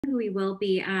We will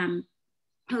be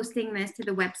posting this to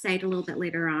the website a little bit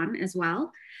later on as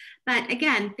well. But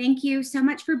again, thank you so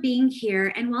much for being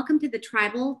here and welcome to the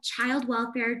Tribal Child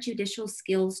Welfare Judicial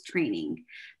Skills Training.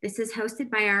 This is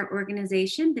hosted by our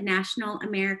organization, the National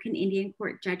American Indian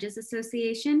Court Judges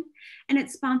Association, and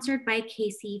it's sponsored by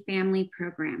Casey Family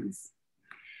Programs.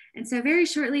 And so very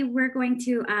shortly, we're going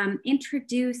to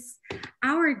introduce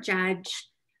our judge,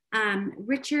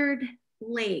 Richard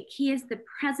Blake. He is the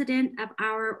president of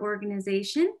our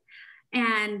organization.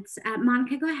 And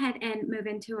Monica, go ahead and move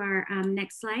into our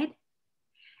next slide.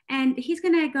 And he's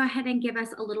going to go ahead and give us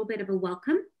a little bit of a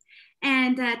welcome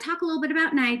and talk a little bit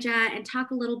about NIJA and talk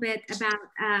a little bit about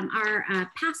our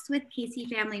past with Casey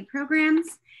Family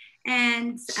Programs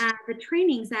and the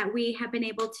trainings that we have been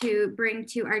able to bring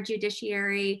to our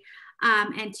judiciary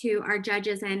and to our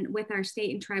judges and with our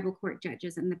state and tribal court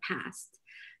judges in the past.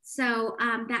 So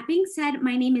that being said,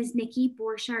 my name is Nikki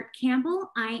Borchardt Campbell.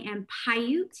 I am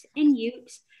Paiute and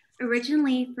Ute,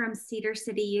 originally from Cedar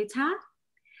City, Utah.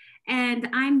 And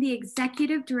I'm the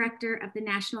executive director of the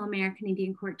National American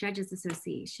Indian Court Judges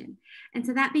Association. And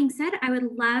so that being said, I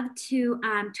would love to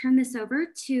turn this over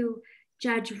to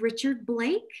Judge Richard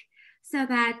Blake so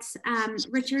that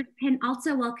Richard can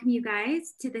also welcome you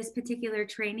guys to this particular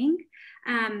training.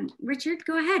 Richard,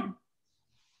 go ahead.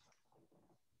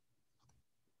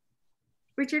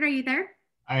 Richard, are you there?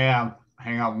 I am.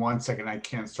 Hang on one second. I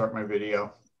can't start my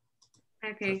video.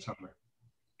 Okay.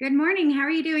 Good morning. How are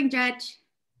you doing, Judge?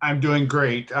 I'm doing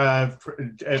great.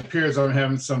 It appears I'm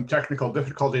having some technical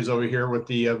difficulties over here with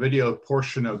the video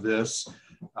portion of this.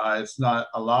 It's not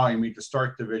allowing me to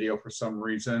start the video for some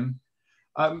reason.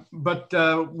 But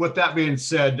with that being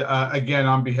said, again,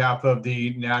 on behalf of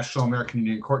the National American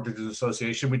Indian Court Judges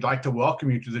Association, we'd like to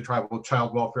welcome you to the Tribal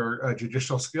Child Welfare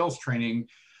Judicial Skills Training,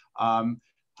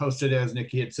 hosted, as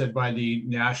Nikki had said, by the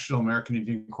National American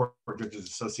Indian Court Judges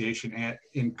Association and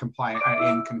in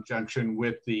conjunction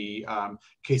with the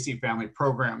Casey Family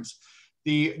Programs.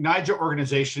 The NIJA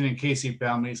organization and Casey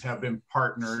Families have been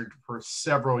partnered for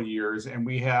several years, and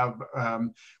we have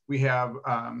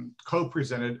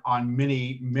co-presented on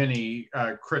many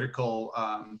critical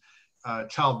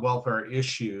child welfare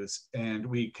issues, and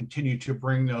we continue to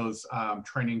bring those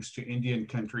trainings to Indian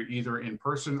country, either in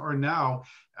person or now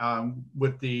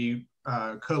with the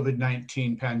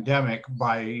COVID-19 pandemic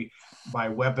by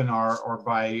webinar or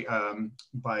by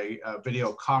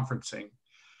video conferencing.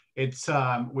 It's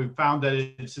we've found that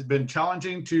it's been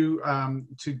challenging to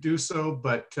do so,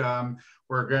 but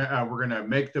we're gonna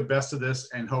make the best of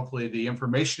this, and hopefully the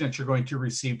information that you're going to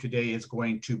receive today is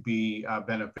going to be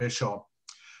beneficial.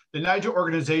 The NIJA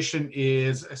organization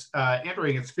is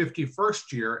entering its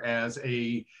 51st year as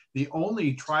the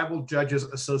only tribal judges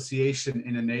association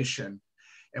in the nation.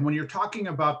 And when you're talking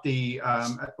about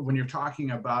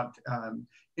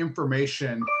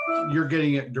information, you're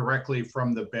getting it directly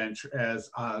from the bench, as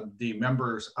the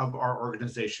members of our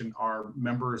organization are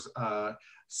members, are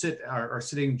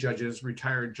sitting judges,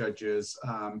 retired judges,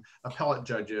 appellate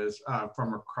judges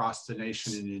from across the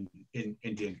nation in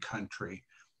Indian country.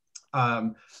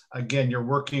 Again, you're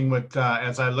working with,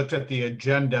 as I looked at the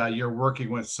agenda, you're working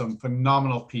with some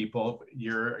phenomenal people.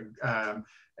 You're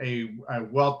a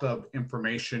wealth of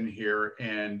information here,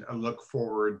 and I look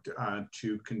forward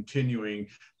to continuing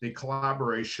the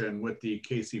collaboration with the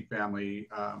Casey Family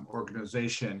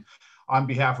organization. On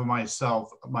behalf of myself,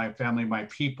 my family, my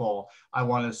people, I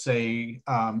want to say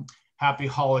happy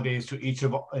holidays to each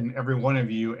and every one of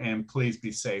you, and please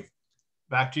be safe.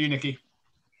 Back to you, Nikki.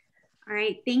 All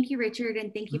right, thank you, Richard,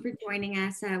 and thank you for joining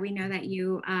us. We know that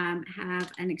you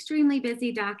have an extremely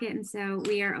busy docket, and so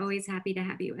we are always happy to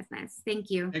have you with us. Thank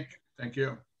you. Thank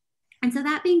you. And so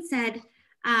that being said,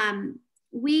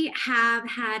 we have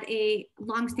had a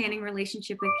longstanding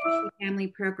relationship with Casey Family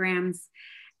Programs,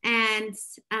 and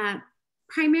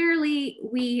primarily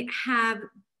we have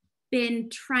been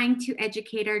trying to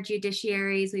educate our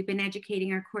judiciaries. We've been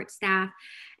educating our court staff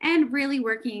and really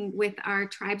working with our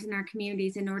tribes and our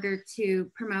communities in order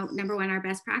to promote, number one, our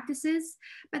best practices,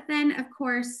 but then of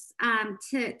course,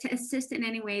 to assist in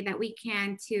any way that we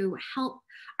can to help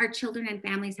our children and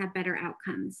families have better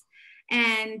outcomes.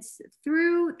 And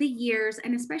through the years,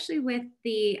 and especially with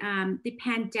the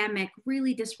pandemic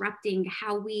really disrupting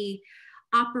how we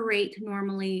operate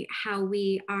normally, how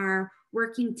we are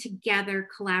working together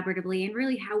collaboratively, and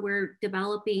really how we're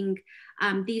developing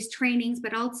these trainings,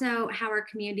 but also how our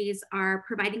communities are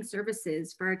providing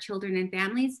services for our children and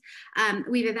families.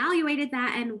 We've evaluated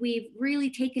that, and we've really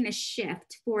taken a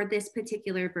shift for this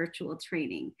particular virtual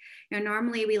training. You know,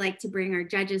 normally we like to bring our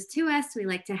judges to us. We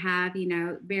like to have, you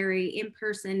know, very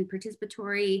in-person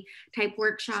participatory type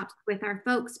workshops with our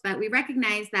folks, but we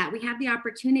recognize that we have the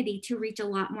opportunity to reach a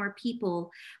lot more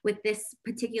people with this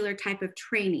particular type of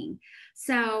training.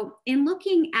 So in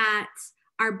looking at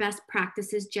our best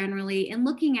practices generally and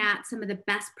looking at some of the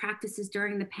best practices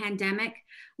during the pandemic,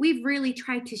 we've really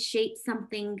tried to shape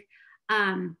something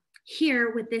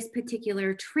here with this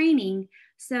particular training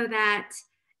so that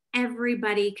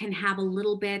everybody can have a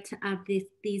little bit of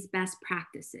these best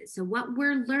practices. So what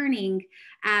we're learning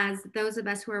as those of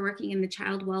us who are working in the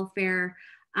child welfare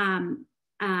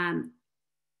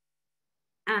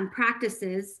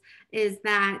practices is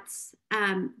that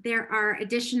there are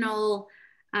additional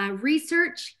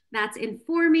research that's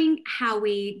informing how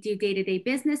we do day-to-day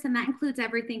business, and that includes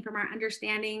everything from our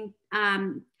understanding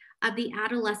of the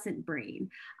adolescent brain,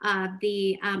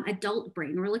 the adult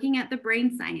brain. We're looking at the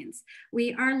brain science.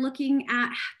 We are looking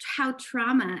at how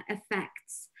trauma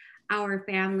affects our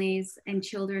families and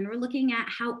children. We're looking at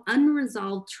how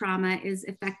unresolved trauma is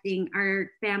affecting our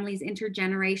families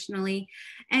intergenerationally.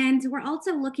 And we're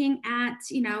also looking at,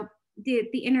 you know,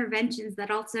 the interventions that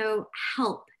also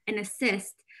help and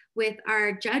assist with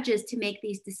our judges to make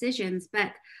these decisions.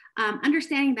 But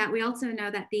understanding that, we also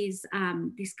know that these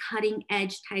cutting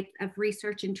edge types of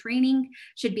research and training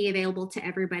should be available to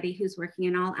everybody who's working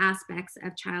in all aspects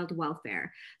of child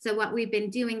welfare. So what we've been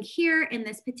doing here in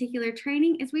this particular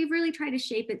training is we've really tried to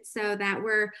shape it so that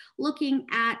we're looking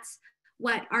at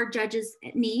what our judges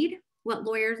need, what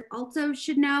lawyers also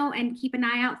should know and keep an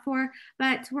eye out for,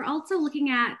 but we're also looking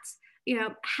at, you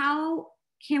know, how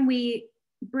can we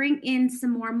bring in some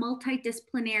more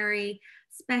multidisciplinary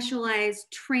specialized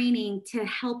training to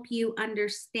help you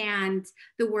understand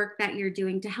the work that you're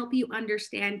doing, to help you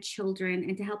understand children,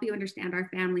 and to help you understand our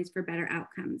families for better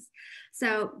outcomes.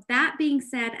 So that being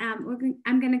said, I'm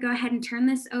going to go ahead and turn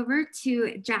this over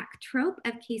to Jack Trope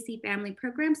of Casey Family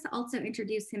Programs to also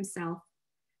introduce himself.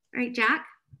 All right, Jack.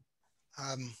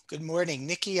 Good morning,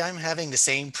 Nikki. I'm having the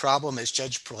same problem as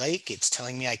Judge Blake. It's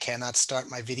telling me I cannot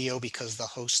start my video because the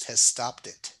host has stopped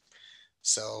it.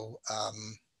 So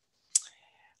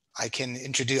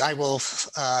I will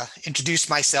introduce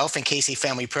myself and Casey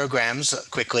Family Programs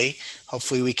quickly.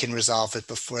 Hopefully we can resolve it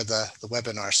before the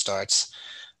webinar starts.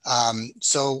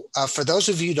 For those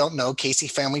of you who don't know, Casey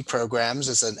Family Programs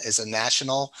is a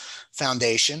national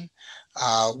foundation.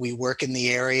 We work in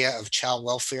the area of child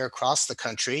welfare across the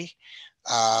country,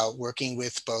 working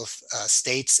with both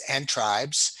states and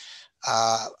tribes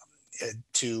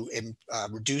to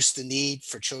reduce the need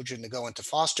for children to go into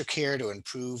foster care, to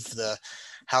improve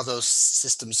how those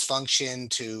systems function,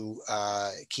 to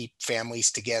keep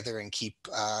families together and keep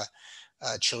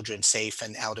children safe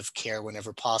and out of care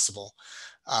whenever possible.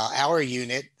 Our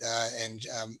unit, and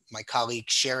my colleague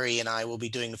Sherry and I will be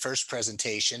doing the first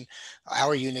presentation.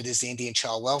 Our unit is the Indian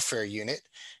Child Welfare Unit.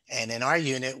 And in our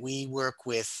unit, we work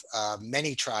with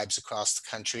many tribes across the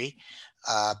country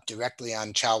directly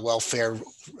on child welfare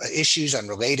issues, on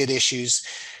related issues.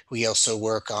 We also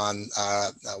work on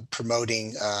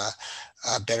promoting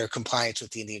better compliance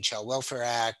with the Indian Child Welfare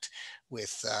Act,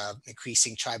 with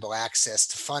increasing tribal access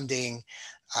to funding.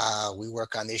 We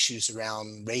work on issues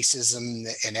around racism,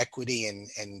 inequity,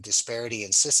 and disparity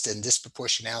and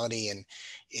disproportionality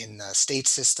in state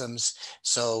systems.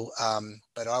 So,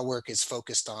 but our work is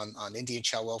focused on Indian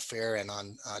child welfare and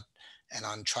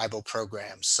on tribal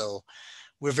programs. So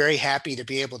we're very happy to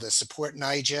be able to support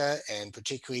NIJA, and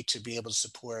particularly to be able to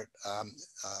support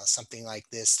something like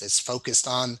this that's focused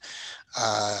on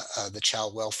the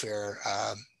child welfare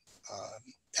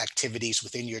activities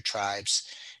within your tribes.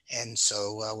 And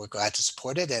so we're glad to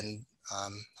support it, and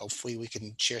hopefully we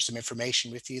can share some information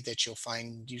with you that you'll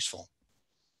find useful.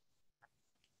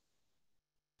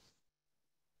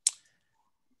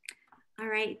 All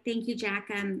right, thank you, Jack.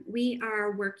 We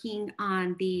are working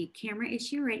on the camera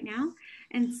issue right now.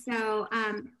 And so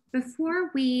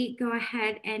before we go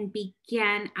ahead and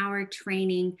begin our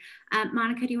training,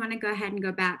 Monica, do you want to go ahead and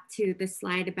go back to the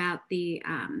slide about the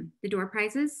door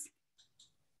prizes?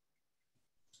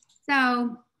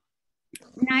 So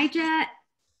NIJA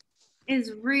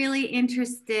is really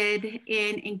interested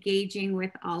in engaging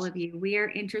with all of you. We are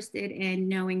interested in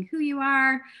knowing who you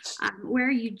are, where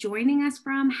are you joining us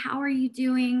from, how are you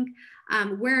doing,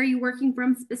 Where are you working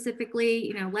from specifically?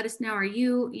 You know, let us know. Are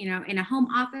you, you know, in a home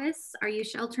office? Are you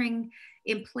sheltering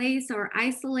in place or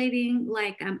isolating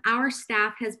like our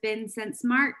staff has been since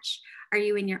March? Are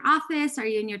you in your office? Are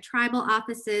you in your tribal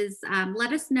offices?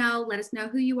 Let us know. Let us know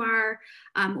who you are,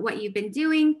 what you've been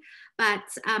doing. But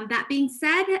that being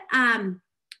said,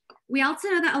 we also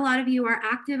know that a lot of you are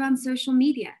active on social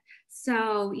media.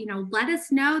 So, you know, let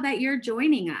us know that you're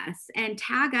joining us and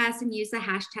tag us and use the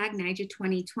hashtag NYJA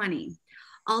 2020.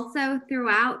 Also,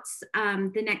 throughout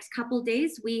the next couple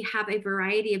days, we have a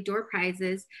variety of door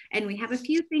prizes, and we have a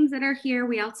few things that are here.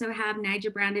 We also have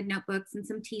NYJA branded notebooks and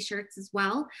some t-shirts as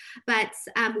well. But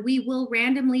we will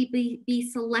randomly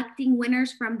be selecting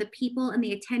winners from the people and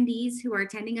the attendees who are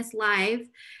attending us live.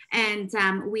 And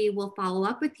we will follow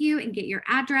up with you and get your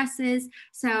addresses.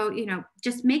 So, you know,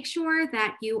 just make sure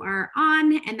that you are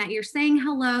on and that you're saying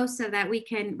hello so that we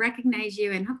can recognize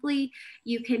you, and hopefully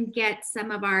you can get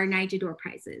some of our NYJA door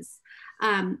prizes.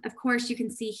 Of course, you can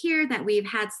see here that we've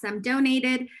had some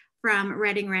donated from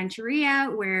Redding Rancheria,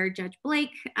 where Judge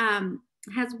Blake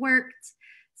has worked.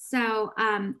 So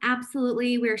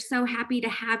absolutely, we're so happy to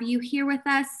have you here with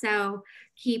us. So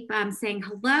keep saying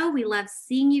hello. We love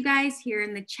seeing you guys here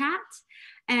in the chat.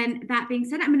 And that being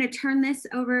said, I'm going to turn this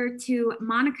over to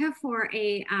Monica for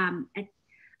a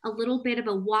little bit of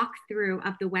a walkthrough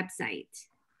of the website.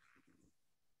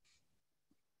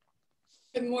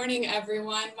 Good morning,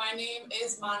 everyone. My name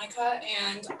is Monica,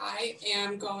 and I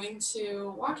am going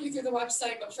to walk you through the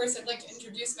website. But first, I'd like to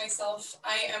introduce myself.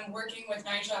 I am working with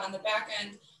NYJA on the back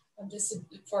end just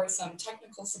for some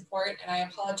technical support, and I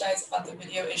apologize about the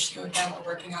video issue. Again,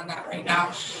 we're working on that right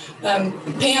now.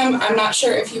 Pam, I'm not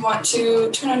sure if you want to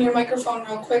turn on your microphone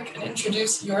real quick and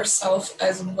introduce yourself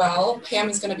as well. Pam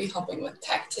is going to be helping with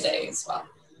tech today as well.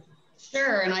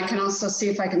 Sure, and I can also see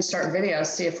if I can start video,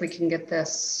 see if we can get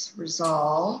this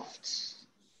resolved.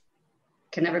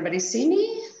 Can everybody see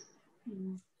me?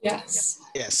 Yes.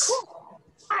 Yes. Cool.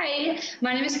 Hi,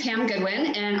 my name is Pam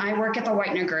Goodwin, and I work at the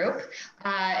Whitener Group,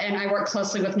 and I work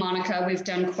closely with Monica. We've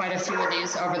done quite a few of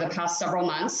these over the past several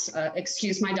months.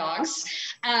 Excuse my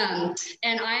dogs. And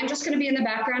I am just going to be in the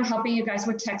background helping you guys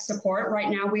with tech support. Right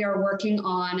now, we are working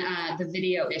on the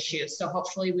video issue, so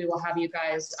hopefully we will have you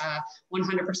guys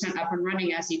 100% up and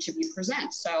running as each of you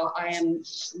present. So I am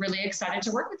really excited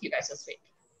to work with you guys this week.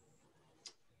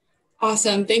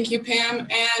 Awesome. Thank you, Pam.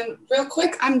 And real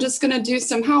quick, I'm just going to do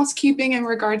some housekeeping in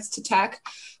regards to tech.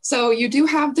 So you do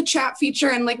have the chat feature.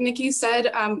 And like Nikki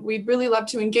said, we'd really love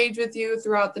to engage with you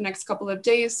throughout the next couple of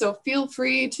days. So feel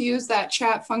free to use that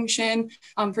chat function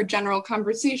for general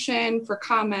conversation, for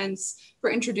comments, for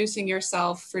introducing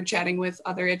yourself, for chatting with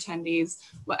other attendees,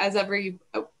 as ever you,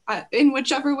 in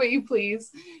whichever way you please.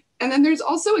 And then there's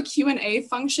also a Q&A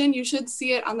function. You should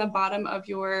see it on the bottom of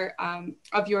your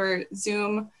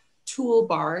Zoom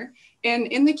toolbar, and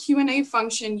in the Q&A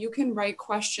function you can write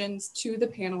questions to the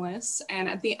panelists, and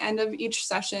at the end of each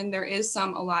session there is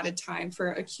some allotted time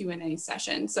for a Q&A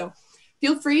session. So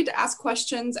feel free to ask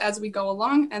questions as we go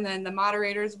along, and then the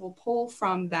moderators will pull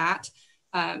from that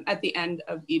at the end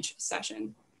of each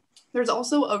session. There's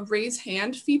also a raise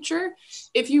hand feature.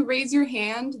 If you raise your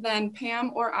hand, then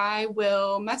Pam or I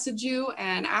will message you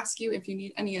and ask you if you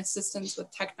need any assistance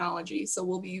with technology. So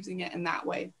we'll be using it in that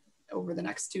way over the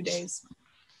next 2 days.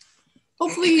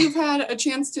 Hopefully you've had a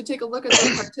chance to take a look at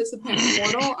the participant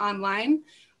portal online.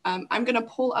 I'm going to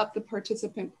pull up the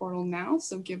participant portal now,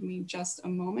 so give me just a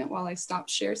moment while I stop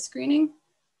share screening.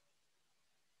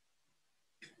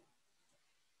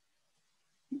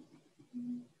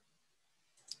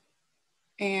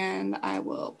 And I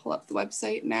will pull up the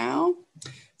website now.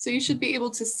 So you should be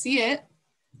able to see it,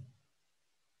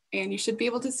 and you should be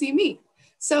able to see me.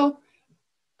 So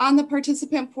on the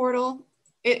participant portal,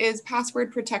 it is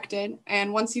password protected.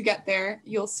 And once you get there,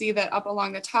 you'll see that up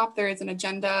along the top, there is an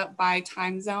agenda by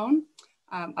time zone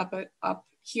up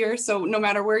here. So no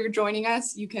matter where you're joining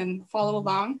us, you can follow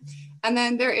along. And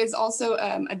then there is also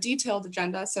a detailed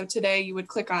agenda. So today you would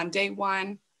click on day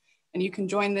 1, and you can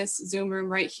join this Zoom room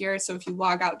right here. So if you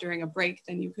log out during a break,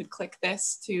 then you could click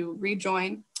this to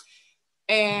rejoin.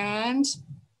 And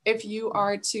if you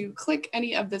are to click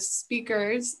any of the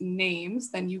speakers' names,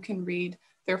 then you can read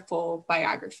their full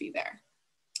biography there.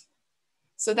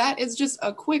 So that is just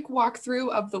a quick walkthrough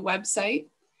of the website.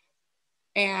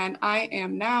 And I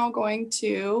am now going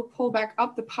to pull back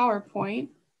up the PowerPoint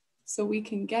so we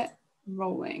can get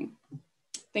rolling.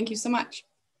 Thank you so much.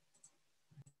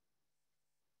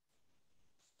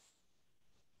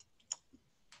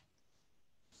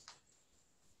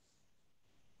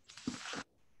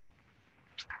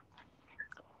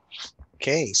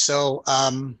 Okay, so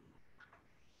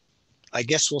I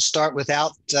guess we'll start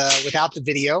without the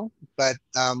video, but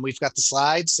we've got the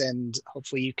slides, and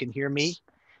hopefully you can hear me.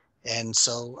 And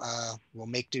so we'll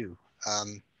make do.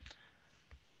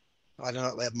 I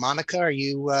don't know, Monica, are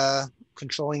you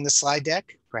controlling the slide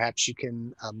deck? Perhaps you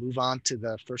can move on to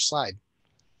the first slide.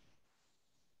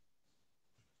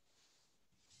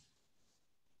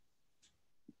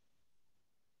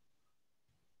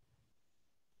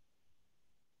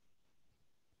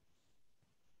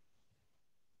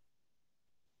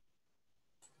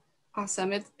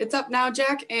 Awesome. It's up now,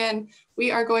 Jack, and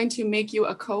we are going to make you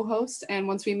a co-host. And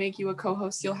once we make you a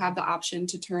co-host, you'll have the option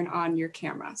to turn on your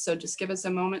camera. So just give us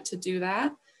a moment to do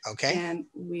that. Okay. And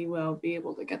we will be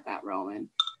able to get that rolling.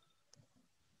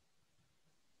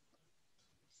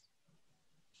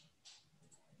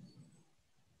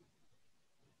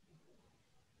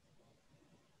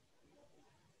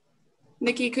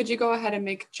 Nikki, could you go ahead and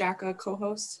make Jack a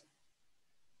co-host?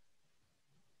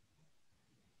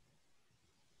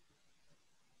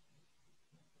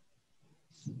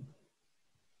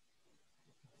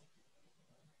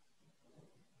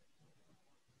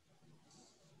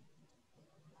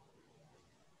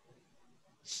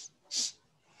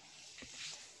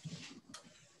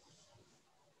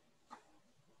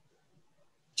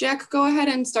 Jack, go ahead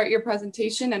and start your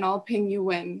presentation, and I'll ping you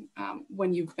when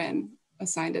you've been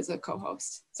assigned as a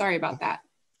co-host. Sorry about that.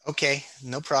 Okay,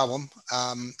 no problem.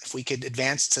 If we could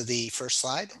advance to the first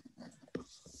slide.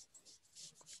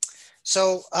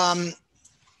 So I'm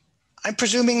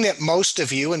presuming that most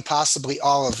of you and possibly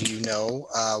all of you know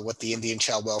what the Indian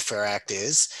Child Welfare Act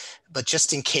is, but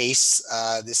just in case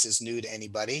this is new to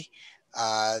anybody,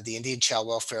 the Indian Child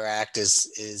Welfare Act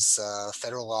is a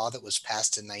federal law that was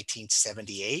passed in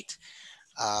 1978.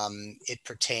 It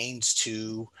pertains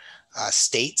to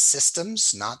state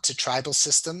systems, not to tribal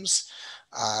systems.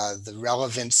 The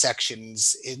relevant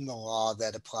sections in the law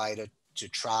that apply to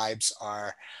tribes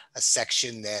are a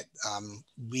section that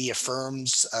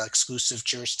reaffirms exclusive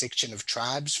jurisdiction of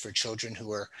tribes for children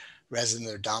who are resident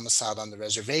or domiciled on the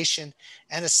reservation,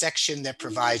 and a section that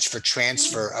provides for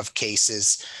transfer of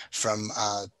cases from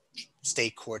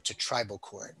state court to tribal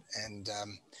court. And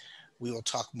we will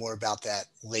talk more about that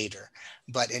later.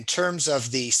 But in terms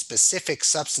of the specific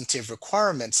substantive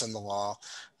requirements in the law,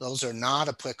 those are not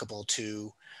applicable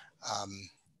to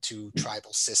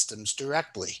tribal systems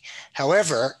directly.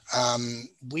 However,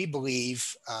 we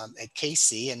believe at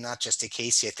KC, and not just at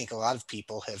KC, I think a lot of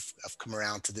people have come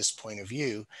around to this point of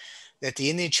view, that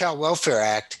the Indian Child Welfare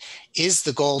Act is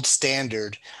the gold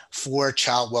standard for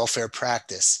child welfare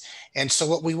practice. And so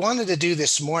what we wanted to do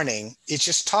this morning is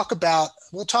just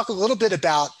we'll talk a little bit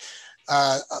about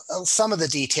some of the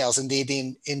details in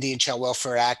the Indian Child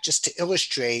Welfare Act, just to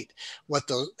illustrate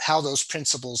how those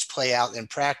principles play out in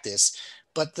practice.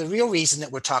 But the real reason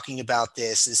that we're talking about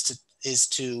this is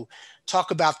to talk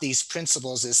about these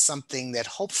principles as something that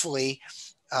hopefully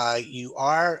you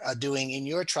are doing in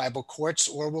your tribal courts,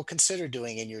 or will consider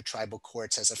doing in your tribal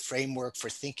courts, as a framework for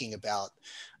thinking about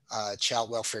child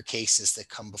welfare cases that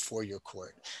come before your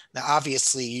court. Now,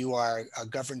 obviously, you are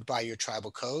governed by your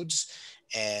tribal codes,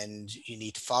 and you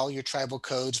need to follow your tribal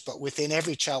codes, but within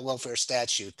every child welfare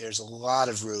statute, there's a lot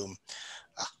of room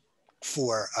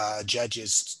for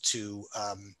judges to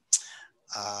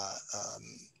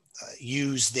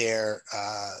use their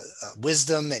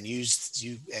wisdom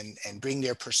and bring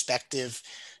their perspective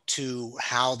to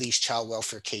how these child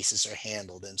welfare cases are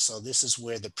handled. And so this is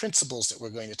where the principles that we're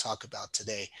going to talk about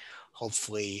today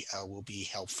hopefully will be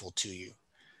helpful to you.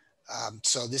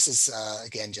 So this is,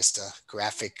 again, just a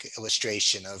graphic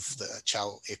illustration of the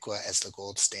ICWA as the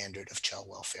gold standard of child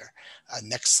welfare.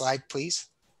 Next slide, please.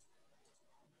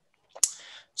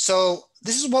 So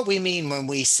this is what we mean when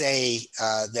we say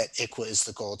that ICWA is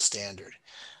the gold standard.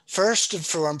 First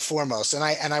and foremost, and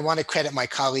I want to credit my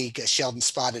colleague Sheldon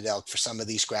Spotted Elk for some of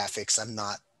these graphics. I'm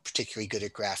not particularly good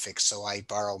at graphics, so I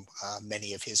borrow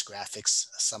many of his graphics.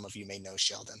 Some of you may know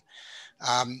Sheldon.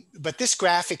 But this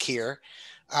graphic here,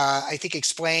 I think,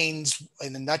 explains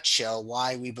in a nutshell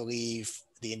why we believe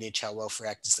the Indian Child Welfare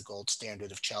Act is the gold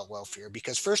standard of child welfare.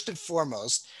 Because first and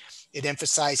foremost, it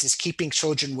emphasizes keeping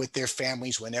children with their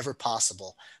families whenever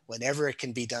possible, whenever it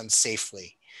can be done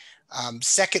safely.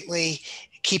 Secondly,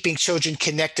 keeping children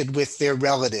connected with their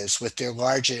relatives, with their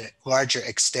larger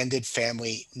extended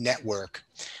family network.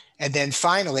 And then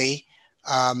finally,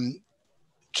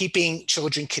 keeping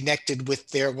children connected with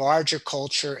their larger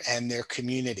culture and their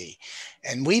community.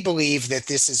 And we believe that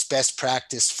this is best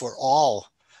practice for all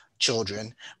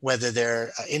children, whether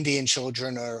they're Indian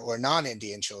children or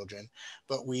non-Indian children.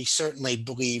 But we certainly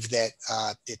believe that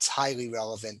it's highly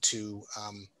relevant to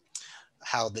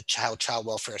how the child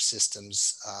welfare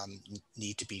systems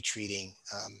need to be treating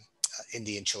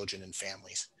Indian children and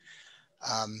families.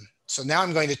 So now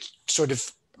I'm going to sort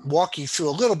of walk you through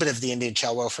a little bit of the Indian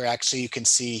Child Welfare Act so you can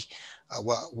see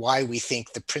why we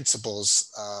think the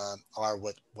principles are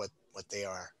what they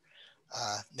are.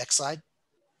 Next slide.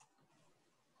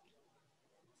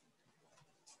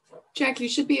 Jack, you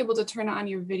should be able to turn on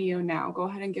your video now. Go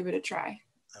ahead and give it a try.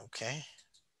 Okay.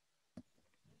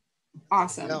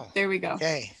 Awesome. There we go.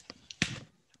 Okay.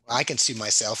 Well, I can see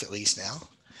myself at least now.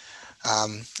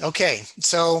 Okay.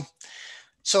 So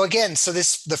again,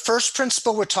 the first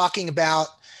principle we're talking about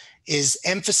is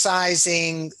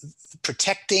emphasizing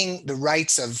protecting the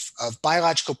rights of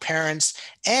biological parents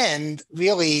and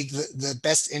really the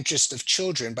best interest of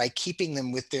children by keeping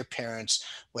them with their parents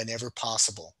whenever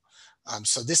possible.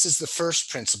 So this is the first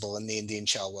principle in the Indian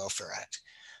Child Welfare Act.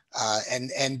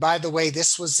 And by the way,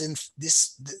 this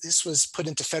was put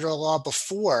into federal law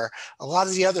before a lot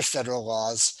of the other federal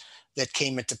laws that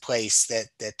came into place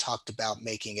that talked about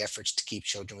making efforts to keep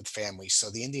children with families. So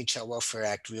the Indian Child Welfare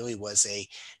Act really was a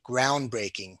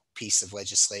groundbreaking piece of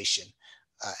legislation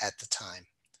at the time.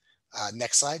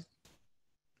 Next slide.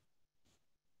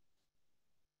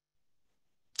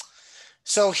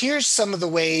 So here's some of the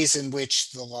ways in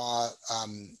which the law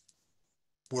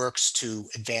works to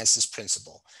advance this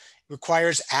principle. It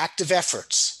requires active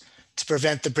efforts to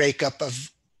prevent the breakup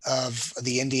of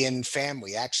the Indian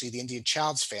family, actually the Indian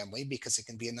child's family, because it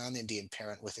can be a non-Indian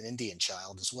parent with an Indian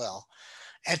child as well,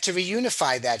 and to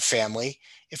reunify that family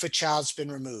if a child's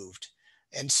been removed.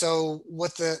 And so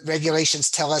what the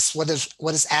regulations tell us, what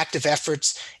is active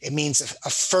efforts? It means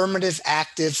affirmative,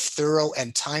 active, thorough,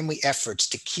 and timely efforts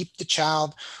to keep the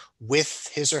child with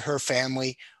his or her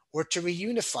family or to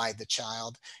reunify the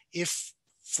child if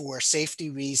for safety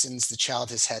reasons the child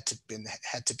has had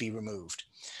to be removed.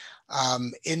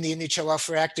 In the Indian Child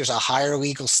Welfare Act, there's a higher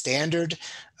legal standard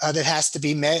that has to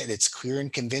be met. It's clear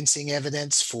and convincing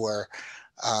evidence for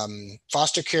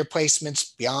foster care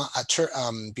placements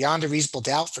beyond a reasonable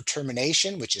doubt for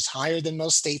termination, which is higher than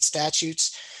most state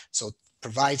statutes. So it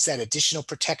provides that additional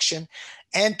protection.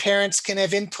 And parents can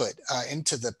have input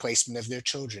into the placement of their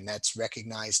children. That's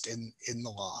recognized in the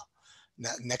law.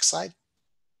 Next slide.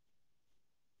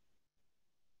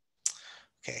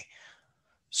 Okay.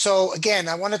 So again,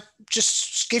 I want to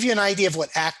just give you an idea of what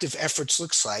active efforts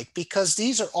looks like, because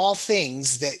these are all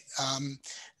things that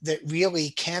that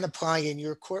really can apply in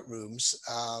your courtrooms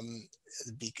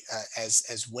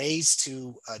as ways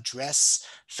to address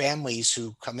families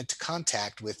who come into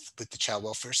contact with the child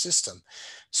welfare system.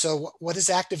 So what does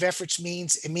active efforts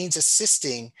means? It means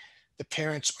assisting the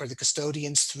parents or the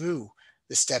custodians through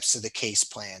the steps of the case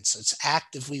plan. So it's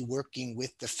actively working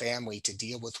with the family to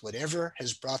deal with whatever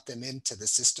has brought them into the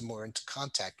system or into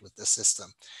contact with the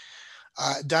system.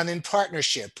 Done in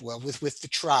partnership, well, with the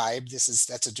tribe.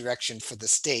 That's a direction for the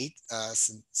state,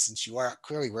 since you are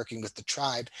clearly working with the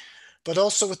tribe, but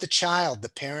also with the child, the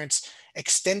parents,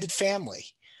 extended family,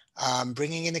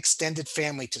 bringing in extended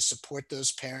family to support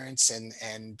those parents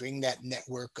and bring that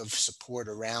network of support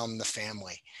around the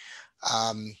family.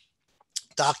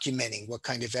 Documenting what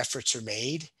kind of efforts are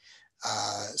made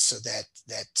so that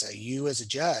you as a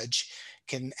judge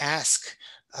can ask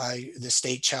the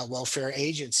state child welfare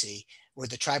agency or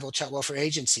the tribal child welfare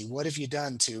agency, what have you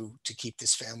done to keep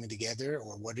this family together,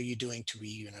 or what are you doing to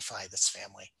reunify this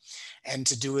family, and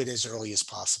to do it as early as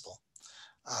possible.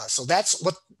 So that's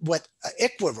what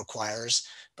ICWA requires.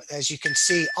 But as you can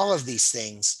see, all of these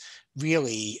things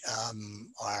really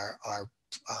are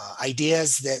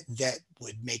ideas that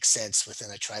would make sense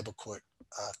within a tribal court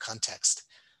context.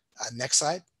 Next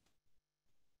slide.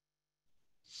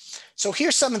 So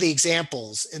here's some of the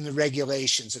examples in the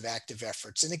regulations of active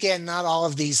efforts. And again, not all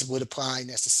of these would apply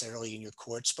necessarily in your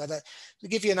courts, but to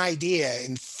give you an idea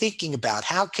in thinking about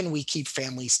how can we keep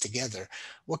families together,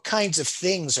 what kinds of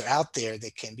things are out there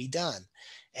that can be done.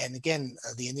 And again,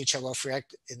 the Indian Child Welfare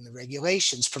Act in the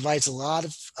regulations provides a lot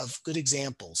of good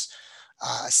examples.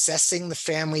 Assessing the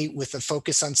family with a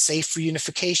focus on safe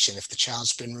reunification if the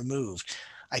child's been removed,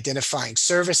 identifying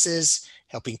services,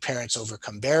 helping parents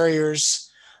overcome barriers,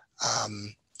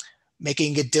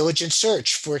 making a diligent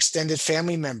search for extended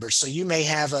family members. So you may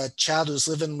have a child who's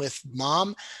living with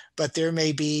mom, but there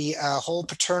may be a whole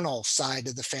paternal side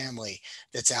of the family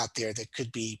that's out there that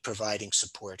could be providing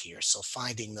support here. So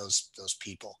finding those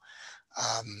people.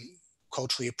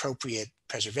 Culturally appropriate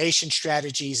preservation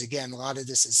strategies. Again, a lot of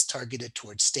this is targeted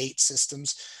towards state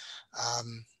systems.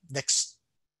 Next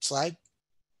slide.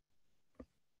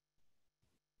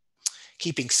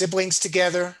 Keeping siblings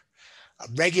together,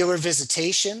 regular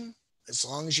visitation as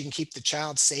long as you can keep the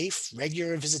child safe,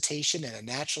 regular visitation in a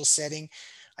natural setting,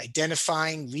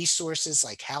 identifying resources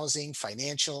like housing,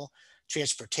 financial,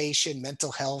 transportation,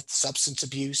 mental health, substance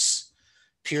abuse,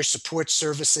 peer support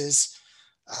services,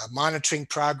 monitoring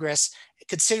progress,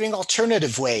 considering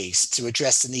alternative ways to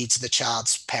address the needs of the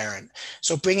child's parent.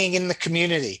 So bringing in the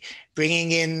community,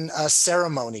 bringing in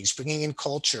ceremonies, bringing in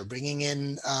culture, bringing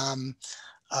in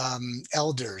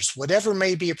elders, whatever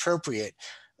may be appropriate.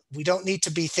 We don't need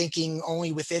to be thinking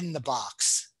only within the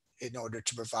box in order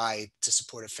to provide to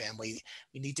support a family.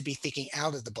 We need to be thinking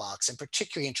out of the box, and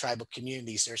particularly in tribal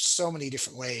communities, there's so many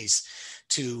different ways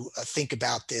to think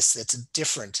about this that's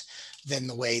different than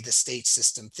the way the state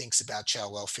system thinks about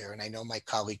child welfare. And I know my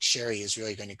colleague Sherry is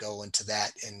really going to go into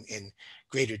that in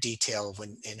greater detail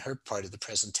in her part of the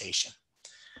presentation.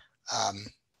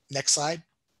 Next slide.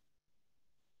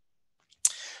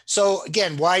 So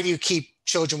again, why do you keep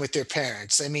children with their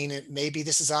parents? I mean, maybe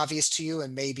this is obvious to you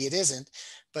and maybe it isn't,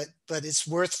 but it's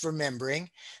worth remembering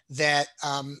that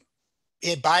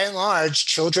by and large,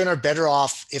 children are better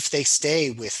off if they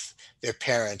stay with their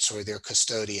parents or their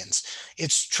custodians.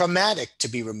 It's traumatic to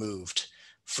be removed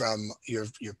from your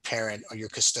parent or your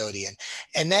custodian.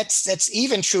 And that's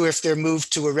even true if they're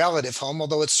moved to a relative home,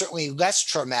 although it's certainly less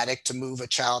traumatic to move a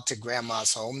child to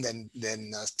grandma's home than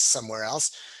somewhere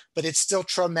else. But it's still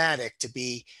traumatic to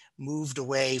be moved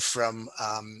away from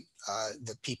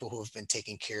the people who have been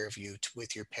taking care of you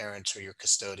with your parents or your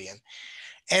custodian.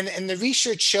 And the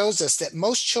research shows us that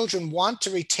most children want to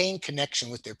retain connection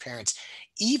with their parents,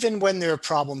 even when there are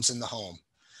problems in the home.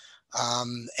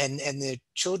 And the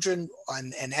children,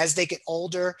 and as they get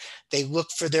older, they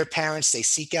look for their parents, they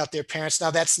seek out their parents. Now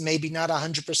that's maybe not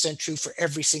 100% true for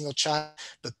every single child,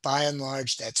 but by and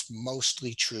large, that's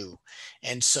mostly true.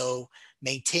 And so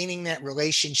maintaining that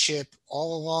relationship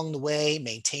all along the way,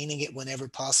 maintaining it whenever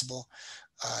possible,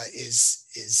 is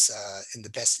in the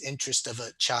best interest of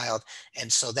a child.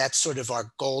 And so that's sort of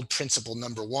our gold principle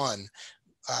number one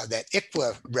that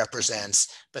ICWA represents,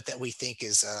 but that we think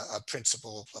is a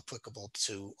principle applicable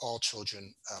to all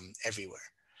children everywhere.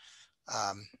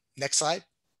 Next slide.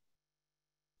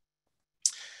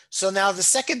 So now the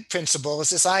second principle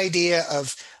is this idea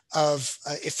of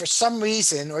if for some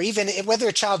reason, or even whether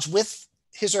a child's with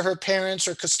his or her parents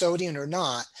or custodian or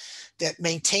not, that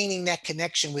maintaining that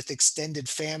connection with extended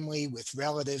family, with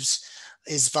relatives,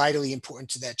 is vitally important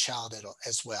to that child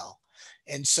as well.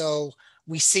 And so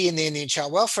we see in the Indian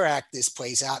Child Welfare Act, this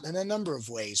plays out in a number of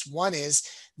ways. One is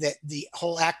that the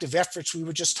whole active efforts we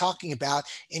were just talking about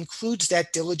includes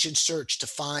that diligent search to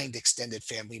find extended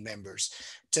family members,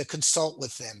 to consult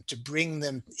with them, to bring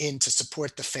them in to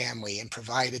support the family and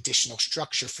provide additional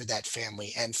structure for that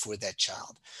family and for that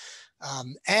child.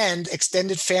 And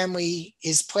extended family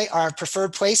is our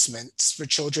preferred placements for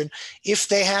children if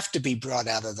they have to be brought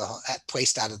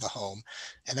placed out of the home.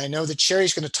 And I know that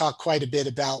Sherry's going to talk quite a bit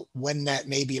about when that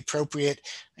may be appropriate.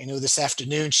 I know this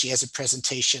afternoon she has a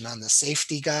presentation on the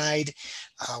safety guide,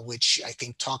 which I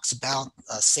think talks about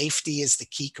safety as the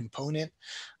key component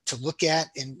to look at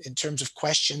in terms of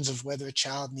questions of whether a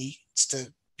child needs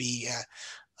to be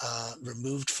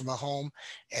removed from a home.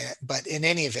 But in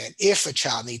any event, if a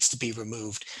child needs to be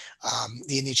removed,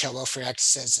 the Indian Child Welfare Act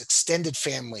says extended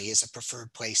family is a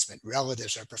preferred placement,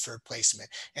 relatives are preferred placement.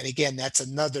 And again, that's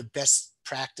another best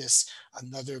practice,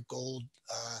 another gold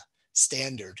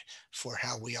standard for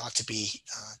how we ought to be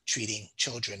treating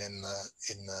children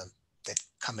that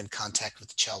come in contact with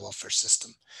the child welfare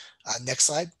system. Next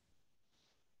slide.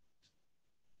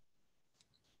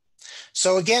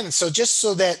 So again, just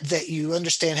so that you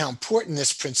understand how important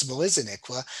this principle is in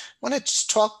ICWA, I want to just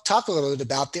talk a little bit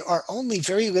about there are only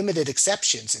very limited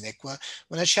exceptions in ICWA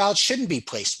when a child shouldn't be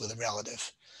placed with a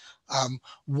relative.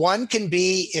 One can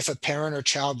be if a parent or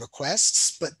child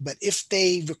requests, but if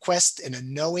they request in a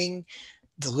knowing,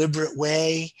 deliberate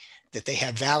way, that they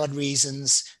have valid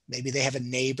reasons, maybe they have a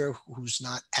neighbor who's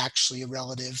not actually a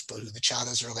relative, but who the child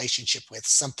has a relationship with,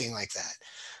 something like that.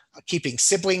 Keeping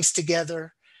siblings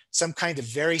together, some kind of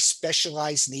very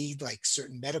specialized need like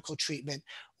certain medical treatment,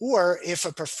 or if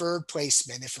a preferred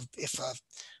placement, if a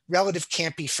relative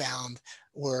can't be found,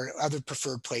 or other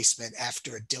preferred placement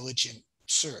after a diligent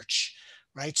search,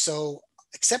 right? So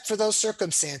except for those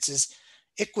circumstances,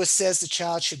 ICWA says the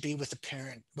child should be with a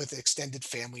parent, with an extended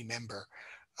family member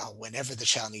whenever the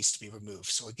child needs to be removed.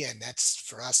 So again, that's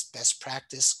for us best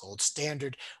practice, gold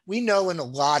standard. We know in a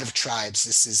lot of tribes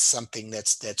this is something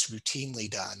that's routinely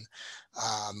done.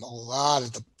 A lot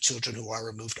of the children who are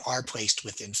removed are placed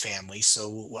within families.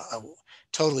 So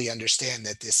totally understand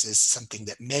that this is something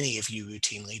that many of you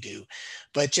routinely do,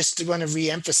 but just to want to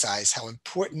reemphasize how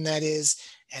important that is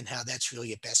and how that's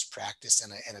really a best practice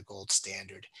and a gold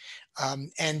standard.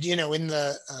 And you know, in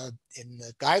the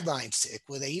guidelines to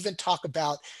ICWA, they even talk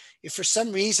about if for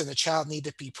some reason a child need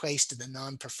to be placed in a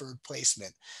non-preferred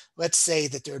placement. Let's say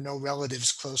that there are no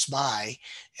relatives close by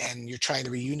and you're trying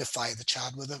to reunify the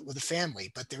child with a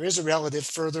family, but there is a relative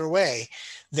further away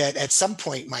that at some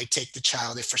point might take the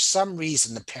child if for some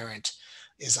reason the parent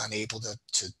is unable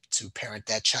to parent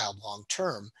that child long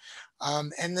term.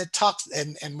 And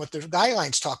what the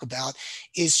guidelines talk about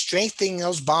is strengthening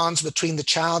those bonds between the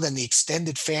child and the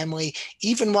extended family,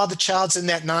 even while the child's in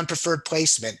that non-preferred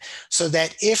placement, so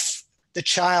that if the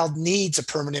child needs a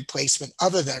permanent placement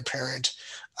other than a parent,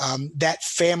 that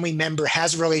family member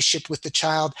has a relationship with the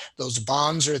child, those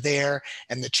bonds are there,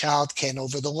 and the child can,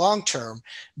 over the long term,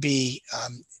 be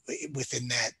within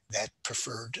that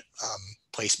preferred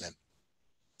placement.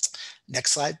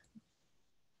 Next slide.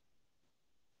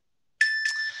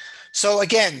 So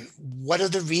again, what are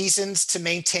the reasons to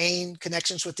maintain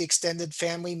connections with the extended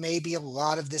family? Maybe a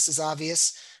lot of this is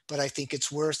obvious, but I think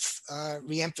it's worth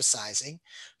reemphasizing.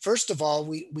 First of all,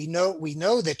 we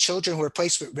know that children who are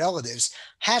placed with relatives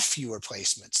have fewer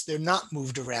placements. They're not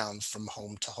moved around from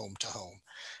home to home to home.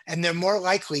 And they're more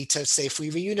likely to safely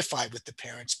reunify with the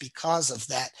parents because of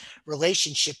that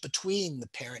relationship between the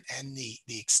parent and the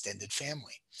extended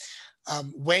family.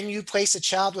 When you place a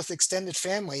child with extended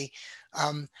family,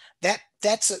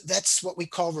 that's what we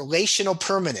call relational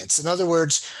permanence. In other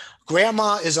words,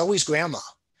 grandma is always grandma.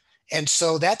 And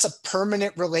so that's a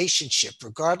permanent relationship,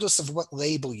 regardless of what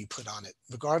label you put on it,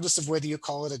 regardless of whether you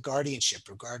call it a guardianship,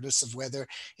 regardless of whether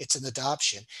it's an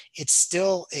adoption, it's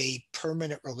still a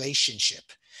permanent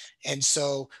relationship. And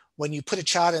so when you put a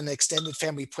child in an extended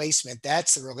family placement,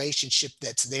 that's a relationship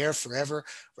that's there forever,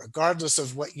 regardless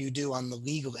of what you do on the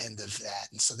legal end of that.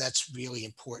 And so that's really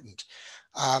important.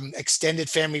 Extended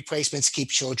family placements keep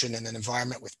children in an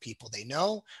environment with people they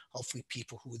know, hopefully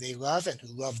people who they love and who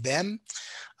love them.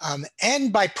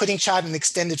 And by putting child in an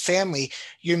extended family,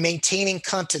 you're maintaining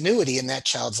continuity in that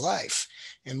child's life.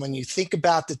 And when you think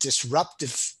about the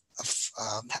disruption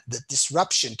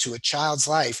to a child's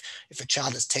life, if a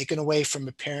child is taken away from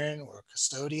a parent or a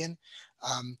custodian,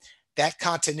 that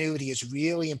continuity is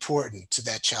really important to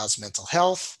that child's mental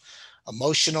health,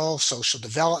 emotional, social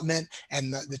development,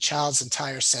 and the child's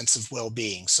entire sense of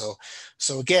well-being. So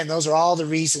again, those are all the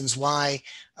reasons why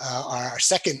our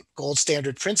second gold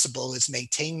standard principle is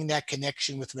maintaining that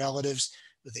connection with relatives,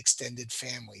 with extended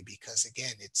family, because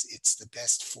again, it's the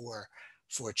best for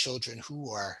children who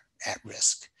are at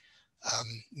risk.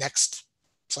 Next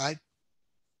slide.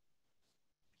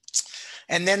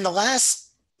 And then the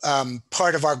last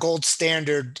part of our gold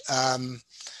standard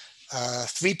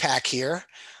three-pack here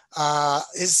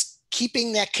is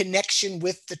keeping that connection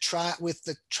with the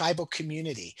tribal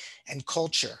community and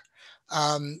culture.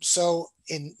 So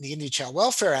in the Indian Child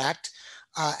Welfare Act,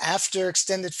 after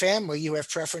extended family, you have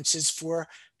preferences for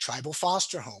tribal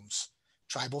foster homes,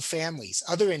 tribal families,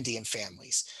 other Indian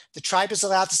families. The tribe is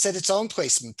allowed to set its own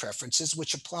placement preferences,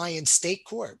 which apply in state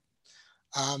court.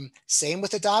 Same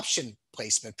with adoption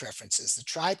placement preferences. The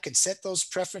tribe can set those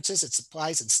preferences. It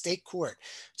applies in state court.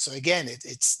 So again,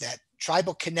 it's that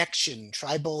tribal connection,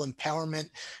 tribal empowerment,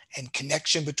 and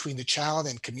connection between the child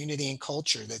and community and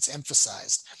culture that's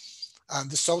emphasized.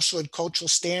 The social and cultural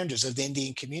standards of the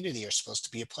Indian community are supposed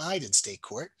to be applied in state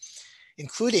court,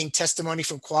 including testimony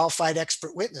from qualified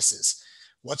expert witnesses.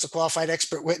 What's a qualified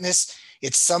expert witness?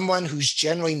 It's someone who's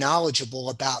generally knowledgeable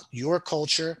about your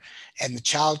culture and the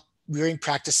child rearing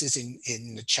practices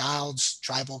in the child's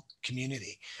tribal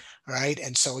community, right?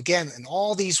 And so again, in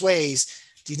all these ways,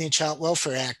 the Indian Child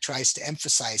Welfare Act tries to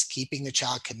emphasize keeping the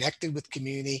child connected with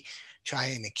community,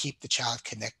 trying to keep the child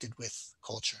connected with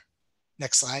culture.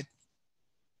 Next slide.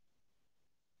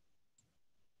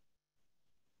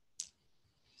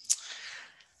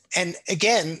 And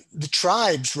again, the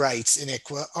tribe's rights in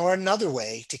ICWA are another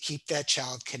way to keep that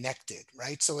child connected,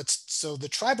 right? So the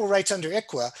tribal rights under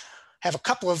ICWA have a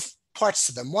couple of parts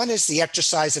to them. One is the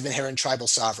exercise of inherent tribal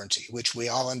sovereignty, which we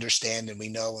all understand and we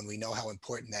know how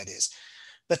important that is.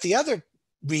 But the other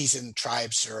reason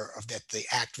tribes that the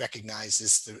Act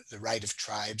recognizes the right of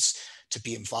tribes to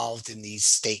be involved in these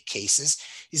state cases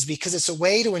is because it's a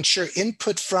way to ensure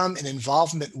input from and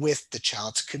involvement with the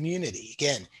child's community.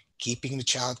 Again, keeping the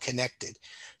child connected.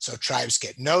 So tribes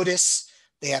get notice,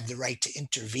 they have the right to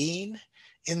intervene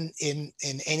in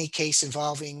any case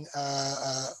involving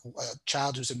a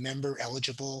child who's a member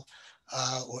eligible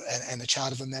and a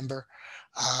child of a member.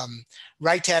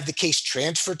 Right to have the case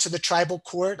transferred to the tribal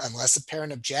court unless a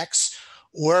parent objects,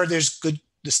 or the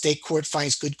state court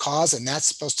finds good cause, and that's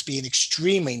supposed to be an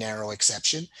extremely narrow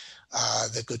exception,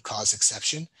 the good cause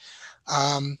exception.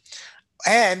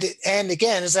 And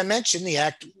again, as I mentioned, the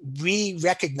Act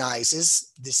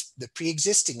recognizes the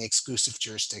pre-existing exclusive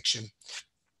jurisdiction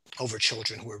over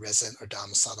children who are resident or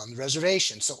domiciled on the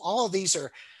reservation. So all of these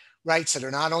are rights that are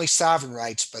not only sovereign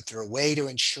rights, but they're a way to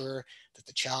ensure that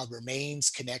the child remains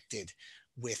connected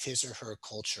with his or her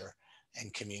culture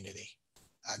and community.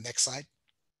 Next slide.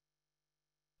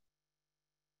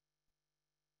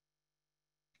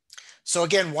 So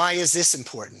again, why is this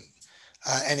important?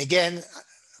 And again,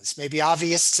 this may be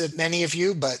obvious to many of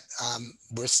you, but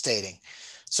worth stating.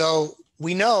 So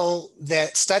we know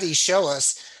that studies show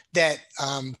us that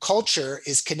culture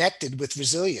is connected with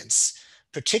resilience,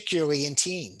 particularly in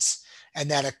teens,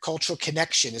 and that a cultural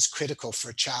connection is critical for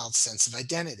a child's sense of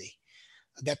identity.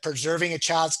 That preserving a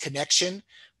child's connection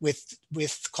with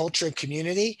culture and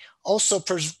community also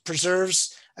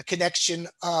preserves a connection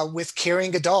with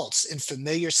caring adults in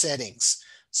familiar settings.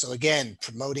 So again,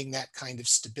 promoting that kind of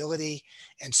stability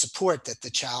and support that the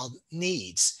child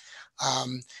needs.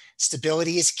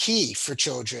 Stability is key for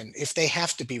children if they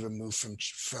have to be removed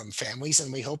from families,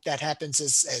 and we hope that happens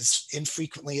as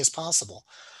infrequently as possible.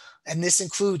 And this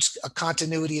includes a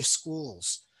continuity of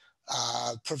schools,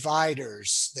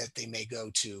 providers that they may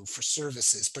go to for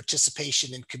services,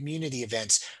 participation in community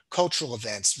events, cultural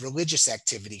events, religious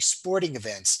activities, sporting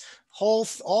events,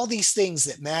 all these things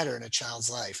that matter in a child's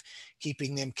life.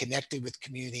 Keeping them connected with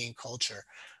community and culture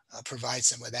provides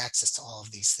them with access to all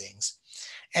of these things.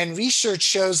 And research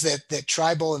shows that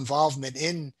tribal involvement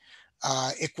in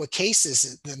ICWA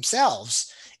cases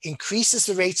themselves increases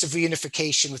the rates of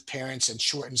reunification with parents and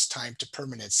shortens time to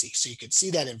permanency. So you can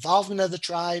see that involvement of the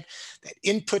tribe, that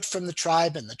input from the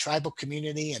tribe and the tribal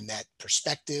community, and that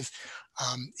perspective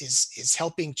is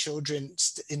helping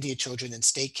Indian children in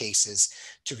state cases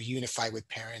to reunify with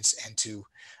parents and to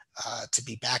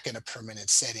be back in a permanent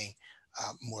setting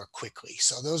more quickly.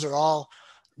 So those are all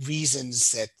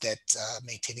reasons that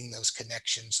maintaining those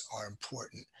connections are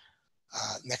important.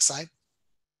 Next slide.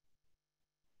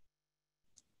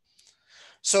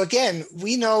 So again,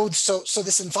 we know, so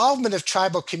this involvement of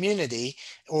tribal community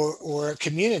or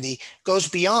community goes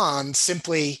beyond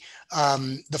simply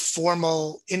the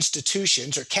formal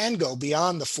institutions, or can go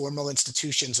beyond the formal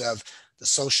institutions of the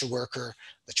social worker,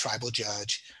 the tribal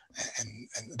judge, and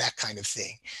that kind of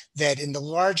thing. That in the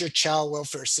larger child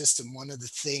welfare system, one of the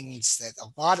things that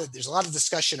there's a lot of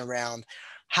discussion around,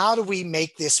 how do we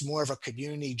make this more of a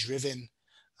community-driven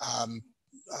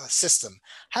system?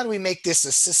 How do we make this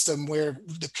a system where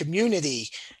the community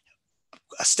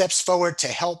steps forward to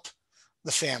help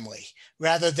the family,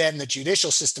 rather than the judicial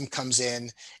system comes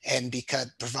in and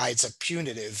provides a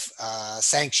punitive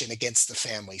sanction against the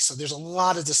family? So there's a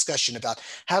lot of discussion about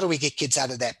how do we get kids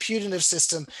out of that punitive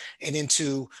system and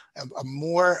into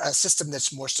a system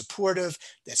that's more supportive,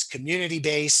 that's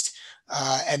community-based,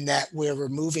 and that we're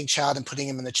removing child and putting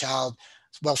him in the child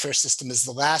welfare system is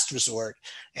the last resort,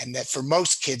 and that for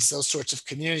most kids, those sorts of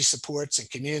community supports and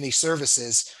community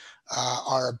services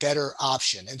are a better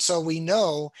option. And so we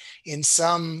know in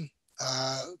some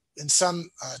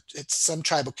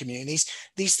tribal communities,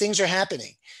 these things are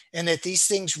happening, and that these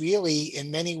things really, in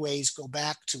many ways, go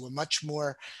back to a much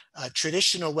more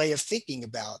traditional way of thinking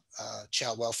about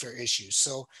child welfare issues.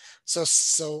 So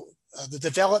the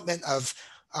development of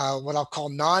what I'll call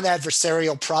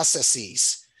non-adversarial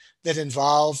processes that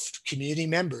involve community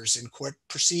members in court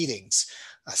proceedings.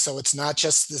 So it's not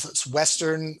just this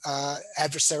Western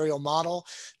adversarial model.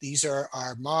 These are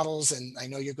our models, and I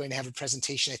know you're going to have a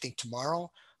presentation, I think,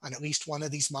 tomorrow on at least one of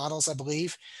these models, I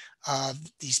believe.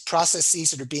 These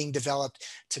processes that are being developed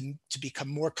to become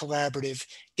more collaborative,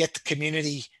 get the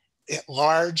community at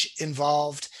large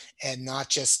involved, and not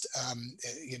just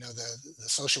the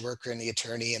social worker and the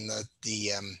attorney and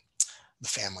the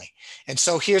family. And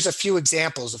so here's a few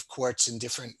examples of courts in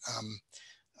different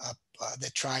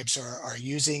that tribes are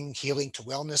using: healing to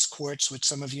wellness courts, which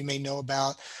some of you may know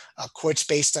about, courts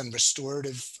based on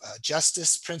restorative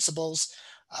justice principles,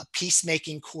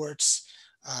 peacemaking courts.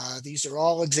 These are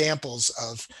all examples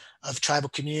of tribal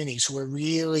communities who are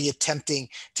really attempting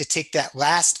to take that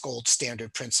last gold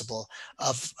standard principle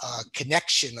of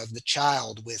connection of the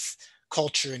child with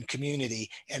culture and community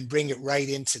and bring it right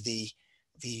into the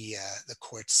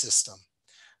court system.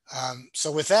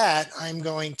 So with that, I'm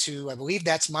going to, I believe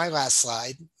that's my last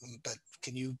slide, but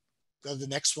can you go to the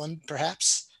next one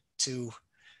perhaps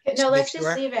No, let's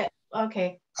just leave it.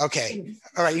 Okay. Okay.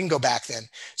 All right. You can go back then.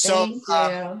 So, thank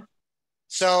you.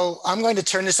 So I'm going to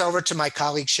turn this over to my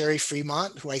colleague, Sherry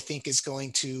Fremont, who I think is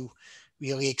going to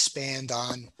really expand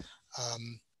on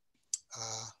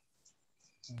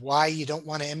why you don't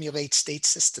want to emulate state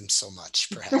systems so much,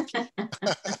 perhaps.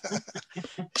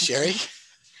 Sherry?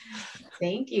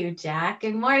 Thank you, Jack.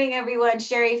 Good morning, everyone.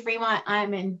 Sherry Fremont.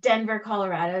 I'm in Denver,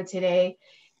 Colorado today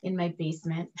in my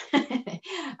basement.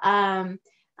 I'm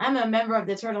a member of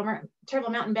the Turtle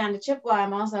Mountain Band of Chippewa.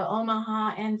 I'm also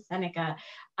Omaha and Seneca.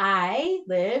 I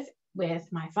live with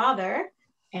my father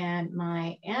and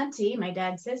my auntie, my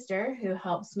dad's sister, who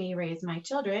helps me raise my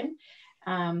children.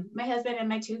 My husband and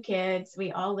my 2 kids,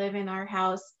 we all live in our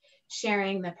house,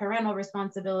 sharing the parental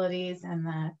responsibilities and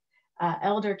the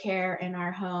elder care in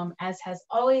our home, as has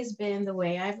always been the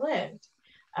way I've lived.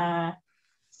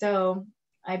 So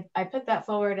I put that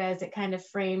forward as it kind of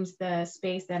frames the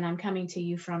space that I'm coming to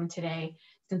you from today,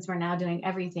 since we're now doing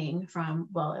everything from,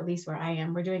 well, at least where I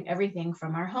am, we're doing everything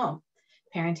from our home,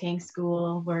 parenting,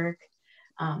 school, work.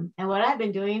 And what I've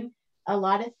been doing, a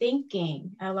lot of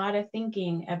thinking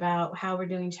about how we're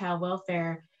doing child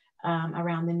welfare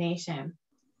around the nation.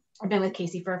 I've been with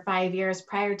Casey for 5 years.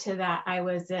 Prior to that, I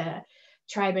was a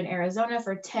tribe in Arizona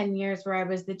for 10 years, where I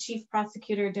was the chief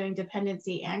prosecutor doing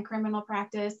dependency and criminal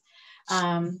practice.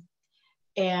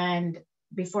 And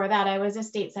before that, I was a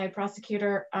stateside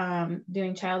prosecutor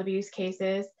doing child abuse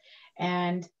cases.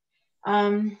 And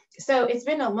so it's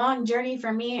been a long journey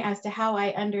for me as to how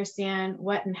I understand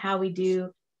what and how we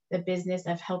do the business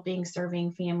of helping,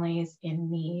 serving families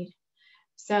in need.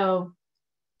 So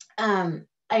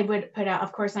I would put out,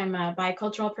 of course, I'm a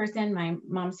bicultural person. My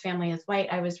mom's family is white.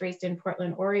 I was raised in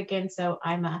Portland, Oregon, so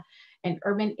I'm an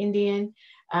urban Indian.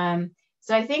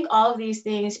 So I think all of these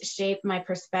things shape my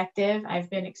perspective. I've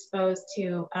been exposed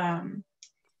to,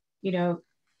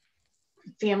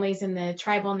 families in the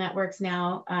tribal networks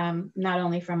now, not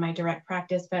only from my direct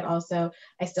practice, but also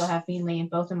I still have family in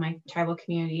both of my tribal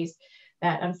communities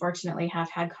that unfortunately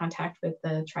have had contact with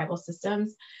the tribal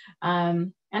systems.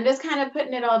 And just kind of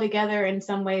putting it all together in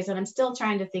some ways, and I'm still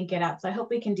trying to think it out. So I hope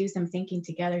we can do some thinking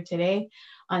together today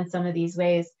on some of these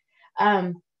ways.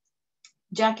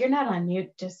 Jack, you're not on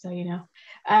mute, just so you know.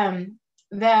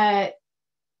 The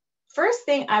first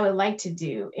thing I would like to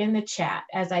do in the chat,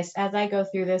 as I go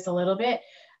through this a little bit,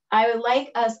 I would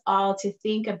like us all to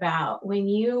think about when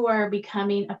you were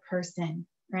becoming a person,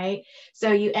 right?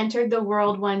 So you entered the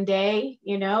world one day,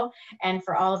 and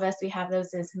for all of us, we have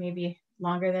those as maybe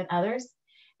longer than others.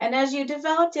 And as you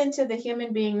developed into the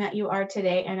human being that you are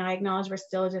today, and I acknowledge we're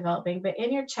still developing, but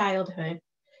in your childhood,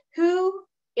 who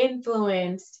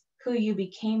influenced who you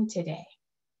became today?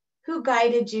 Who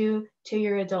guided you to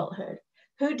your adulthood?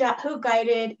 Who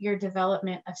guided your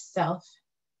development of self?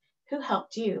 Who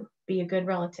helped you be a good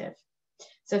relative?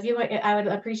 So if you would, I would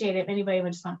appreciate it if anybody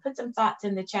would just want to put some thoughts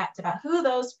in the chat about who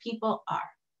those people are.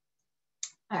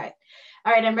 All right,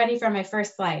 I'm ready for my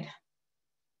first slide.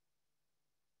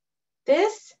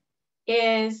 This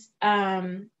is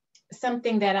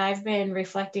something that I've been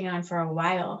reflecting on for a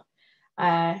while.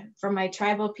 For my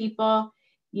tribal people,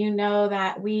 you know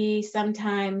that we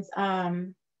sometimes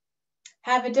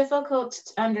have a difficult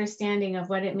understanding of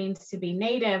what it means to be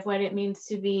Native, what it means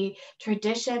to be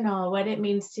traditional, what it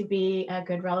means to be a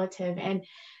good relative. And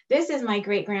this is my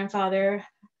great-grandfather,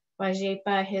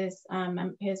 Wajepa.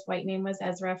 His white name was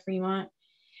Ezra Fremont.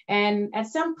 And at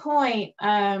some point,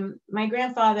 my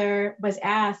grandfather was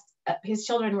asked, his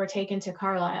children were taken to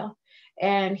Carlisle,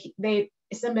 and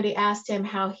somebody asked him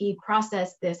how he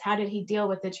processed this. How did he deal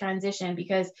with the transition?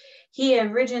 Because he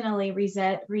originally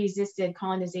resisted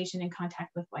colonization and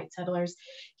contact with white settlers.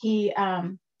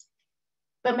 But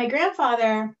my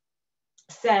grandfather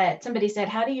said, somebody said,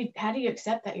 how do you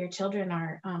accept that your children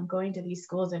are going to these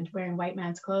schools and wearing white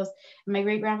man's clothes? And my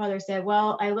great grandfather said,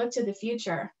 well, I look to the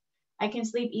future. I can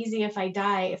sleep easy if I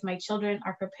die, if my children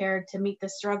are prepared to meet the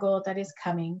struggle that is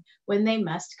coming when they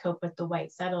must cope with the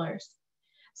white settlers.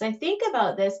 So I think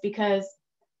about this because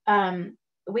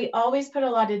we always put a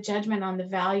lot of judgment on the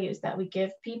values that we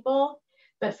give people.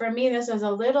 But for me, this was a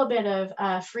little bit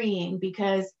of freeing,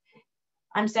 because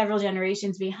I'm several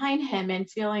generations behind him and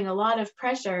feeling a lot of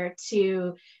pressure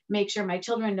to make sure my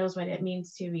children knows what it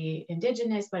means to be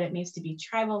Indigenous, what it means to be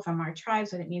tribal from our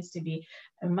tribes, what it means to be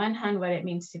a Manhan, what it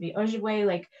means to be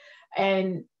Ojibwe,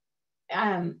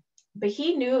 but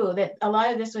he knew that a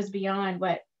lot of this was beyond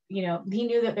what, he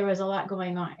knew that there was a lot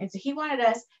going on. And so he wanted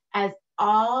us, as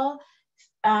all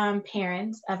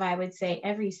parents of, I would say,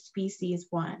 every species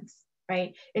wants,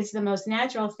 right? It's the most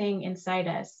natural thing inside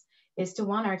us, is to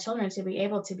want our children to be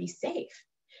able to be safe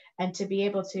and to be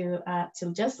able to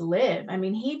just live. I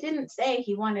mean, he didn't say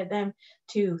he wanted them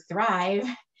to thrive.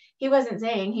 He wasn't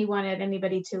saying he wanted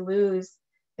anybody to lose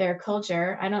their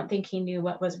culture. I don't think he knew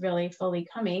what was really fully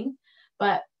coming,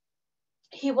 but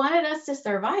he wanted us to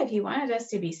survive. He wanted us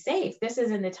to be safe. This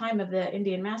is in the time of the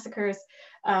Indian massacres.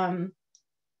 And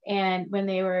when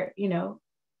they were, you know,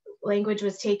 language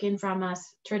was taken from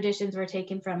us, traditions were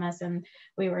taken from us, and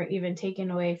we were even taken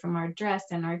away from our dress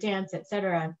and our dance,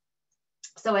 etc.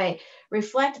 So I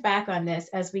reflect back on this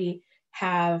as we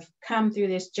have come through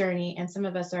this journey, and some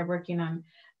of us are working on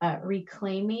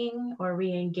reclaiming or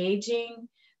re-engaging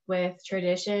with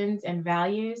traditions and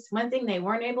values. One thing they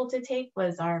weren't able to take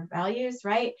was our values,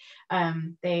 right?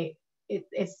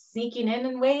 It's sneaking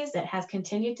in ways, that has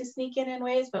continued to sneak in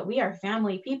ways, but we are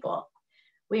family people.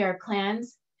 We are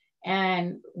clans,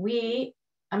 and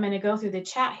I'm going to go through the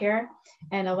chat here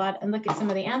and look at some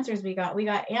of the answers we got. We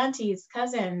got aunties,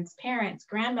 cousins, parents,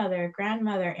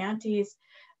 grandmother, aunties,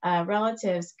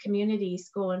 relatives, community,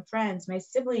 school and friends, my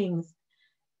siblings,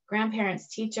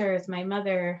 grandparents, teachers, my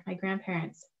mother, my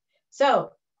grandparents.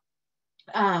 So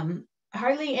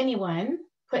hardly anyone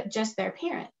put just their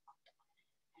parent.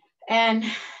 And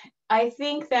I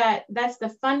think that that's the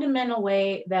fundamental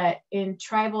way that in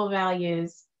tribal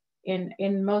values,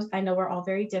 in most, I know we're all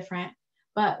very different,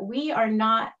 but we are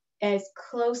not as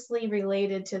closely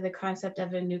related to the concept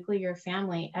of a nuclear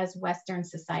family as Western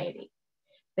society.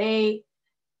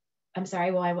 I'm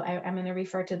sorry, well, I'm going to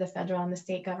refer to the federal and the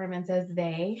state governments as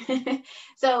they.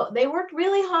 So they worked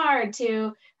really hard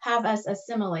to have us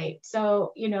assimilate.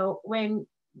 So, you know, when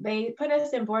they put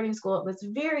us in boarding school, it was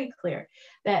very clear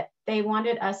that they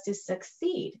wanted us to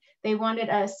succeed. They wanted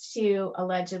us to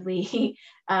allegedly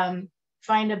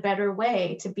find a better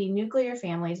way to be nuclear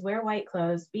families, wear white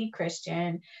clothes, be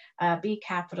Christian, be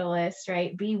capitalists,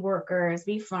 right? Be workers,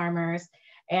 be farmers,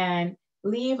 and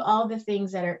leave all the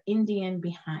things that are Indian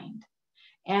behind.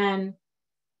 And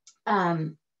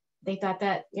they thought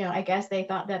that, you know, I guess they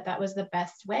thought that that was the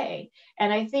best way.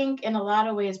 And I think in a lot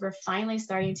of ways, we're finally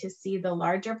starting to see the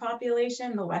larger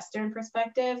population, the Western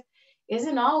perspective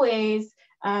isn't always,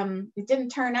 it didn't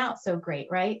turn out so great,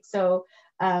 right? So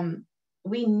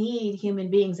we need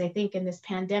human beings. I think in this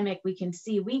pandemic, we can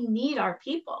see we need our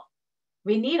people.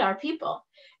 We need our people.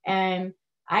 And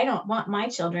I don't want my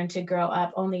children to grow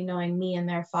up only knowing me and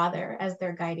their father as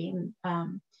their guiding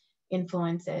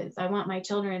influences. I want my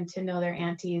children to know their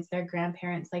aunties, their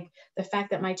grandparents. Like the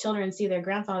fact that my children see their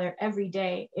grandfather every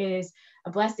day is a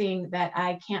blessing that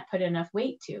I can't put enough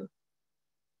weight to.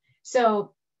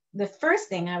 So the first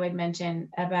thing I would mention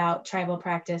about tribal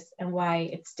practice and why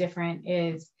it's different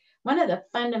is one of the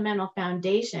fundamental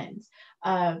foundations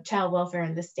of child welfare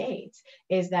in the States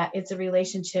is that it's a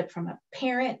relationship from a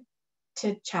parent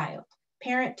to child,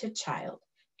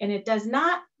 and it does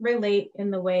not relate in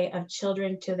the way of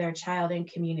children to their child and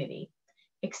community,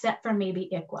 except for maybe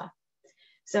ICWA.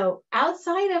 So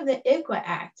outside of the ICWA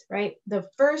Act, right, the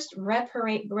first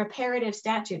reparative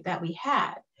statute that we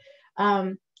had,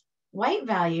 white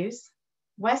values,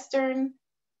 Western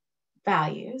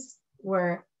values,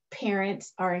 were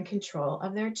parents are in control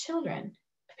of their children.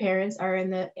 Parents are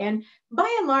and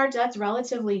by and large, that's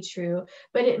relatively true,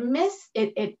 but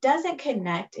it doesn't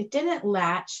connect, it didn't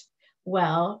latch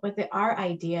well with our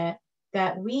idea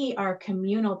that we are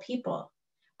communal people.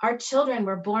 Our children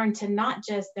were born to not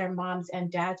just their moms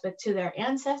and dads, but to their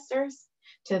ancestors,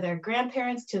 to their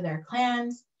grandparents, to their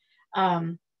clans,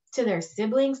 to their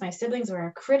siblings. My siblings were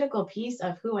a critical piece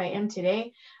of who I am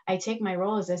today. I take my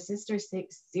role as a sister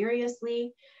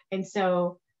seriously. And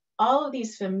so all of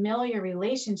these familiar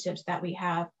relationships that we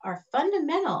have are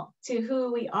fundamental to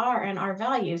who we are and our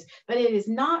values, but it is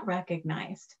not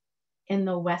recognized in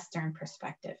the Western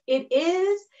perspective. It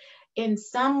is in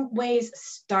some ways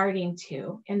starting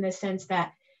to, in the sense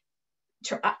that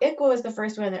ICWA was the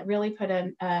first one that really put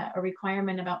a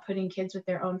requirement about putting kids with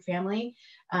their own family.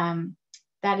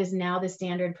 That is now the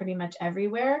standard pretty much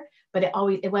everywhere, but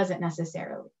it wasn't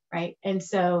necessarily, right? And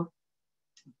so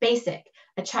basic,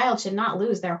 a child should not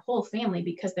lose their whole family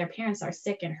because their parents are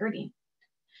sick and hurting.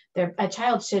 A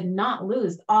child should not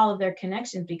lose all of their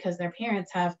connections because their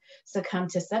parents have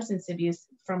succumbed to substance abuse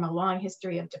from a long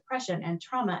history of depression and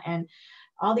trauma and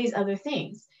all these other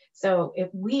things. So if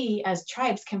we as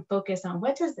tribes can focus on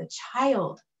what does the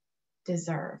child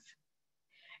deserve?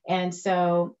 And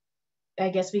so I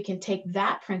guess we can take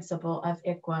that principle of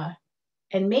ICWA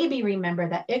and maybe remember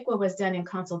that ICWA was done in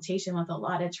consultation with a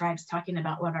lot of tribes talking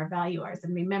about what our values are.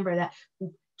 And remember that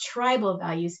tribal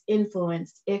values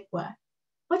influenced ICWA.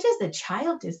 What does the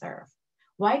child deserve?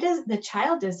 Why does the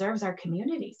child deserves our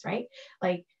communities, right?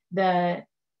 Like and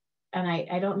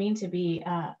I don't mean to be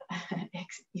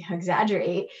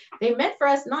exaggerate. They meant for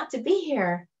us not to be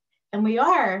here, and we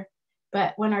are.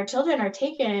 But when our children are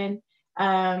taken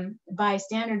by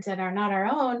standards that are not our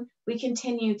own, we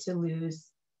continue to lose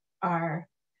our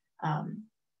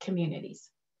communities.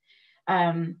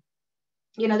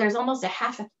 You know, there's almost a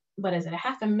half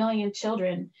a million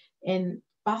children in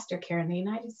foster care in the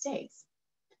United States.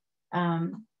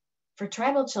 For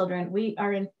tribal children, we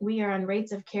are on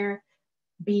rates of care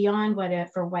beyond what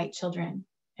for white children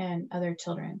and other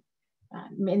children.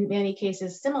 In many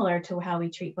cases similar to how we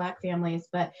treat Black families,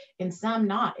 but in some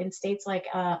not. In states like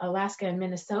Alaska and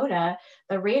Minnesota,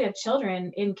 the rate of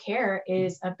children in care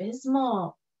is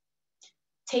abysmal,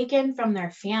 taken from their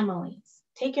families,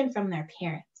 taken from their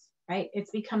parents, right?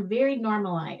 It's become very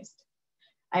normalized.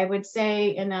 I would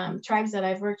say in tribes that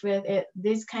I've worked with,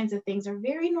 these kinds of things are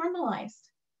very normalized.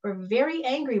 We're very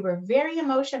angry, we're very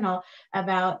emotional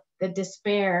about the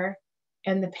despair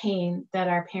and the pain that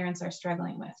our parents are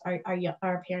struggling with,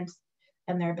 our parents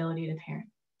and their ability to parent.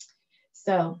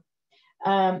 So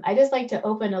I just like to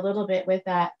open a little bit with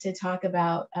that to talk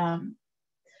about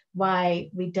why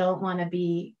we don't want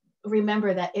to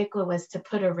remember that ICWA was to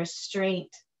put a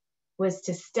restraint, was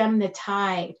to stem the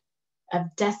tide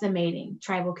of decimating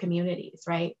tribal communities,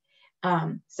 right?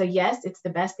 So yes, it's the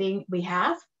best thing we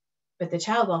have, but the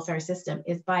child welfare system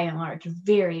is by and large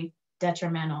very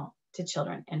detrimental to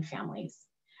children and families.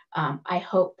 I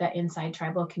hope that inside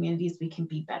tribal communities, we can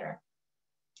be better.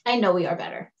 I know we are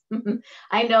better.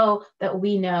 I know that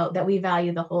we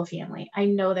value the whole family. I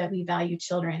know that we value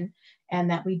children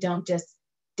and that we don't just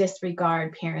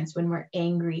disregard parents when we're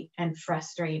angry and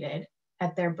frustrated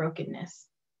at their brokenness.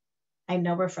 I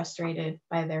know we're frustrated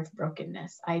by their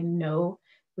brokenness. I know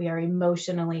we are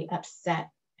emotionally upset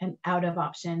and out of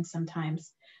options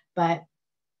sometimes, but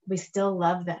we still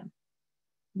love them.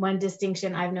 One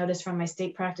distinction I've noticed from my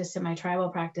state practice to my tribal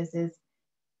practice is,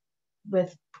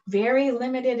 with very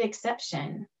limited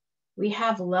exception, we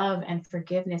have love and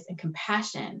forgiveness and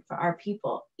compassion for our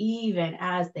people, even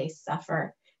as they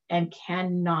suffer and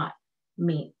cannot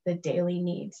meet the daily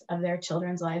needs of their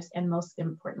children's lives, and most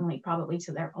importantly, probably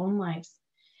to their own lives.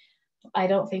 I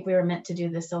don't think we were meant to do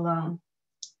this alone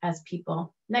as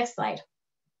people. Next slide.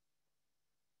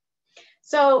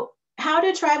 So how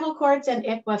do tribal courts and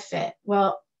ICWA fit?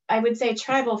 Well, I would say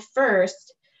tribal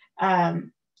first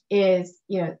is,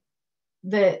 you know,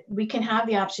 we can have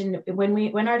the option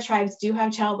when our tribes do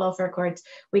have child welfare courts,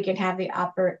 we can have the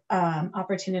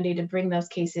opportunity to bring those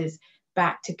cases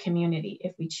back to community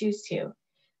if we choose to.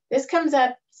 This comes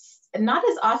up not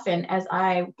as often as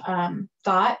I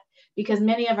thought, because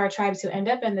many of our tribes who end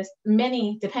up in this,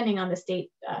 depending on the state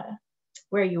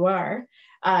where you are,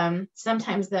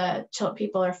 sometimes the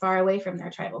people are far away from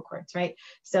their tribal courts, right?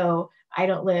 So I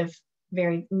don't live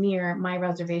very near my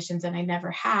reservations, and I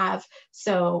never have.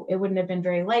 So it wouldn't have been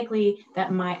very likely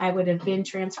that I would have been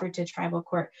transferred to tribal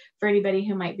court. For anybody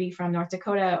who might be from North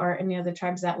Dakota or any of the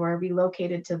tribes that were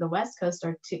relocated to the West Coast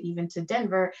or even to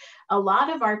Denver, a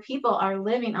lot of our people are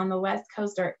living on the West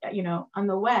Coast or, you know, on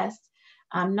the West,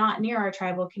 not near our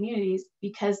tribal communities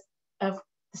because of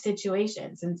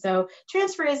situations. And so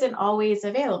transfer isn't always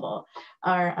available.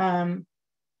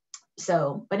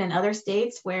 But in other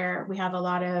states where we have a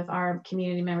lot of our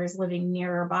community members living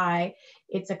nearby,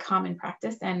 it's a common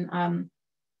practice. And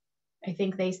I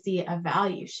think they see a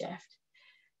value shift.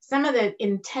 Some of the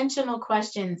intentional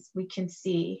questions we can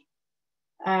see,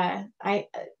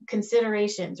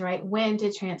 considerations, right? When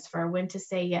to transfer, when to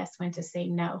say yes, when to say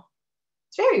no.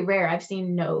 It's very rare I've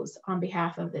seen no's on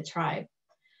behalf of the tribe.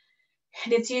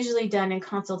 And it's usually done in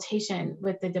consultation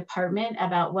with the department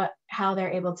about how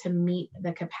they're able to meet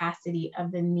the capacity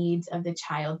of the needs of the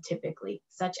child typically,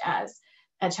 such as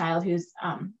a child who's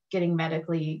getting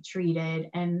medically treated,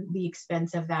 and the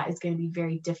expense of that is going to be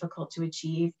very difficult to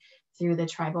achieve through the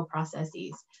tribal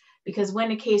processes. Because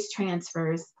when a case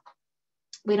transfers,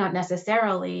 we don't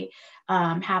necessarily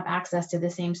have access to the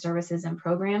same services and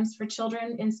programs for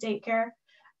children in state care.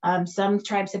 Some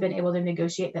tribes have been able to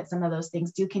negotiate that some of those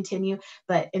things do continue,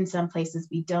 but in some places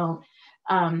we don't.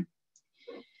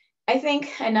 I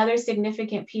think another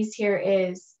significant piece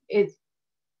here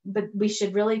but we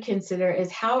should really consider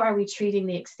is, how are we treating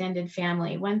the extended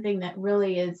family? One thing that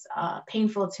really is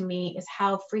painful to me is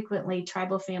how frequently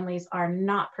tribal families are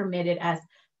not permitted as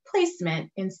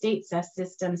placement in state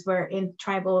systems, where in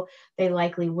tribal they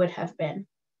likely would have been.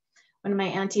 One of my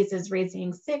aunties is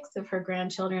raising 6 of her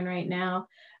grandchildren right now.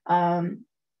 And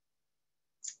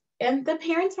the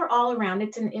parents are all around.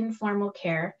 It's an informal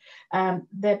care.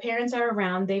 The parents are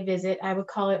around, they visit. I would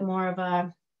call it more of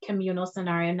a communal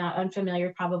scenario, not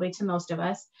unfamiliar probably to most of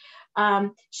us.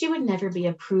 She would never be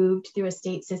approved through a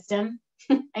state system.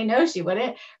 I know she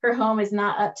wouldn't. Her home is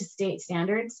not up to state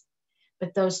standards,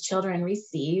 but those children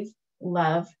receive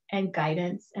love and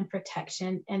guidance and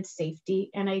protection and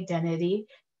safety and identity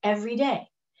every day.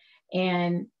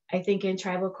 And I think in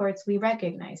tribal courts, we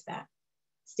recognize that.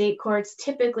 State courts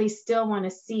typically still want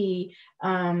to see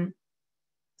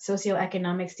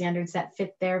socioeconomic standards that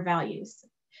fit their values.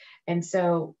 And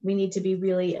so we need to be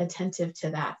really attentive to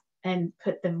that and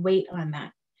put the weight on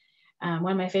that.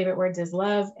 One of my favorite words is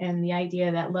love, and the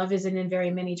idea that love isn't in very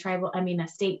many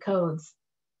state codes.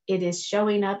 It is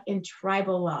showing up in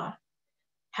tribal law.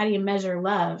 How do you measure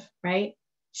love, right?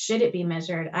 Should it be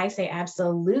measured? I say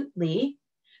absolutely,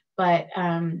 but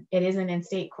it isn't in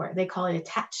state court. They call it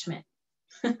attachment.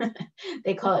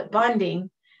 They call it bonding.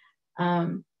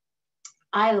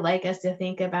 I like us to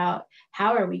think about,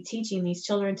 how are we teaching these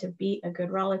children to be a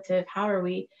good relative? How are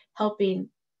we helping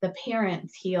the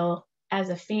parents heal as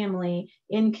a family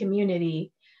in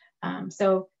community?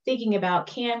 So thinking about,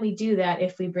 can we do that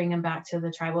if we bring them back to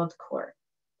the tribal court?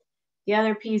 The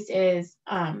other piece is,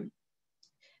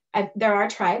 there are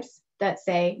tribes that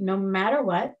say, no matter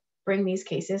what, bring these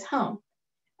cases home.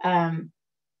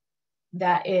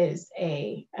 That is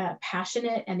a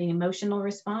passionate and an emotional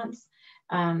response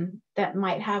that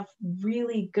might have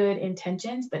really good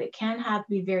intentions, but it can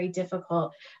be very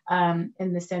difficult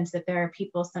in the sense that there are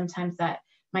people sometimes that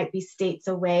might be states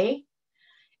away.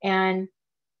 And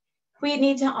we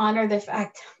need to honor the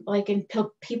fact, like in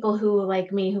people who,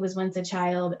 like me, who was once a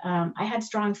child, I had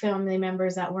strong family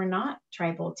members that were not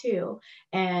tribal too,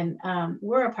 and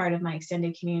were a part of my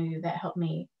extended community that helped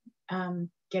me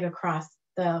get across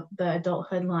the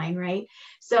adulthood line, right?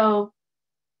 So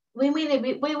we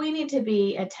need to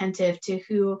be attentive to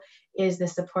who is the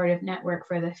supportive network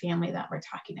for the family that we're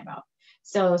talking about.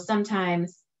 So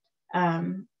sometimes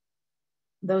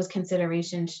those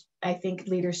considerations, I think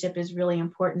leadership is really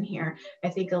important here. I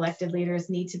think elected leaders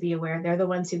need to be aware. They're the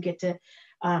ones who get to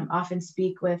often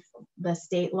speak with the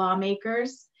state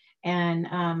lawmakers,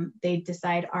 and they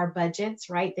decide our budgets,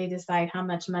 right? They decide how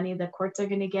much money the courts are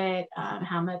going to get,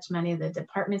 how much money the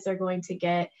departments are going to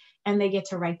get, and they get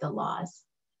to write the laws.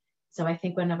 So I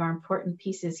think one of our important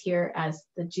pieces here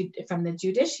from the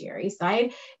judiciary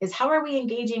side is, how are we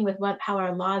engaging with how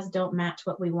our laws don't match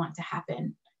what we want to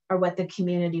happen or what the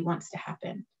community wants to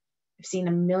happen? I've seen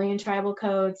 1 million tribal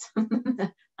codes,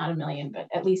 not 1 million, but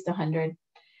at least 100.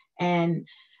 And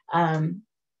a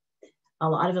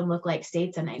lot of them look like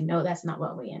states, and I know that's not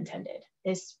what we intended,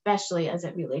 especially as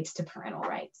it relates to parental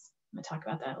rights. I'm gonna talk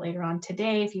about that later on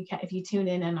today. If you tune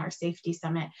in our safety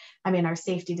summit, our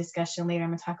safety discussion later,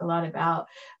 I'm gonna talk a lot about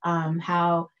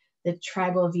how the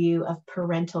tribal view of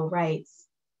parental rights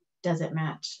doesn't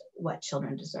match what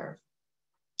children deserve.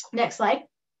 Next slide.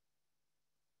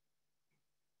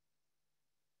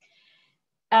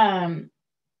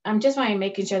 I'm just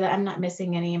making sure that I'm not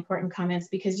missing any important comments,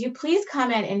 because you please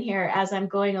comment in here as I'm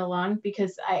going along,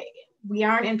 because we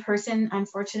aren't in person,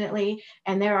 unfortunately,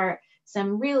 and there are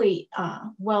some really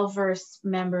well-versed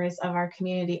members of our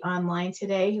community online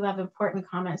today who have important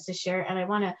comments to share, and I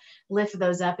want to lift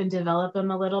those up and develop them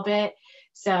a little bit.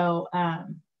 So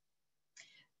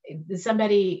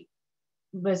someone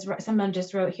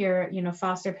just wrote here,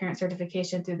 foster parent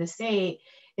certification through the state.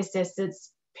 It says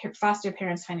it's foster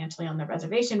parents financially on the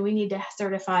reservation. We need to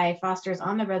certify fosters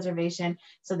on the reservation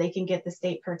so they can get the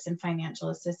state perks and financial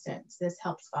assistance. This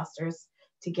helps fosters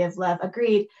to give love.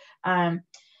 Agreed.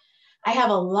 I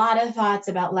have a lot of thoughts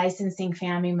about licensing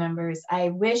family members. I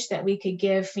wish that we could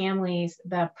give families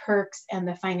the perks and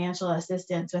the financial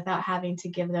assistance without having to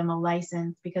give them a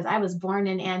license, because I was born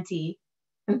in Antee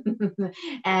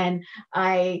and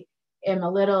I am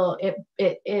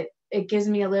it gives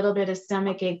me a little bit of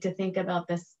stomach ache to think about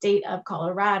the state of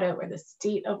Colorado or the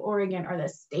state of Oregon or the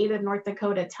state of North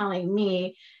Dakota telling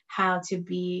me how to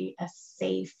be a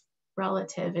safe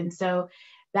relative. And so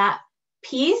that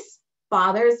piece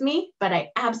bothers me, but I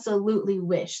absolutely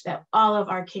wish that all of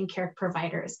our kin care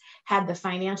providers had the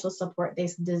financial support they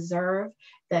deserve,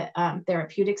 the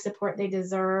therapeutic support they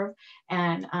deserve,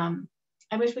 and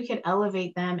I wish we could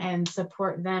elevate them and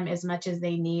support them as much as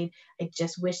they need. I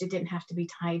just wish it didn't have to be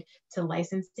tied to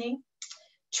licensing.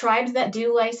 Tribes that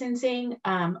do licensing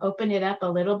open it up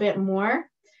a little bit more,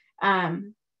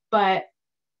 but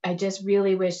I just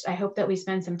really I hope that we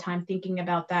spend some time thinking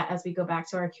about that as we go back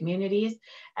to our communities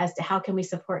as to how can we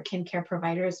support kin care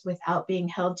providers without being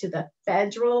held to the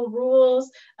federal rules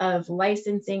of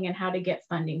licensing and how to get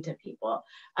funding to people.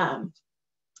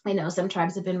 I know some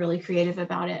tribes have been really creative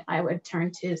about it. I would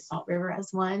turn to Salt River as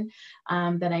one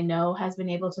that I know has been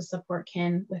able to support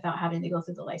kin without having to go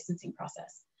through the licensing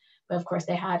process. But of course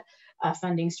they had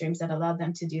funding streams that allowed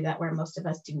them to do that, where most of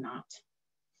us do not.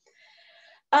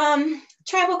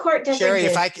 Tribal court differences. Sherry,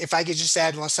 if I could just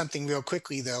add something real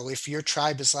quickly though, if your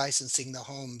tribe is licensing the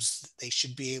homes, they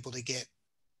should be able to get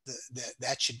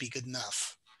that should be good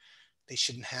enough. They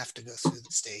shouldn't have to go through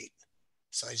the state.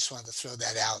 So I just wanted to throw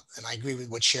that out. And I agree with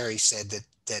what Sherry said,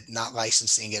 that not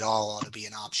licensing at all ought to be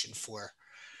an option for,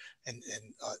 and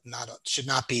should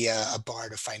not be a bar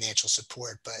to financial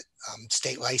support, but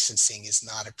state licensing is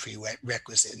not a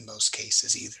prerequisite in most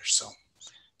cases either. So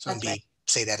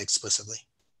say that explicitly.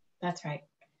 That's right.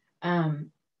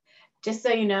 Just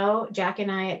so you know, Jack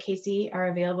and I at Casey are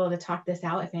available to talk this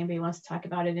out if anybody wants to talk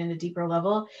about it in a deeper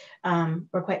level.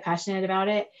 We're quite passionate about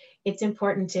it. It's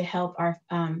important to help our,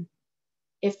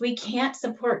 if we can't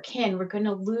support kin, we're going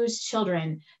to lose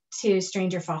children to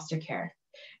stranger foster care.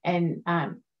 And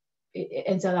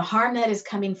so the harm that is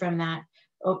coming from that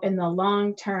in the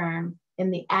long term, in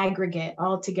the aggregate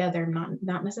altogether,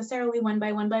 not necessarily one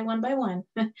by one,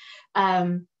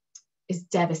 is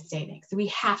devastating. So we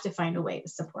have to find a way to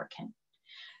support kin.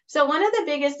 So one of the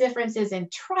biggest differences in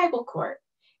tribal court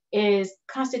is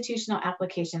constitutional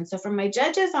application. So from my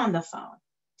judges on the phone,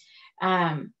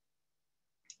 on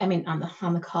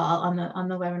the call, on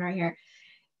the webinar here,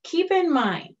 keep in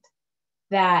mind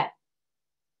that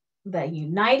the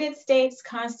United States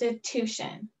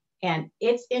Constitution and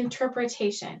its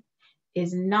interpretation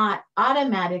is not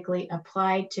automatically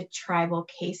applied to tribal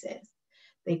cases.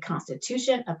 The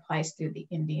Constitution applies through the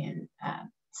Indian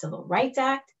Civil Rights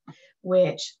Act,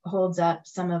 which holds up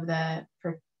some of the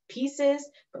pieces,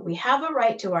 but we have a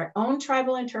right to our own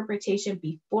tribal interpretation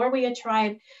before we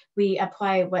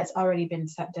apply what's already been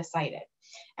decided.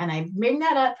 And I bring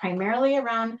that up primarily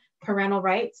around parental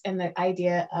rights and the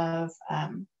idea of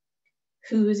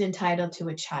who's entitled to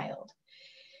a child.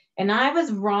 And I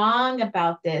was wrong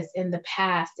about this in the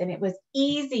past, and it was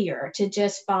easier to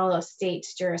just follow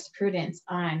state's jurisprudence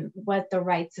on what the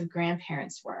rights of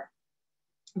grandparents were.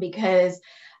 Because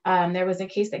there was a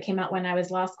case that came out when I was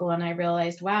law school, and I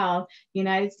realized, wow,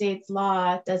 United States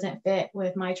law doesn't fit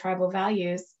with my tribal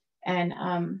values. And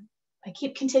I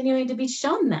keep continuing to be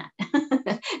shown that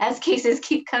as cases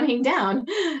keep coming down,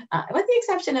 with the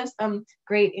exception of some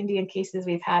great Indian cases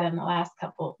we've had in the last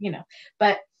couple,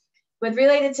 but with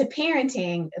related to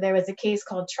parenting, there was a case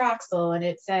called Troxel, and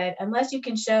it said, unless you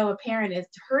can show a parent is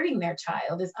hurting their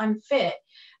child, is unfit,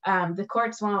 the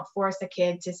courts won't force a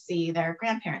kid to see their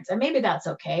grandparents. And maybe that's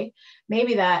okay.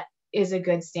 Maybe that is a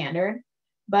good standard,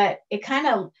 but it kind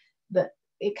of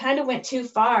went too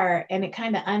far, and it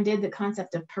kind of undid the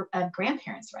concept of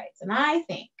grandparents' rights. And I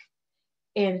think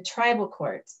in tribal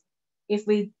courts, if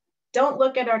we don't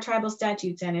look at our tribal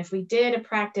statutes, and if we did a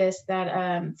practice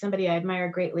that somebody I admire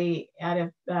greatly out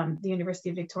of the University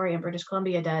of Victoria in British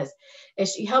Columbia does,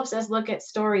 is she helps us look at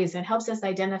stories and helps us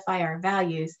identify our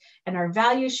values, and our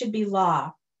values should be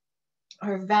law.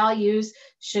 Our values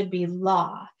should be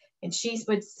law. And she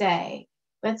would say,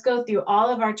 let's go through all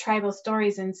of our tribal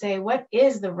stories and say, what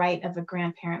is the right of a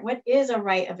grandparent? What is a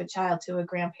right of a child to a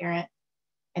grandparent?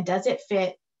 And does it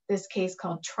fit this case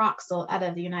called Troxel out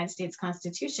of the United States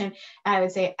Constitution? And I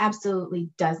would say absolutely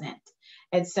doesn't.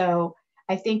 And so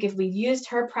I think if we used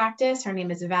her practice, her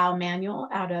name is Val Manuel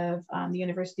out of the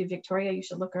University of Victoria, you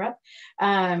should look her up.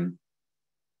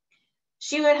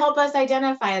 She would help us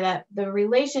identify that the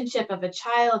relationship of a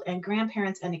child and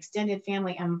grandparents and extended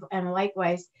family and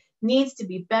likewise needs to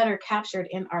be better captured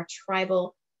in our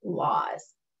tribal laws.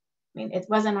 I mean, it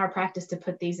wasn't our practice to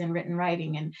put these in written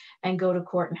writing and go to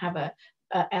court and have a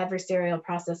adversarial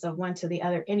process of one to the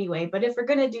other anyway. But if we're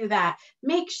going to do that,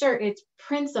 make sure it's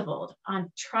principled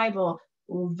on tribal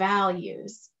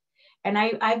values. And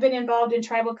I've been involved in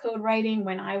tribal code writing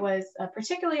when I was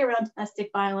particularly around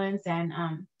domestic violence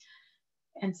and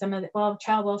some of the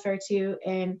child welfare too.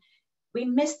 And we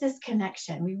missed this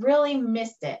connection. We really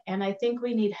missed it. And I think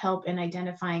we need help in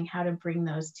identifying how to bring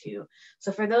those two.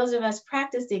 So for those of us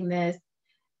practicing this,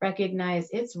 recognize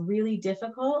it's really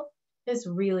difficult. It's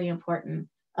really important.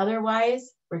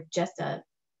 Otherwise, we're just a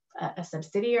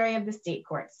subsidiary of the state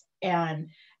courts. And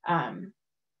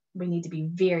we need to be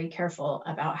very careful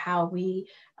about how we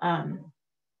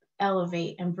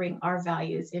elevate and bring our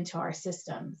values into our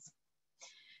systems.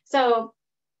 So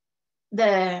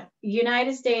the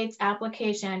United States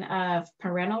application of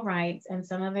parental rights and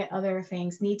some of the other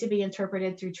things need to be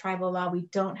interpreted through tribal law. We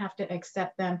don't have to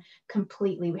accept them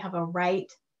completely. We have a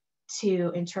right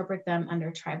to interpret them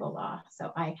under tribal law.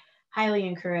 So I highly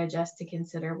encourage us to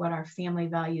consider what our family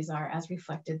values are as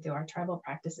reflected through our tribal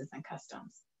practices and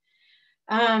customs.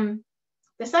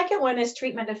 The second one is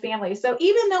treatment of families. So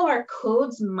even though our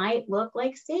codes might look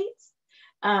like states,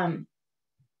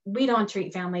 we don't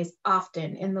treat families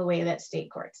often in the way that state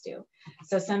courts do.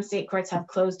 So some state courts have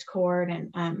closed court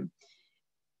and,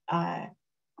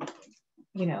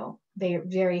 they're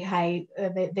very high.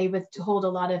 They withhold a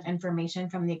lot of information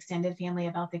from the extended family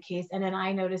about the case. And then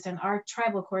I noticed in our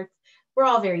tribal courts, we're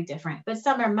all very different, but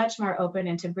some are much more open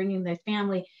into bringing the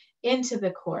family into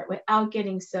the court without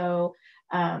getting so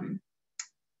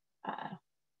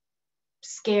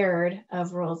scared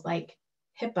of rules like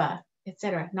HIPAA,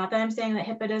 etc. Not that I'm saying that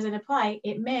HIPAA doesn't apply.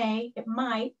 It may, it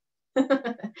might,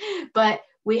 but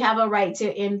we have a right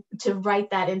to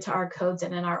write that into our codes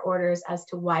and in our orders as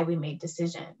to why we made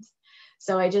decisions.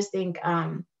 So I just think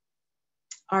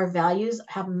our values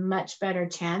have a much better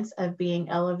chance of being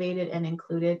elevated and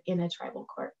included in a tribal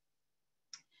court.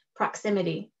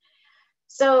 Proximity.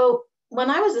 So when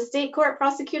I was a state court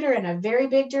prosecutor in a very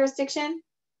big jurisdiction,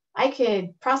 I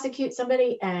could prosecute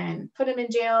somebody and put them in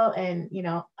jail, and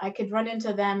I could run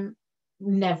into them.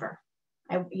 Never.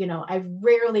 I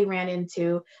rarely ran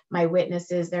into my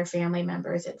witnesses, their family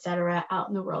members, etc., out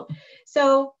in the world.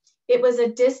 So it was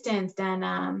a distance and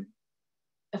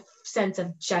a sense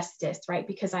of justice, right?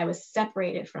 Because I was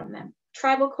separated from them.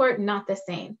 Tribal court, not the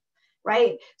same,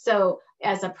 right? So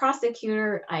as a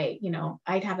prosecutor,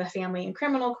 I'd have a family in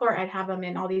criminal court, I'd have them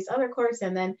in all these other courts,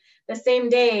 and then the same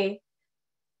day,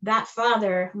 that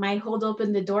father might hold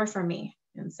open the door for me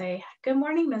and say, "Good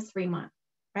morning, Miss Fremont,"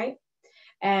 right?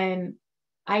 And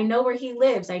I know where he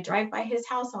lives. I drive by his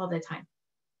house all the time.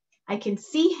 I can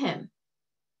see him,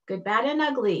 good, bad, and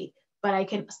ugly, but I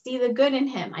can see the good in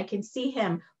him. I can see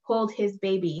him hold his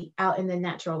baby out in the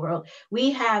natural world.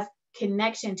 We have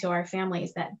connection to our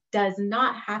families that does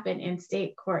not happen in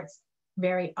state courts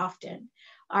very often.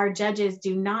 Our judges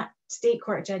do not, state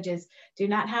court judges do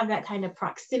not have that kind of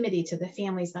proximity to the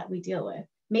families that we deal with.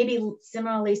 Maybe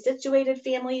similarly situated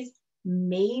families,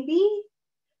 maybe,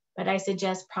 but I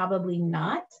suggest probably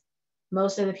not.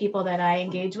 Most of the people that I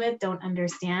engage with don't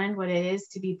understand what it is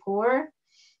to be poor,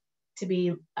 to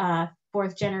be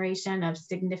fourth generation of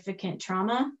significant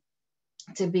trauma,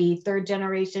 to be third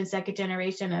generation, second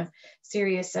generation of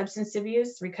serious substance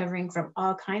abuse, recovering from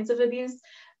all kinds of abuse,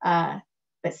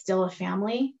 but still a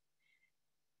family.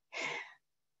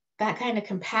 That kind of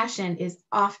compassion is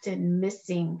often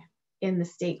missing in the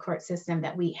state court system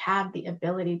that we have the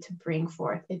ability to bring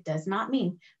forth. It does not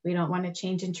mean we don't want to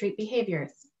change and treat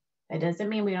behaviors. That doesn't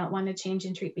mean we don't want to change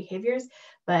and treat behaviors,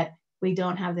 but we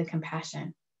don't have the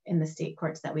compassion in the state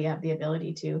courts that we have the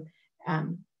ability to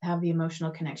have the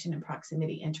emotional connection and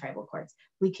proximity in tribal courts.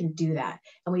 We can do that.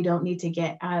 And we don't need to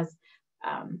get as,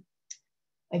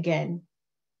 again,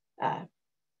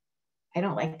 I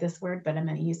don't like this word, but I'm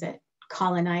going to use it,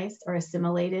 colonized or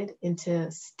assimilated into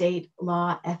state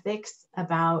law ethics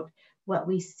about what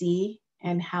we see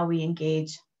and how we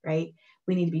engage, right?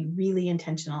 We need to be really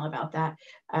intentional about that.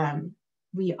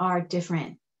 We are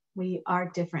different. We are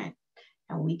different,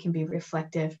 and we can be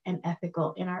reflective and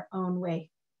ethical in our own way.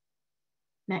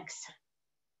 Next.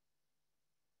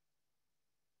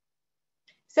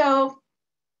 So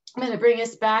I'm going to bring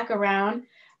us back around.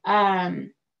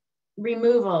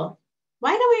 Removal.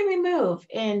 Why do we remove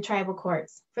in tribal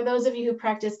courts? For those of you who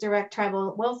practice direct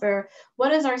tribal welfare,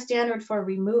 what is our standard for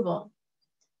removal?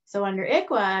 So under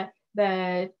ICWA,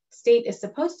 the state is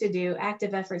supposed to do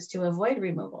active efforts to avoid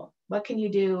removal. What can you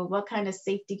do? What kind of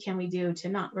safety can we do to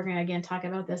not? We're going to again talk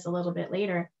about this a little bit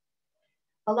later.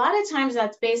 A lot of times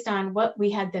that's based on what we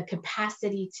had the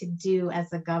capacity to do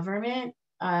as a government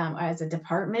or as a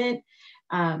department.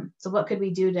 So what could we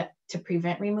do to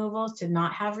prevent removals, to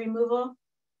not have removal?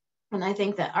 And I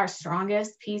think that our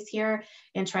strongest piece here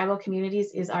in tribal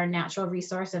communities is our natural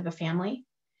resource of a family.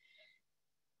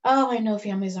 Oh, I know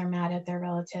families are mad at their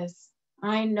relatives.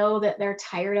 I know that they're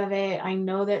tired of it. I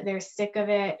know that they're sick of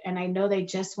it. And I know they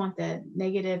just want the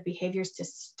negative behaviors to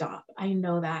stop. I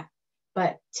know that.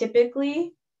 But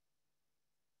typically,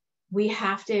 we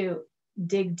have to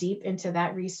dig deep into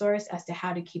that resource as to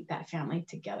how to keep that family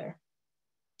together.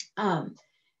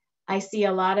 I see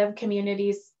a lot of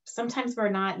communities, sometimes we're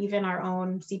not even our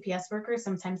own CPS workers,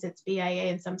 sometimes it's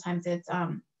BIA and sometimes it's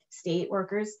state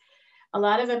workers. A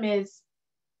lot of them is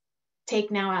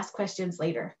take now, ask questions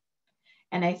later.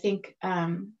 And I think,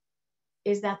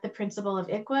 is that the principle of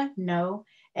ICWA? No.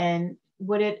 And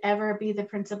would it ever be the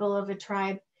principle of a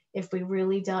tribe if we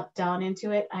really delved down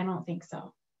into it? I don't think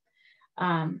so.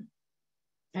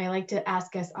 I like to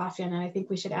ask us often, and I think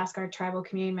we should ask our tribal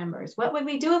community members, what would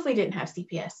we do if we didn't have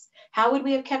CPS? How would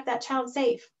we have kept that child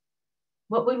safe?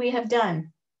 What would we have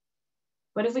done?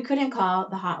 What if we couldn't call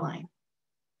the hotline?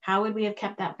 How would we have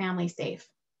kept that family safe?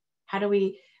 How do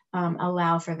we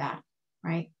allow for that,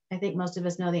 right? I think most of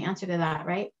us know the answer to that,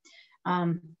 right?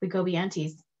 We go be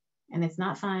aunties, and it's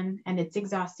not fun, and it's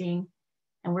exhausting,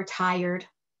 and we're tired,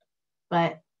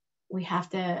 but we have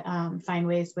to find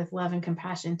ways with love and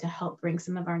compassion to help bring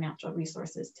some of our natural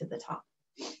resources to the top.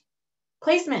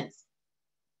 Placements.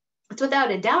 It's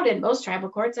without a doubt in most tribal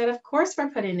courts that of course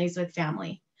we're putting these with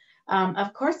family.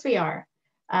 Of course we are.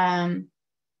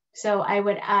 So I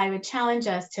would challenge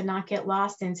us to not get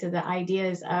lost into the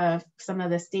ideas of some of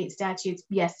the state statutes.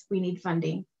 Yes, we need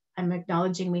funding. I'm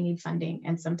acknowledging we need funding,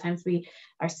 and sometimes we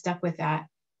are stuck with that,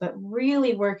 but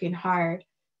really working hard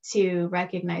to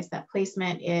recognize that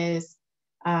placement is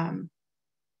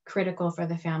critical for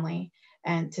the family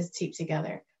and to keep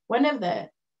together. One of the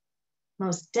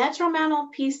most detrimental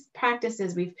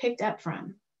practices we've picked up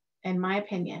from, in my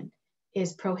opinion,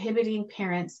 is prohibiting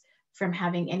parents from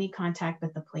having any contact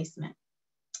with the placement.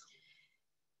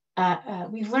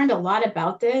 We've learned a lot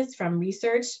about this from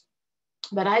research,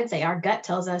 but I'd say our gut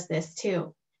tells us this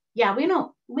too. Yeah, we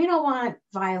don't want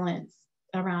violence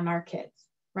around our kids,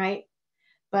 right?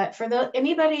 But for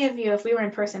anybody of you, if we were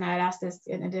in person, I'd ask this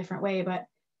in a different way, but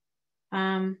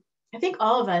I think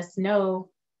all of us know,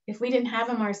 if we didn't have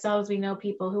them ourselves, we know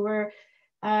people who were,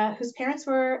 whose parents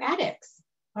were addicts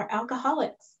or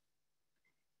alcoholics.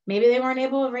 Maybe they weren't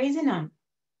able to raise them,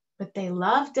 but they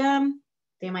loved them.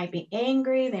 They might be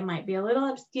angry. They might be a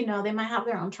little, they might have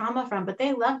their own trauma from, but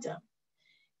they loved them.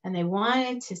 And they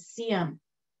wanted to see them,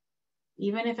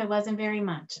 even if it wasn't very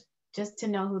much, just to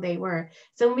know who they were.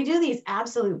 So when we do these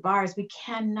absolute bars, we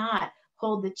cannot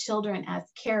hold the children as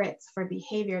carrots for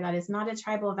behavior that is not a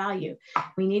tribal value.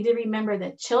 We need to remember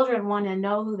that children want to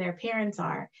know who their parents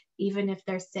are, even if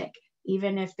they're sick,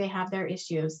 even if they have their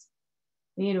issues.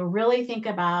 We need to really think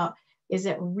about, is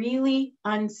it really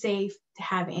unsafe to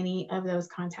have any of those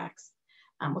contacts?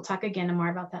 We'll talk again more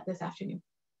about that this afternoon.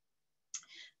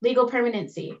 Legal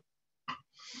permanency.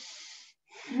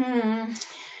 I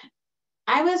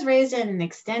was raised in an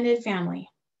extended family.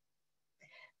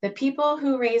 The people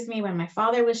who raised me when my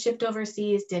father was shipped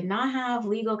overseas did not have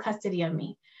legal custody of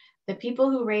me. The people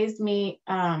who raised me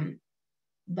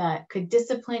that could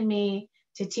discipline me,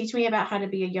 to teach me about how to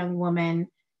be a young woman,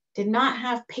 did not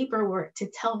have paperwork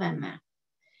to tell them that.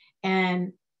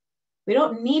 And we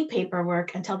don't need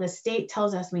paperwork until the state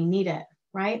tells us we need it,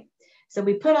 right? So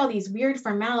we put all these weird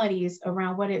formalities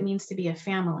around what it means to be a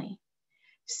family.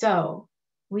 So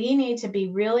we need to be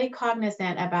really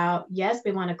cognizant about, yes,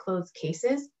 we want to close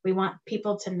cases. We want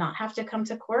people to not have to come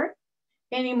to court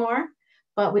anymore,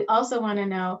 but we also want to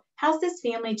know, how's this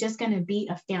family just going to be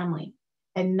a family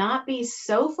and not be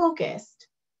so focused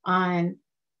on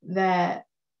the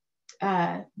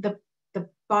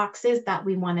boxes that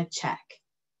we want to check.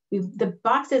 The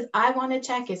boxes I want to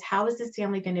check is, how is this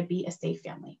family going to be a safe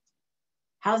family?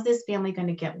 How's this family going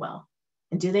to get well?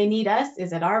 And do they need us?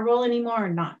 Is it our role anymore or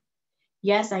not?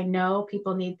 Yes, I know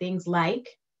people need things like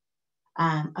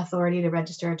authority to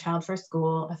register a child for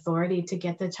school, authority to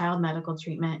get the child medical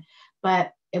treatment,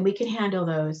 and we can handle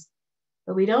those.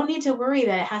 But we don't need to worry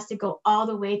that it has to go all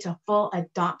the way to full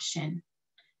adoption,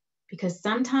 because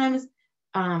sometimes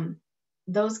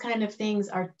those kind of things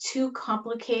are too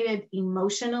complicated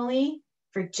emotionally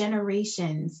for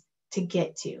generations to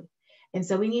get to. And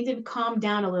so we need to calm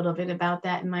down a little bit about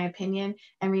that, in my opinion,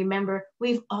 and remember,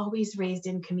 we've always raised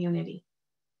in community.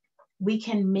 We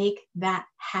can make that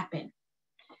happen.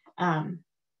 I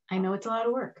know it's a lot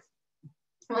of work.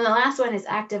 And the last one is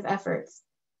active efforts.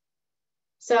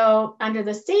 So under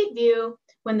the state view,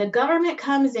 when the government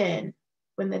comes into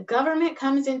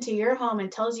your home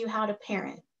and tells you how to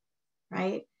parent,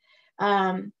 right?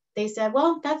 They said,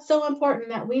 well, that's so important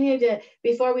that we need to,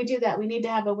 before we do that, we need to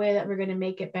have a way that we're going to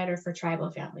make it better for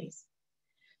tribal families.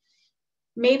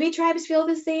 Maybe tribes feel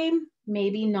the same,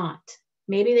 maybe not.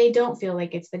 Maybe they don't feel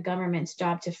like it's the government's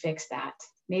job to fix that.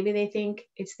 Maybe they think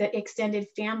it's the extended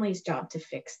family's job to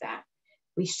fix that.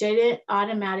 We shouldn't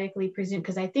automatically presume,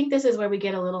 because I think this is where we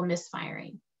get a little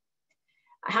misfiring.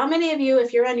 How many of you,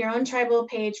 if you're on your own tribal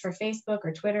page for Facebook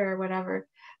or Twitter or whatever,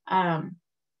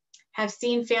 have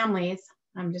seen families,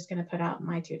 I'm just going to put out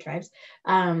my two tribes,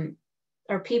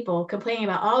 or people complaining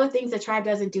about all the things the tribe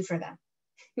doesn't do for them?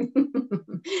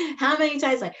 How many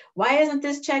times, like, why isn't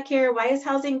this check here? Why is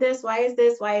housing this? Why is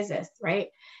this? Why is this? Right?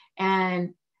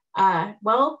 And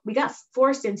well, we got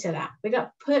forced into that. We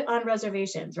got put on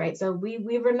reservations, right? So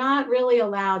we were not really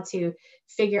allowed to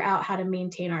figure out how to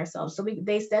maintain ourselves. So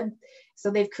they said,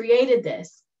 so they've created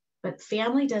this, but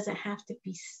family doesn't have to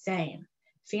be same.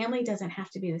 Family doesn't have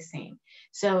to be the same.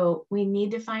 So we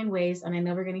need to find ways, and I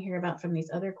know we're going to hear about from these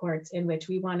other courts, in which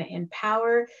we want to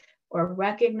empower or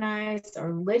recognize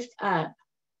or lift up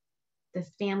the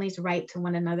family's right to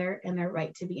one another and their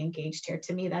right to be engaged here.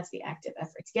 To me, that's the active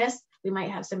efforts. Yes, we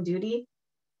might have some duty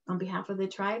on behalf of the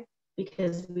tribe,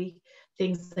 because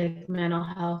things like mental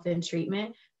health and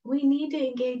treatment, we need to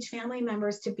engage family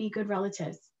members to be good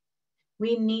relatives.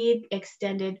 We need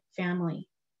extended family.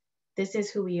 This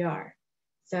is who we are.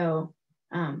 So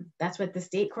that's what the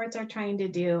state courts are trying to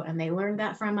do, and they learned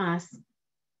that from us.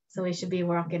 So we should be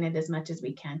working it as much as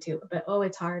we can too. But oh,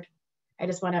 it's hard. I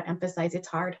just want to emphasize it's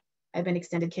hard. I've been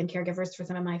extended kin caregivers for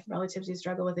some of my relatives who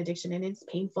struggle with addiction, and it's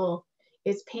painful.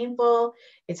 It's painful.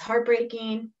 It's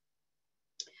heartbreaking.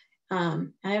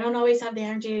 And I don't always have the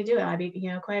energy to do it. I'll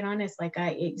be, quite honest. Like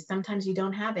sometimes you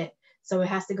don't have it, so it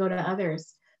has to go to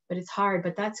others. But it's hard.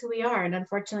 But that's who we are, and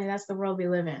unfortunately, that's the world we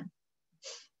live in.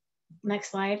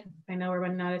 Next slide. I know we're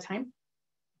running out of time.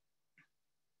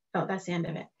 Oh, that's the end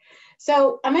of it.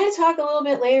 So I'm going to talk a little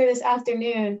bit later this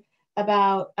afternoon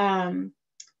about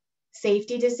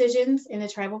safety decisions in the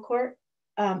tribal court,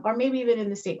 or maybe even in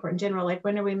the state court in general. Like,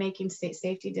 when are we making state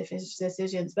safety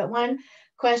decisions? But one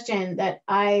question that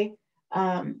I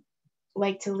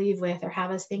like to leave with, or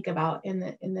have us think about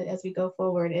as we go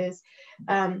forward, is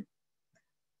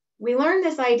we learned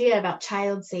this idea about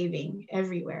child saving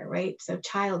everywhere, right? So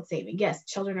child saving, yes,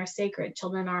 children are sacred.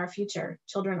 Children are our future.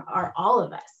 Children are all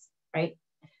of us, right?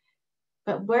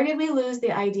 But where did we lose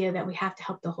the idea that we have to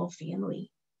help the whole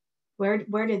family? Where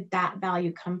did that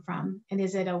value come from? And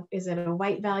is it a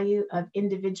white value of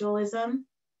individualism?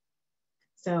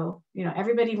 So,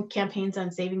 everybody campaigns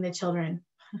on saving the children,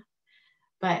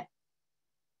 but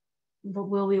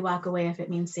will we walk away if it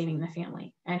means saving the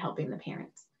family and helping the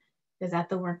parents? Is that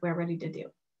the work we're ready to do?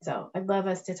 So I'd love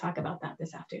us to talk about that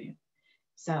this afternoon.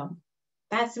 So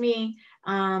that's me.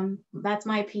 That's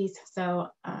my piece. So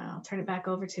I'll turn it back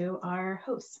over to our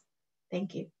hosts.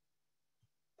 Thank you.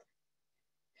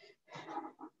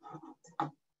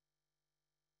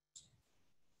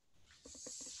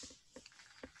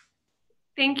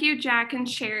 Thank you, Jack and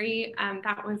Sherry.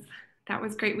 That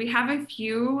was great. We have a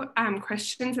few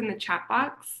questions in the chat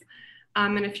box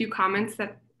and a few comments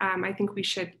that I think we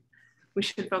should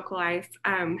vocalize.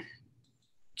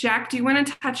 Jack, do you want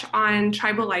to touch on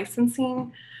tribal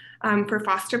licensing for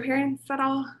foster parents at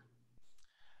all?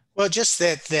 Well, just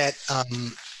that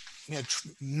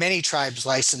many tribes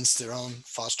license their own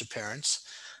foster parents.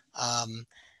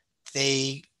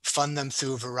 They fund them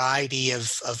through a variety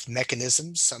of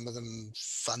mechanisms. Some of them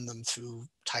fund them through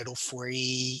Title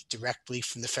 4E directly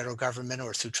from the federal government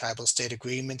or through tribal state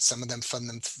agreements. Some of them fund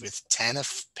them with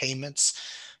TANF payments.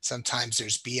 Sometimes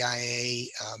there's BIA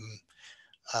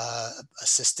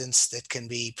assistance that can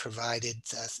be provided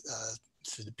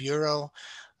through the Bureau.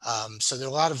 So there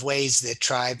are a lot of ways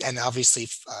that and obviously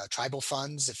tribal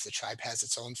funds, if the tribe has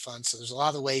its own funds. So there's a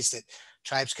lot of ways that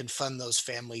tribes can fund those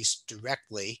families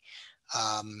directly.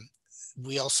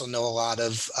 We also know a lot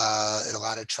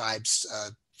of tribes,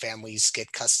 families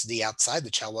get custody outside the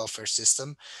child welfare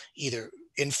system, either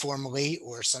informally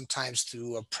or sometimes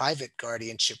through a private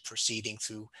guardianship proceeding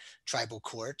through tribal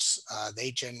courts.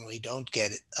 They generally don't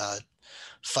get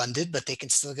funded, but they can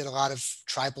still get a lot of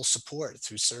tribal support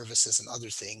through services and other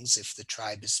things if the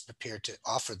tribe is prepared to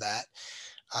offer that.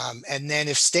 And then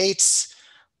if states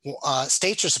are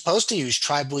supposed to use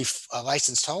tribally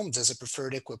licensed homes as a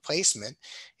preferred ICWA placement.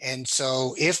 And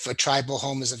so if a tribal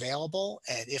home is available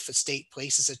and if a state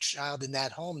places a child in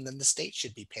that home, then the state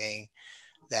should be paying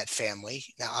that family.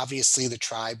 Now, obviously the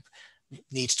tribe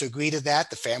needs to agree to that.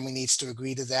 The family needs to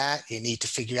agree to that. You need to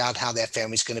figure out how that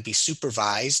family is going to be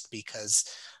supervised, because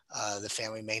the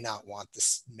family may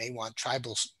want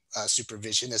tribal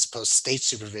supervision as opposed to state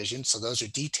supervision. So those are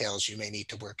details you may need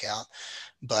to work out.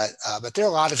 But there are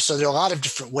a lot of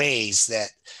different ways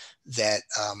that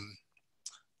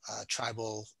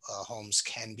tribal homes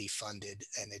can be funded,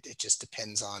 and it just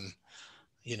depends on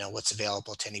what's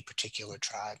available to any particular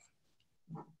tribe.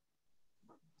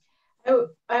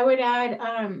 I would add,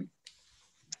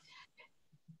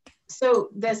 so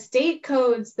the state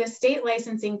codes, the state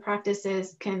licensing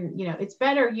practices can, it's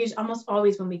better almost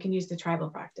always when we can use the tribal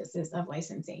practices of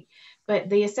licensing, but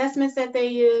the assessments that they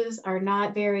use are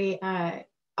not very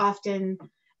often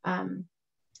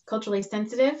culturally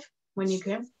sensitive when you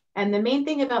can. And the main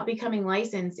thing about becoming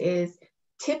licensed is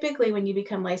typically when you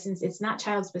become licensed, it's not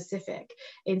child specific.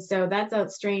 And so that's a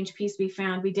strange piece we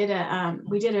found. We did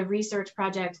a research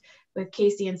project with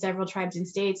Casey and several tribes and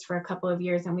states for a couple of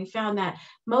years. And we found that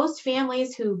most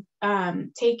families who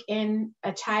take in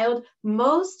a child,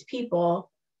 most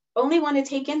people only want to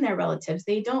take in their relatives.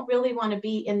 They don't really want to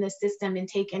be in the system and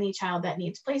take any child that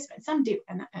needs placement. Some do,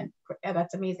 and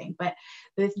that's amazing. But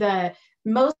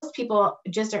most people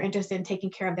just are interested in taking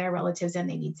care of their relatives and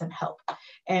they need some help.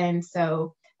 And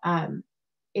so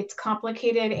it's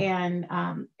complicated,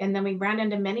 and then we ran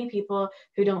into many people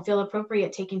who don't feel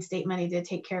appropriate taking state money to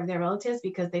take care of their relatives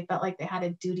because they felt like they had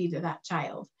a duty to that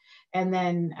child, and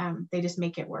then they just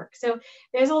make it work. So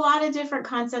there's a lot of different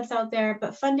concepts out there,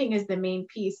 but funding is the main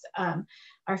piece.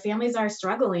 Our families are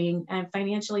struggling and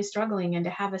financially struggling, and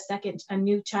to have a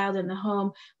new child in the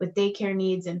home with daycare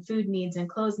needs and food needs and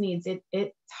clothes needs,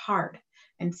 it's hard.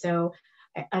 And so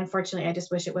unfortunately, I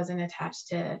just wish it wasn't attached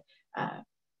to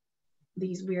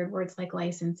these weird words like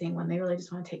licensing when they really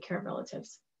just want to take care of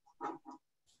relatives.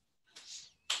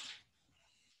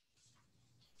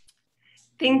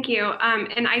 Thank you.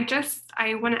 And I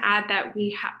want to add that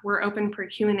we're open for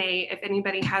Q&A. If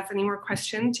anybody has any more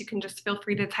questions, you can just feel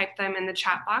free to type them in the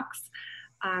chat box,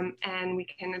 and we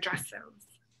can address those.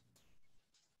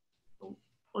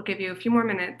 We'll give you a few more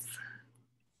minutes.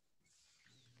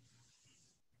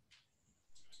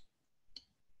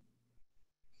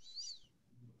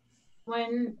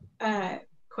 One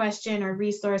question or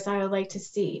resource I would like to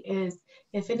see is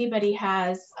if anybody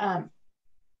has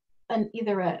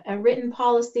either a written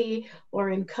policy or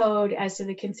in code as to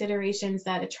the considerations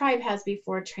that a tribe has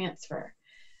before transfer.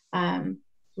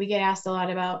 We get asked a lot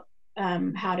about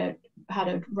how to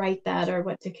write that or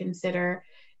what to consider,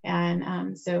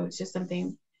 and so it's just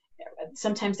something.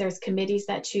 Sometimes there's committees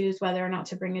that choose whether or not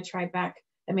to bring a tribe back.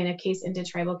 I mean, a case into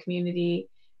tribal community.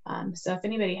 So if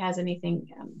anybody has anything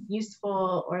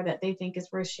useful or that they think is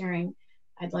worth sharing,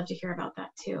 I'd love to hear about that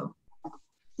too.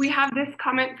 We have this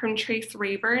comment from Trace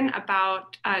Rayburn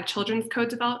about children's code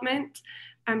development.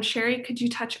 Sherry, could you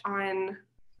touch on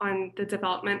the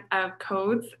development of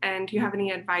codes, and do you have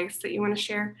any advice that you want to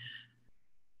share?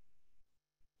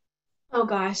 Oh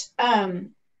gosh,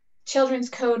 children's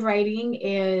code writing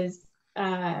is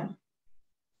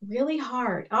really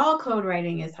hard. All code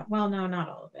writing is, well, no, not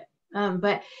all of it.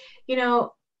 But, you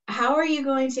know, how are you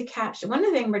going to capture? One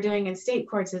of the things we're doing in state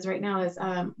courts is right now is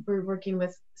we're working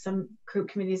with some group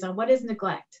committees on what is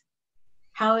neglect?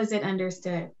 How is it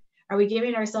understood? Are we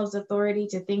giving ourselves authority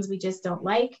to things we just don't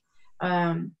like? Who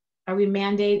are we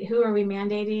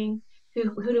mandating?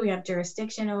 Who do we have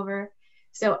jurisdiction over?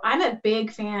 So I'm a big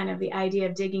fan of the idea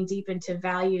of digging deep into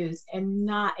values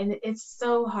and it's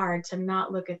so hard to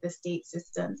not look at the state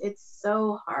systems. It's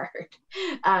so hard.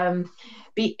 And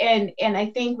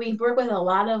I think we work with a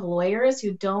lot of lawyers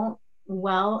who don't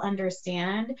well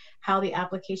understand how the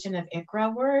application of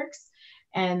ICRA works.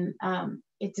 And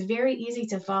it's very easy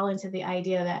to fall into the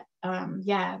idea that,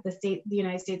 the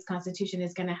United States Constitution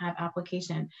is going to have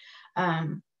application.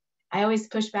 I always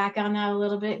push back on that a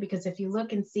little bit, because if you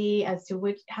look and see as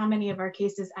to how many of our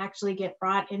cases actually get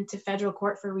brought into federal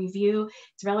court for review,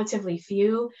 it's relatively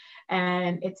few,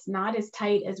 and it's not as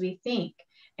tight as we think.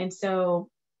 And so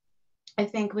I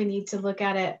think we need to look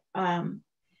at it.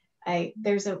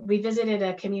 We visited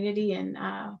a community in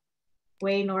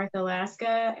way north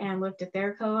Alaska and looked at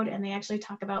their code, and they actually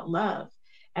talk about love.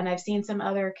 And I've seen some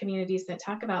other communities that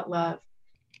talk about love.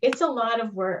 It's a lot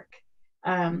of work.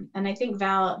 And I think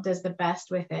Val does the best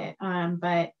with it.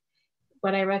 But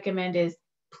what I recommend is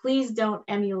please don't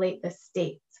emulate the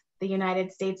states. The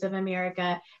United States of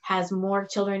America has more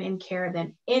children in care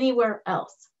than anywhere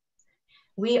else.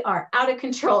 We are out of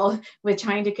control with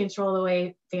trying to control the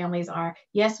way families are.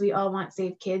 Yes, we all want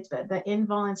safe kids, but the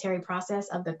involuntary process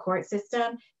of the court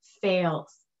system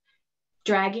fails.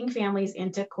 Dragging families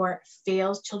into court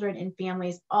fails children and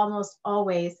families almost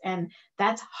always. And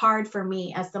that's hard for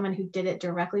me as someone who did it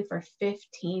directly for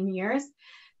 15 years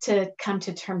to come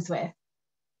to terms with.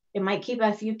 It might keep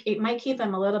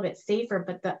them a little bit safer,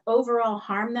 but the overall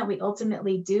harm that we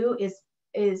ultimately do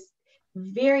is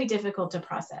very difficult to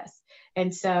process.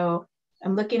 And so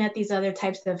I'm looking at these other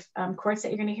types of courts that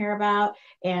you're going to hear about.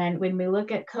 And when we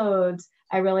look at codes,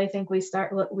 I really think we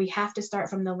have to start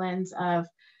from the lens of,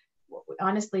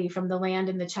 honestly, from the land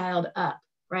and the child up,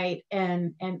 right?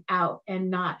 And out, and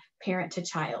not parent to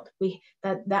child. We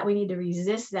need to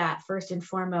resist that first and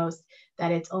foremost,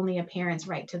 that it's only a parent's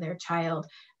right to their child.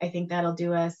 I think that'll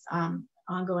do us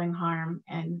ongoing harm.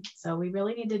 And so we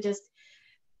really need to just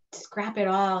scrap it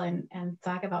all and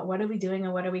talk about what are we doing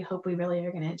and what do we hope we really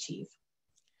are going to achieve.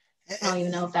 I don't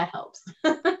even know if that helps.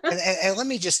 and let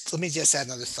me just add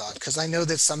another thought, because I know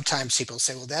that sometimes people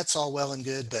say, well, that's all well and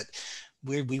good, but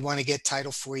we want to get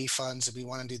Title IV funds, and we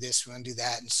want to do this, we want to do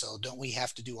that. And so don't we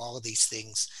have to do all of these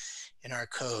things in our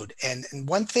code? And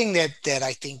one thing that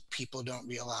I think people don't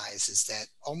realize is that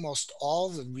almost all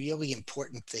the really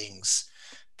important things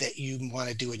that you want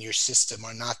to do in your system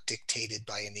are not dictated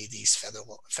by any of these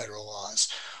federal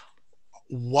laws.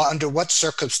 under what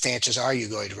circumstances are you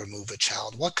going to remove a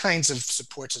child? What kinds of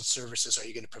supports and services are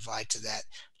you going to provide to that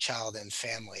child and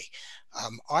family?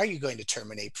 Are you going to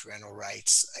terminate parental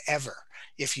rights ever?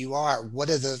 If you are, what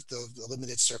are the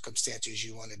limited circumstances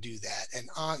you want to do that? And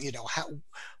you know,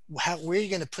 where are you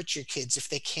going to put your kids if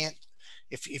they can't,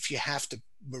 if you have to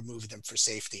remove them for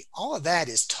safety? All of that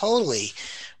is totally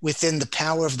within the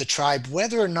power of the tribe,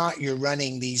 whether or not you're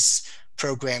running these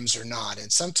programs or not.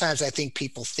 And sometimes I think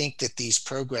people think that these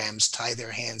programs tie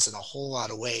their hands in a whole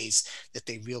lot of ways that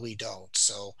they really don't.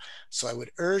 So I would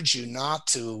urge you not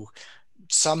to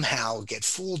somehow get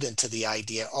fooled into the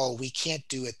idea, oh, we can't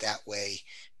do it that way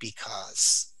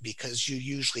because you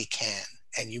usually can.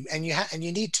 And you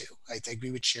need to. I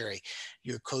agree with Sherry.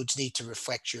 Your codes need to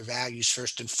reflect your values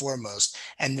first and foremost.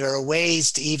 And there are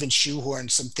ways to even shoehorn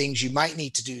some things you might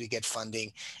need to do to get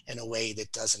funding in a way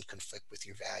that doesn't conflict with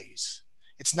your values.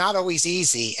 It's not always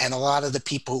easy, and a lot of the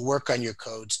people who work on your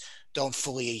codes don't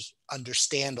fully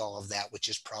understand all of that, which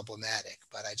is problematic.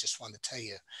 But I just want to tell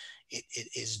you, it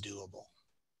is doable.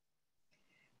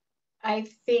 I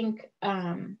think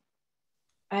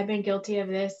I've been guilty of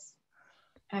this.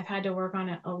 I've had to work on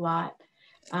it a lot.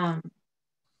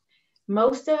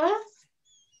 Most of us,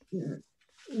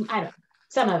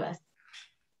 some of us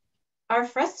are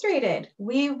frustrated.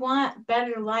 We want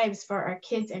better lives for our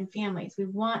kids and families. We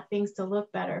want things to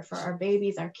look better for our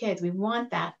babies, our kids. We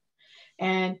want that.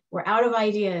 And we're out of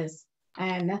ideas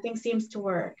and nothing seems to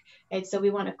work. And so we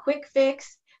want a quick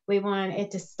fix. We want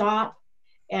it to stop.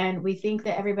 And we think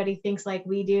that everybody thinks like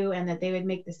we do and that they would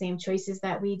make the same choices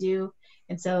that we do.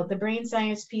 And so the brain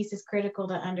science piece is critical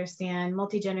to understand,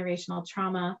 multi-generational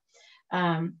trauma.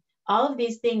 All of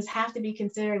these things have to be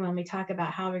considered when we talk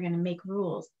about how we're going to make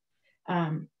rules,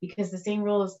 because the same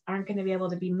rules aren't going to be able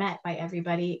to be met by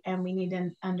everybody. And we need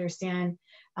to understand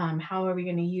how are we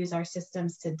going to use our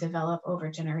systems to develop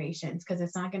over generations, because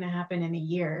it's not going to happen in a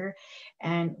year.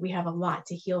 And we have a lot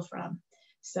to heal from.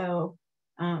 So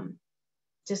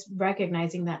just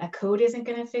recognizing that a code isn't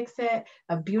going to fix it.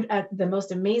 The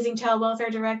most amazing child welfare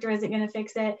director isn't going to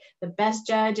fix it. The best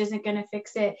judge isn't going to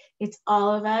fix it. It's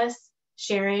all of us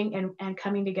sharing and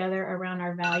coming together around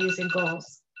our values and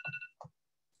goals.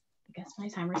 I guess my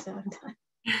timer's so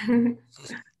done.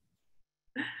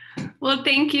 Well,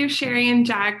 thank you, Sherry and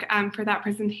Jack, for that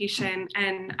presentation.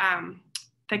 And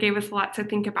that gave us a lot to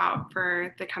think about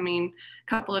for the coming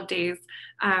couple of days.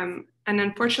 And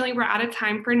unfortunately, we're out of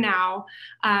time for now.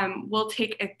 We'll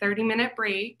take a 30-minute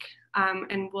break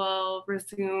and we'll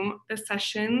resume the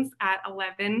sessions at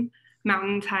 11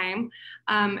 Mountain Time.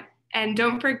 And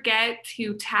don't forget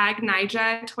to tag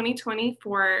NYJA 2020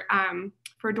 for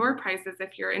door prizes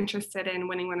if you're interested in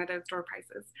winning one of those door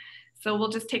prizes. So we'll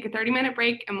just take a 30-minute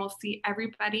break and we'll see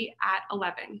everybody at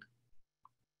 11.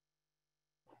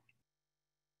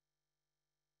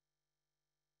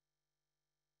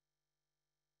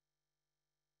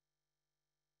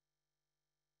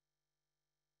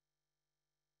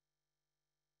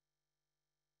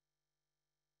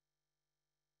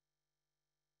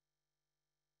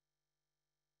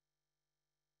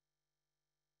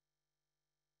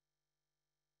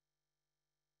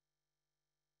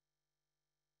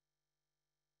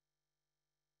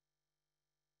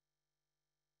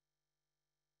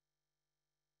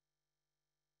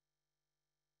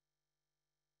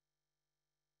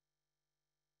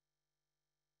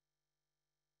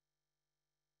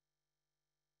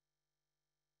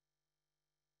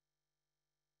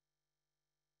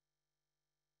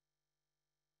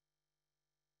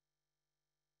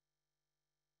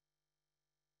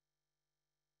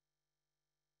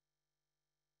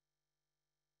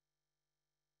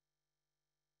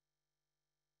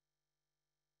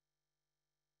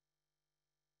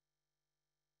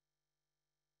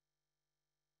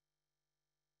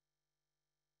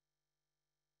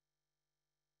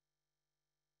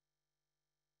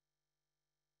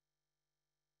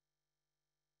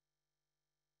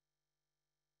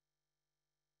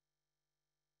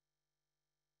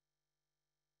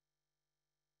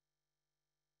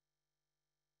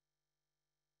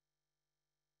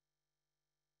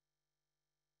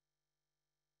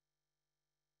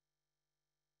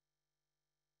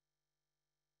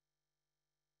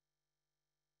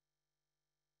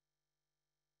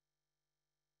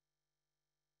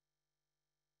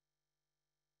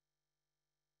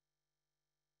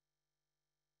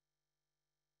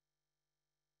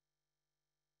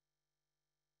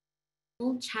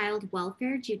 Child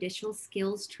Welfare Judicial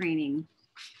Skills Training.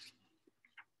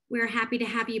 We're happy to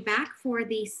have you back for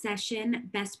the session,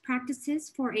 Best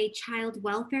Practices for a Child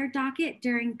Welfare Docket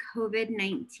During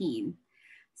COVID-19.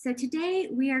 So today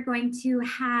we are going to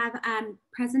have a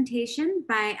presentation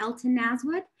by Elton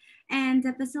Naswood and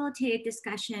a facilitated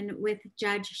discussion with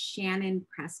Judge Shannon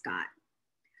Prescott.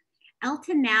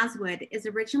 Elton Naswood is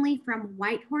originally from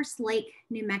Whitehorse Lake,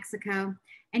 New Mexico,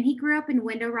 and he grew up in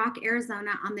Window Rock,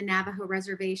 Arizona on the Navajo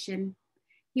Reservation.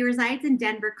 He resides in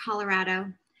Denver,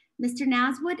 Colorado. Mr.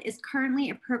 Naswood is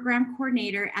currently a program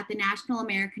coordinator at the National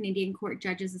American Indian Court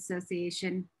Judges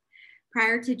Association.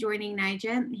 Prior to joining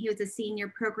NIJA, he was a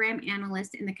senior program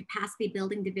analyst in the Capacity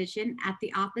Building Division at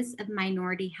the Office of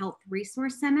Minority Health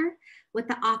Resource Center with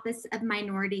the Office of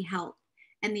Minority Health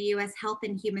and the U.S. Health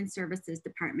and Human Services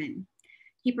Department.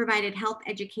 He provided health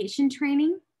education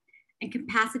training and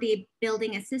capacity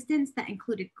building assistance that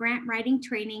included grant writing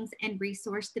trainings and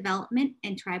resource development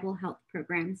and tribal health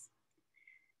programs.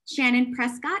 Shannon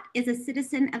Prescott is a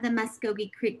citizen of the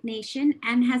Muskogee Creek Nation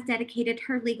and has dedicated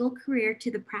her legal career to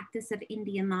the practice of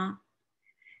Indian law.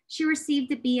 She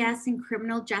received a BS in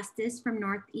criminal justice from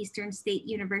Northeastern State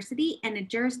University and a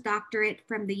Juris Doctorate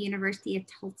from the University of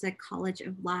Tulsa College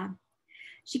of Law.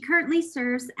 She currently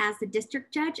serves as the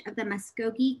district judge of the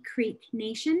Muskogee Creek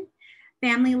Nation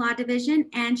Family Law Division,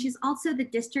 and she's also the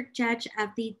district judge of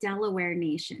the Delaware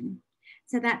Nation.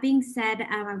 So that being said,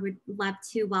 I would love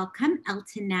to welcome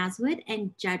Elton Naswood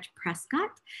and Judge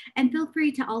Prescott, and feel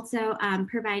free to also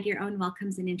provide your own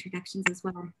welcomes and introductions as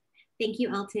well. Thank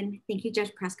you, Elton. Thank you,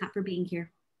 Judge Prescott, for being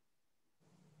here.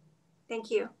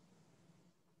 Thank you.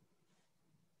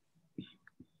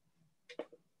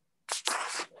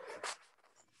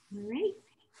 All right.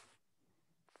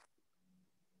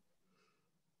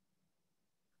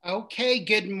 Okay,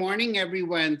 good morning,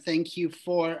 everyone. Thank you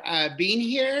for being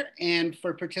here and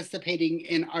for participating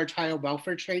in our child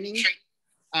welfare training.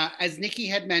 As Nikki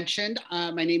had mentioned,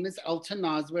 my name is Elton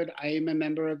Naswood. I am a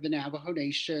member of the Navajo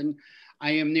Nation.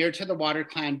 I am near to the Water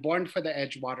Clan, born for the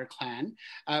Edgewater Clan.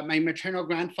 My maternal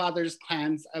grandfather's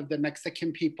clans of the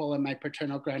Mexican people and my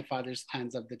paternal grandfather's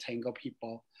clans of the Tango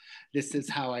people. This is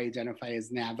how I identify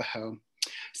as Navajo.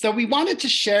 So we wanted to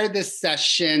share this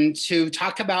session to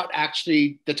talk about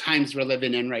actually the times we're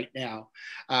living in right now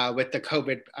with the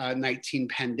COVID-19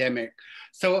 pandemic.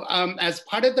 So as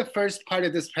part of the first part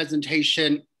of this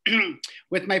presentation,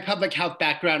 with my public health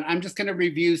background, I'm just going to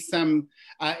review some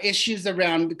issues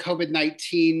around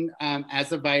COVID-19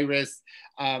 as a virus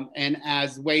and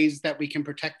as ways that we can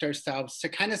protect ourselves to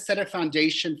kind of set a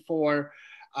foundation for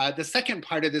the second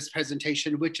part of this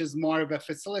presentation, which is more of a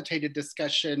facilitated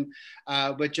discussion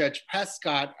with Judge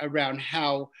Prescott around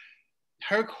how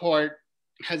her court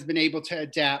has been able to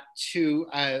adapt to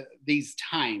these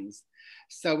times.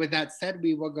 So with that said,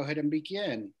 we will go ahead and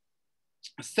begin.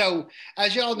 So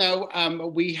as you all know,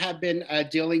 we have been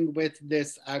dealing with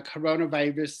this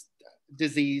coronavirus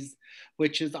disease,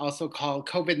 which is also called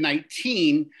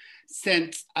COVID-19,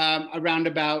 since around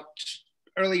about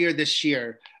earlier this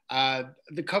year.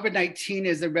 The COVID-19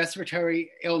 is a respiratory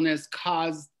illness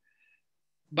caused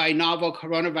by novel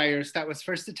coronavirus that was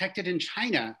first detected in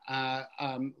China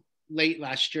late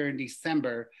last year in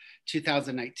December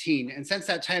 2019. And since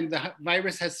that time, the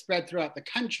virus has spread throughout the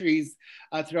countries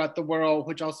throughout the world,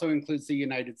 which also includes the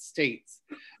United States.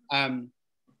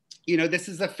 You know, this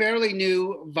is a fairly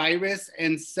new virus,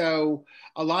 and so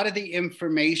a lot of the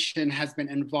information has been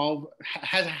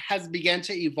has begun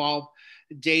to evolve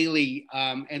daily,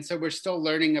 and so we're still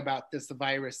learning about this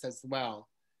virus as well.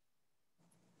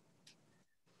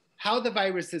 How the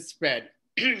virus is spread.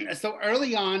 So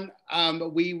early on,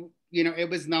 it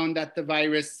was known that the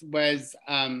virus was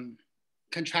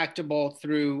contractable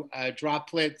through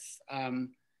droplets and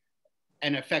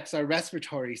affects our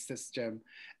respiratory system.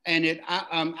 And it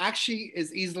actually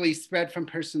is easily spread from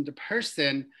person to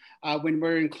person when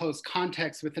we're in close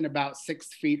contact within about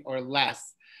 6 feet or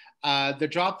less. The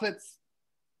droplets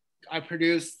are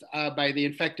produced by the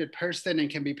infected person and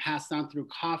can be passed on through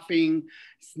coughing,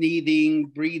 sneezing,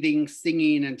 breathing,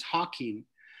 singing, and talking.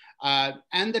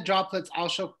 And the droplets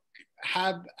also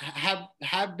have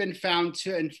been found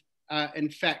to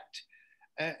infect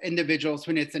individuals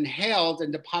when it's inhaled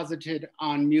and deposited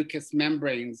on mucous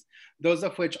membranes, those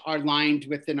of which are lined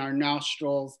within our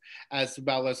nostrils as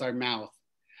well as our mouth.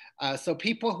 So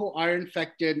people who are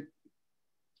infected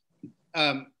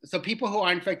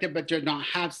but do not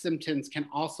have symptoms can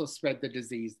also spread the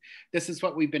disease. This is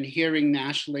what we've been hearing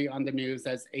nationally on the news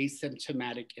as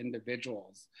asymptomatic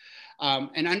individuals.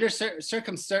 And under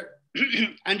certain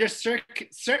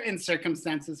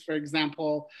circumstances, for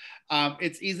example,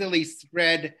 it's easily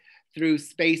spread through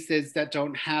spaces that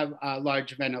don't have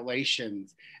large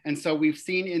ventilations. And so we've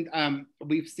seen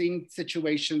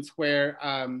situations where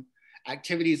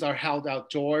activities are held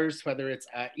outdoors, whether it's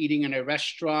eating in a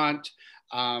restaurant,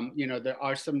 You know, there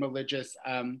are some religious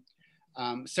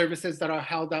services that are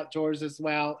held outdoors as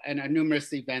well, and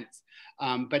numerous events.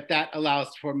 But that allows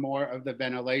for more of the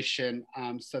ventilation,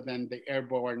 so then the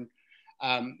airborne,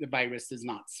 the virus is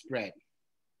not spread.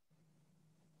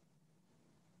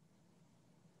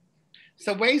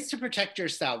 So ways to protect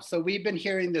yourself. So we've been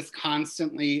hearing this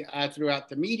constantly throughout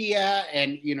the media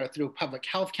and, you know, through public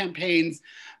health campaigns,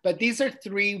 but these are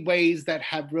 3 ways that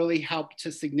have really helped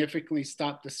to significantly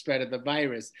stop the spread of the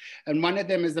virus. And one of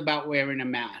them is about wearing a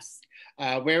mask.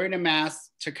 Wearing a mask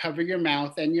to cover your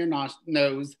mouth and your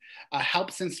nose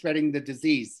helps in spreading the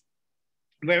disease.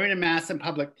 Wearing a mask in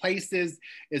public places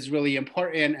is really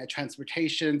important at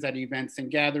transportations, at events and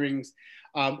gatherings,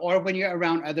 or when you're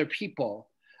around other people.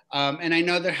 And I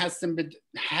know there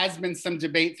has been some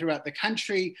debate throughout the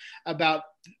country about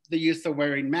the use of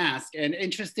wearing masks. And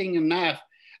interesting enough,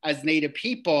 as Native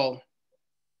people,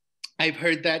 I've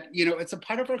heard that, you know, it's a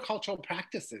part of our cultural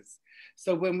practices.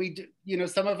 So when we do, you know,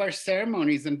 some of our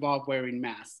ceremonies involve wearing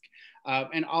masks.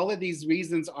 And all of these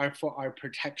reasons are for our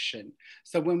protection.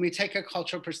 So when we take a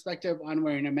cultural perspective on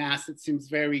wearing a mask, it seems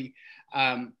very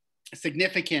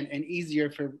significant and easier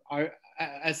for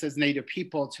us as Native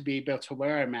people to be able to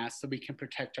wear a mask so we can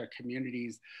protect our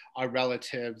communities, our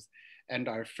relatives, and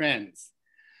our friends.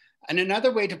 And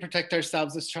another way to protect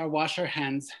ourselves is to wash our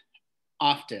hands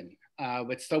often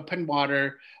with soap and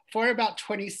water for about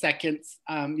 20 seconds.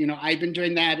 You know, I've been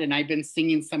doing that, and I've been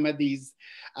singing some of these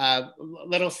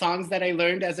little songs that I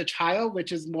learned as a child,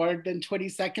 which is more than 20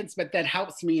 seconds, but that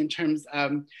helps me in terms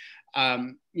of,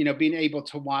 you know, being able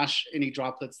to wash any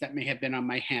droplets that may have been on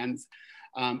my hands,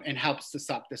 and helps to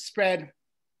stop the spread.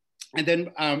 And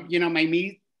then, you know,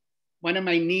 one of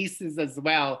my nieces as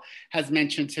well has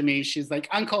mentioned to me, she's like,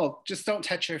 "Uncle, just don't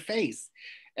touch your face."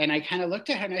 And I kind of looked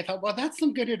at her and I thought, well, that's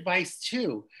some good advice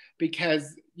too,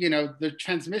 because, you know, the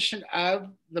transmission of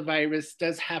the virus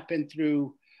does happen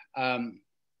through our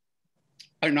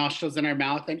nostrils and our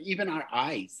mouth and even our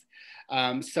eyes.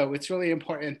 So it's really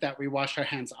important that we wash our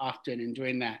hands often in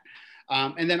doing that.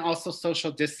 And then also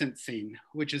social distancing,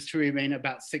 which is to remain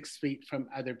about 6 feet from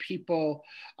other people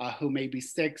who may be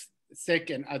sick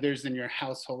and others in your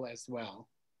household as well.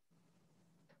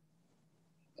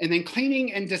 And then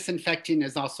cleaning and disinfecting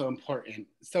is also important.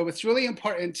 So it's really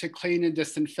important to clean and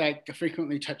disinfect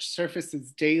frequently touched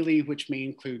surfaces daily, which may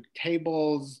include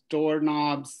tables,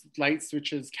 doorknobs, light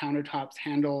switches, countertops,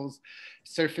 handles,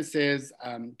 surfaces,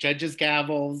 judges'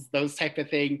 gavels, those type of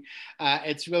thing.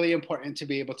 It's really important to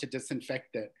be able to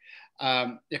disinfect it.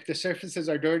 If the surfaces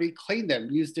are dirty, clean them.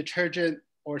 Use detergent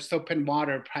or soap and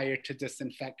water prior to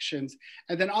disinfections.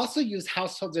 And then also use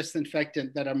household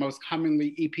disinfectant that are most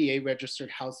commonly EPA registered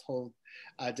household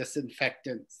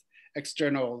disinfectants,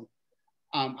 external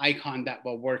icon that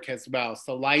will work as well.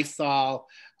 So Lysol,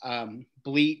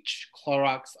 bleach,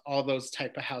 Clorox, all those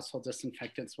type of household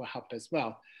disinfectants will help as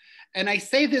well. And I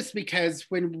say this because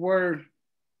when we're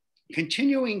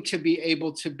continuing to be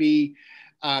able to be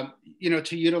you know,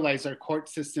 to utilize our court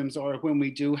systems, or when we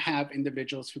do have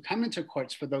individuals who come into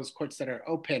courts, for those courts that are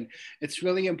open, it's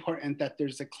really important that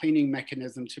there's a cleaning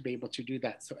mechanism to be able to do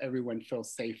that so everyone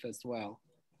feels safe as well.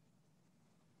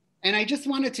 And I just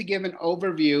wanted to give an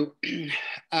overview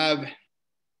of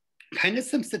kind of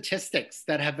some statistics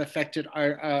that have affected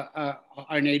our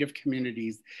Native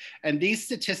communities. And these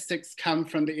statistics come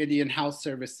from the Indian Health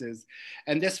Services.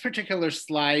 And this particular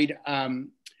slide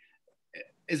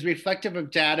is reflective of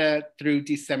data through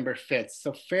December 5th,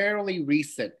 so fairly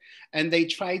recent. And they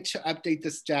try to update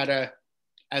this data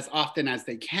as often as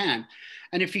they can.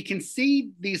 And if you can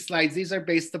see these slides, these are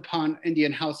based upon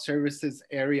Indian Health Services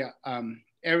area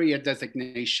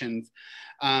designations.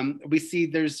 We see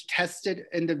there's tested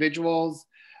individuals.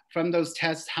 From those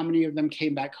tests, how many of them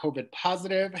came back COVID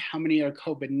positive, how many are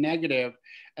COVID negative,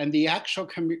 and the actual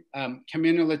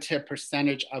cumulative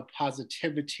percentage of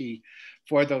positivity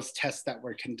for those tests that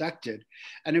were conducted.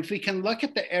 And if we can look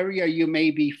at the area you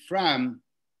may be from,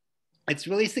 it's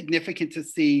really significant to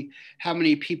see how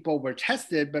many people were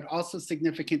tested, but also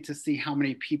significant to see how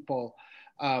many people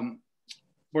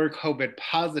were COVID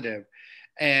positive.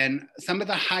 And some of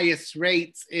the highest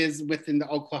rates is within the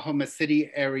Oklahoma City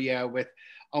area, with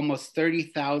almost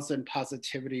 30,000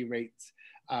 positivity rates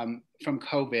from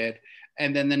COVID.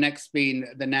 And then the next being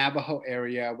the Navajo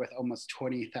area with almost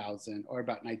 20,000, or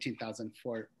about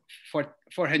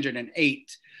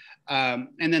 19,408.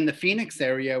 And then the Phoenix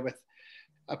area with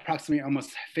approximately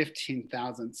almost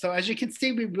 15,000. So as you can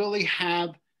see, we really have,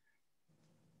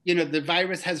 you know, the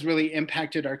virus has really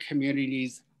impacted our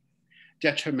communities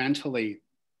detrimentally.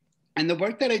 And the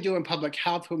work that I do in public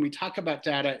health when we talk about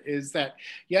data is that,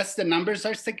 yes, the numbers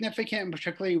are significant, and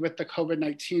particularly with the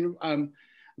COVID-19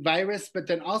 virus, but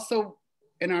then also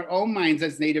in our own minds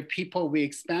as Native people, we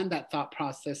expand that thought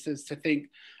processes to think,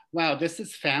 wow, this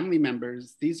is family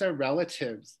members, these are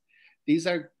relatives, these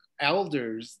are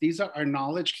elders, these are our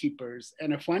knowledge keepers.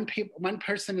 And if one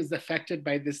person is affected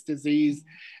by this disease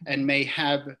and may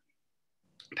have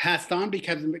passed on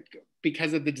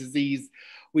because of the disease,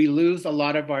 we lose a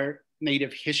lot of our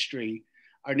Native history,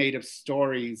 our Native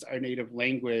stories, our Native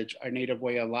language, our Native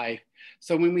way of life.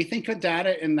 So when we think of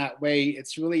data in that way,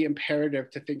 it's really imperative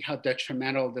to think how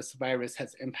detrimental this virus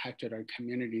has impacted our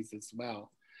communities as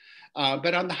well.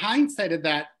 But on the hindsight of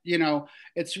that, you know,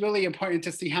 it's really important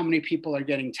to see how many people are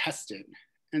getting tested.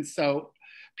 And so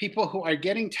people who are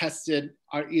getting tested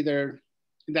are either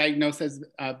diagnosed as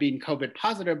being COVID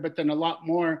positive, but then a lot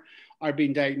more are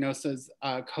being diagnosed as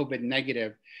COVID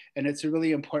negative. And it's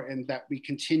really important that we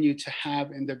continue to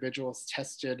have individuals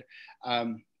tested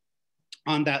on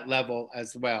that level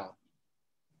as well.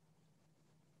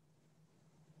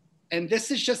 And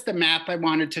this is just a map I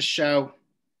wanted to show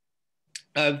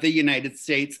of the United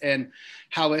States and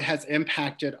how it has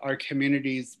impacted our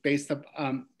communities based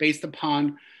upon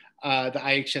the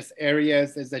IHS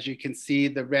areas. As you can see,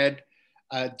 the red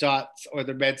dots or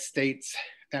the red states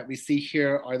that we see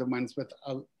here are the ones with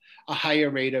a higher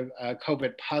rate of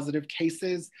COVID positive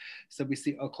cases. So we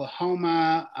see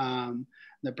Oklahoma,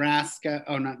 Nebraska,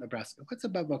 oh, not Nebraska, what's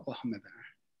above Oklahoma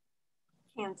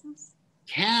there? Kansas.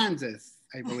 Kansas,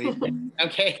 I believe.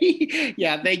 Okay,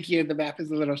 yeah, thank you. The map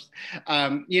is a little,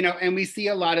 you know, and we see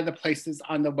a lot of the places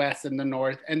on the west and the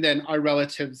north, and then our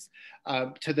relatives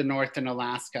to the north in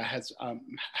Alaska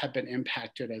have been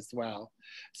impacted as well.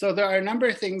 So there are a number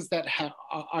of things that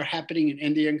are happening in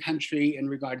Indian country in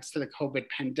regards to the COVID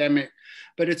pandemic,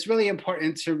 but it's really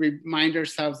important to remind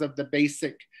ourselves of the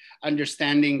basic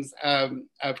understandings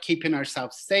of keeping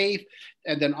ourselves safe,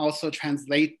 and then also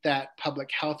translate that public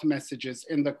health messages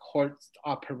in the court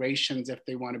operations if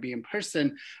they want to be in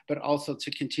person, but also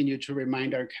to continue to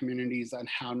remind our communities on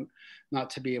how not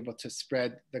to be able to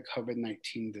spread the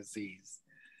COVID-19 disease.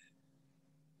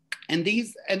 And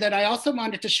then I also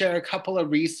wanted to share a couple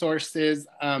of resources.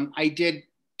 I did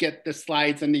get the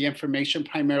slides and the information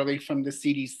primarily from the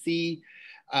CDC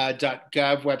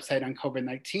 .gov website on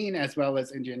COVID-19, as well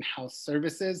as Indian Health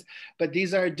Services. But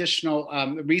these are additional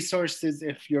resources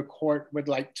if your court would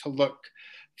like to look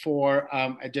for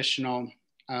additional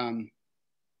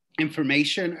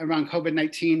information around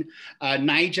COVID-19.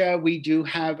 NIJA, we do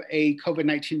have a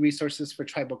COVID-19 resources for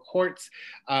tribal courts.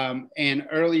 And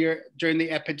earlier during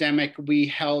the epidemic, we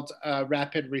held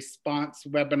rapid response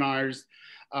webinars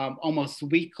almost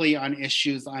weekly on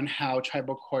issues on how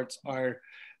tribal courts are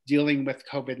dealing with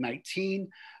COVID-19.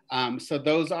 So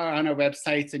those are on our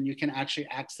websites, and you can actually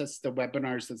access the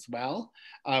webinars as well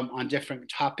on different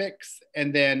topics.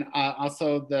 And then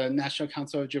also the National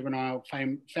Council of Juvenile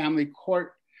Family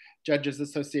Court Judges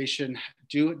Association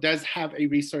does have a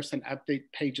resource and update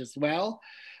page as well.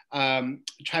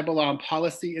 Tribal Law and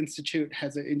Policy Institute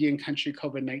has an Indian Country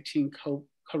COVID-19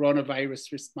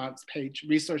 coronavirus response page,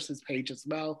 resources page as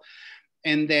well.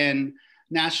 And then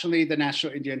nationally, the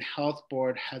National Indian Health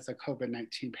Board has a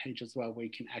COVID-19 page as well where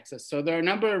you can access. So there are a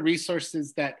number of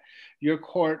resources that your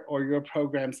court or your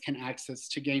programs can access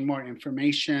to gain more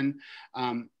information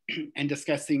and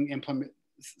discussing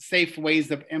safe ways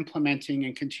of implementing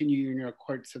and continuing your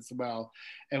courts as well.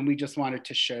 And we just wanted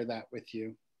to share that with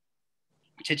you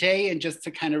today, and just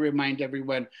to kind of remind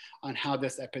everyone on how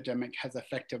this epidemic has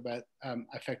affected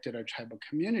our tribal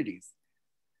communities.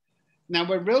 Now,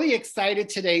 we're really excited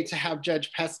today to have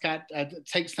Judge Prescott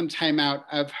take some time out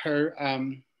of her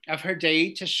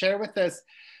day to share with us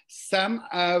some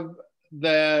of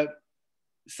the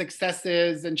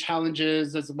successes and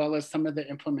challenges, as well as some of the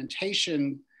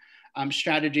implementation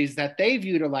strategies that they've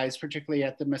utilized, particularly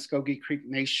at the Muskogee Creek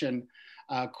Nation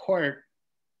Court,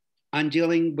 on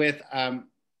dealing with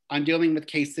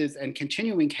cases and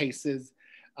continuing cases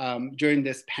during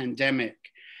this pandemic.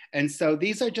 And so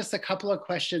these are just a couple of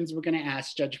questions we're going to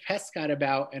ask Judge Prescott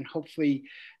about, and hopefully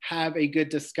have a good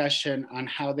discussion on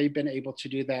how they've been able to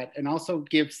do that, and also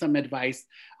give some advice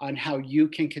on how you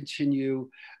can continue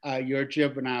your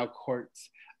juvenile courts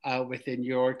within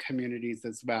your communities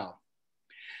as well.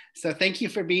 So thank you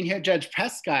for being here, Judge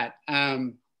Prescott.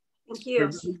 Thank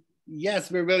you.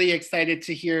 Yes, we're really excited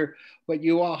to hear what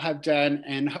you all have done,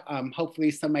 and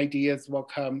hopefully some ideas will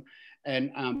come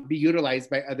and be utilized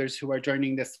by others who are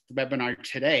joining this webinar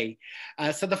today.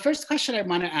 So the first question I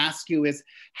want to ask you is,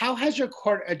 how has your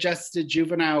court adjusted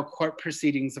juvenile court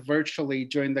proceedings virtually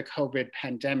during the COVID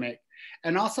pandemic?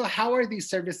 And also, how are these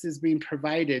services being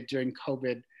provided during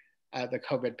COVID, the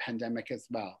COVID pandemic as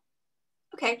well?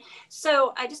 Okay,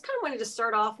 so I just kind of wanted to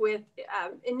start off with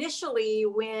initially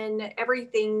when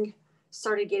everything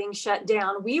started getting shut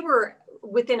down, we were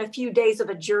within a few days of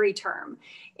a jury term,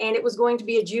 and it was going to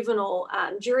be a juvenile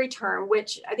jury term,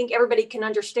 which I think everybody can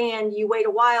understand. You wait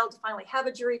a while to finally have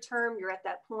a jury term. You're at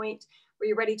that point where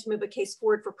you're ready to move a case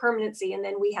forward for permanency, and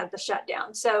then we have the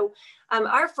shutdown. So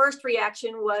our first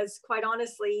reaction was, quite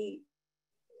honestly,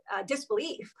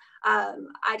 disbelief.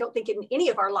 I don't think in any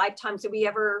of our lifetimes have we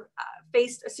ever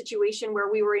faced a situation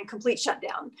where we were in complete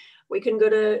shutdown. We couldn't go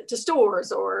to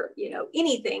stores or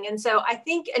anything. And so I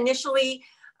think initially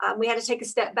we had to take a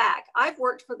step back. I've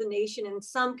worked for the nation in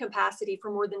some capacity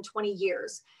for more than 20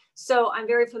 years. So I'm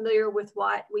very familiar with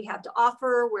what we have to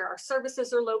offer, where our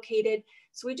services are located.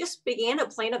 So we just began a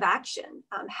plan of action.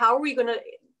 How are we going to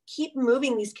keep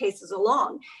moving these cases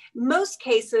along? Most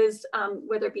cases,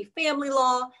 whether it be family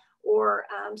law or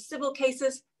civil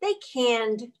cases, they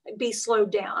can be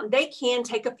slowed down. They can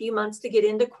take a few months to get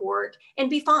into court and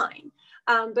be fine.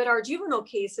 But our juvenile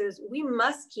cases, we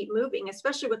must keep moving,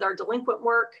 especially with our delinquent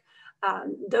work.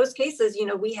 Those cases,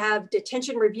 we have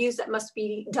detention reviews that must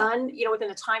be done,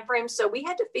 within a time frame. So we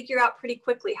had to figure out pretty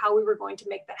quickly how we were going to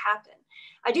make that happen.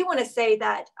 I do want to say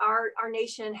that our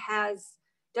nation has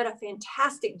done a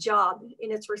fantastic job in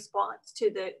its response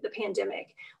to the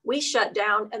pandemic. We shut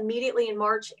down immediately in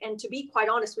March, and to be quite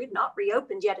honest, we've not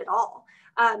reopened yet at all.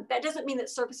 That doesn't mean that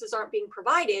services aren't being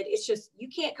provided. It's just, you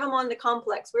can't come on the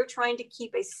complex. We're trying to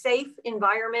keep a safe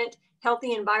environment,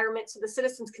 healthy environment, so the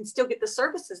citizens can still get the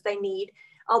services they need,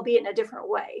 albeit in a different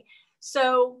way.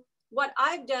 So what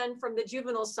I've done from the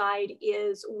juvenile side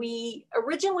is, we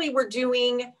originally were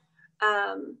doing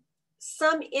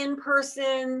some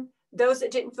in-person. Those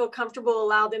that didn't feel comfortable,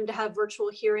 allow them to have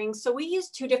virtual hearings. So we use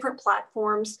two different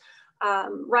platforms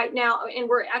right now, and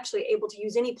we're actually able to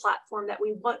use any platform that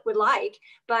we would like,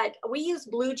 but we use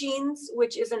BlueJeans,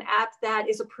 which is an app that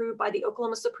is approved by the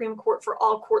Oklahoma Supreme Court for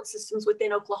all court systems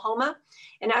within Oklahoma.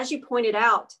 And as you pointed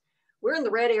out, we're in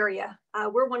the red area.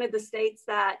 We're one of the states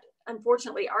that,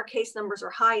 unfortunately, our case numbers are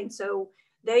high. And so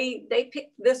they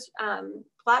picked this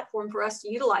platform for us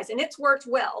to utilize, and it's worked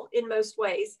well in most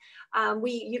ways.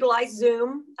 We utilize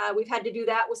Zoom. We've had to do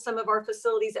that with some of our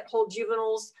facilities that hold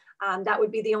juveniles. That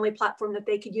would be the only platform that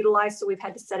they could utilize, so we've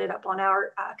had to set it up on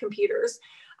our computers.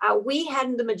 We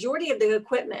had the majority of the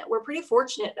equipment. We're pretty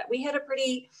fortunate that we had a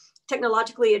pretty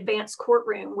technologically advanced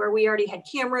courtroom where we already had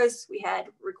cameras, we had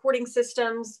recording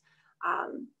systems.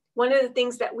 One of the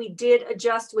things that we did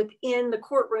adjust within the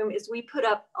courtroom is we put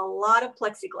up a lot of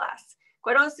plexiglass.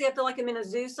 Quite honestly, I feel like I'm in a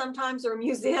zoo sometimes, or a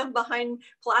museum behind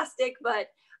plastic, but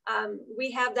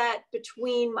we have that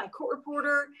between my court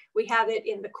reporter, we have it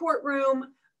in the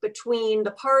courtroom, between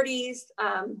the parties.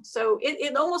 So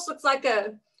it almost looks like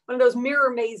one of those mirror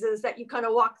mazes that you kind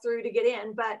of walk through to get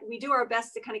in, but we do our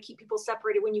best to kind of keep people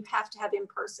separated when you have to have in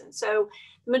person. So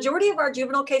the majority of our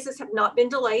juvenile cases have not been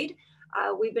delayed.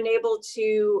 We've been able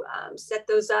to set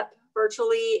those up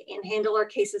virtually and handle our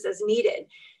cases as needed.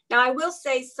 Now, I will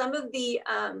say some of the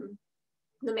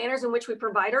manners in which we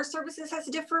provide our services has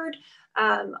differed.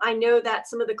 I know that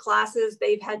some of the classes,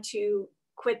 they've had to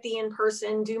quit the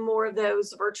in-person, do more of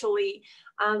those virtually.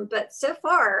 But so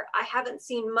far, I haven't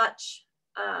seen much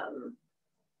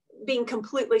being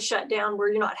completely shut down where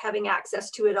you're not having access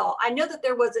to it all. I know that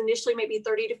there was initially maybe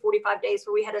 30 to 45 days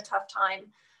where we had a tough time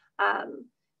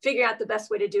figuring out the best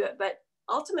way to do it. But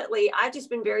ultimately, I've just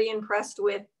been very impressed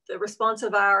with the response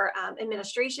of our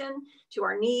administration to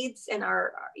our needs and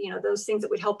our, those things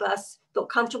that would help us feel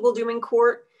comfortable doing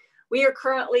court. We are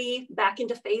currently back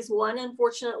into phase 1,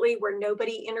 unfortunately, where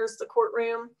nobody enters the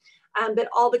courtroom, but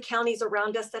all the counties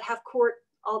around us that have court,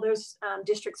 all those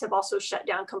districts have also shut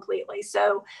down completely.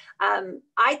 So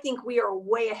I think we are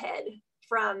way ahead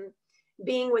from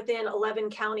being within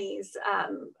 11 counties.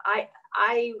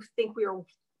 I think we are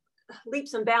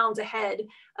leaps and bounds ahead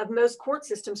of most court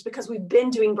systems because we've been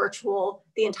doing virtual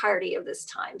the entirety of this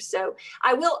time. So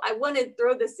I want to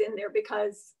throw this in there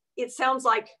because it sounds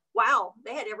like, wow,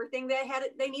 they had everything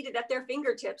they needed at their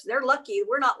fingertips. They're lucky.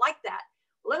 We're not like that.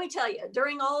 Let me tell you,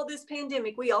 during all this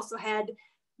pandemic, we also had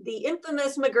the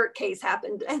infamous McGirt case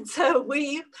happened. And so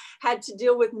we had to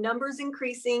deal with numbers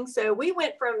increasing. So we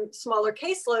went from smaller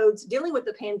caseloads dealing with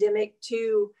the pandemic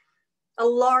to a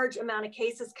large amount of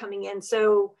cases coming in.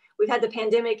 So we've had the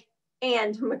pandemic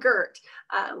and McGirt,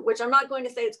 which I'm not going to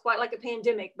say it's quite like a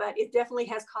pandemic, but it definitely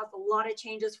has caused a lot of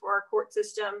changes for our court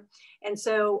system. And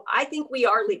so I think we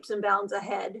are leaps and bounds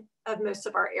ahead of most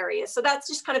of our areas. So that's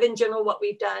just kind of in general what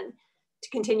we've done to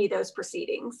continue those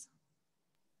proceedings.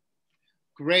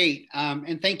 Great.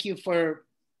 And thank you for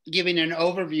giving an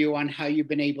overview on how you've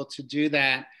been able to do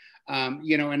that.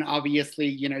 You know, and obviously,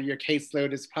 you know, your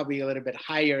caseload is probably a little bit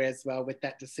higher as well with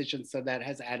that decision. So that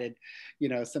has added, you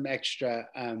know, some extra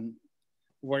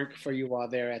work for you all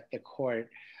there at the court.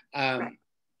 Right.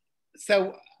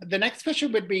 So the next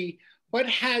question would be, what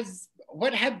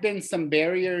have been some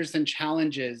barriers and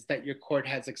challenges that your court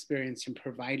has experienced in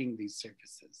providing these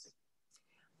services?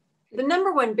 The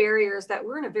number one barrier is that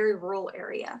we're in a very rural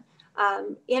area.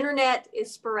 Internet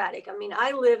is sporadic. I mean,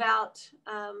 I live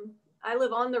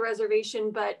on the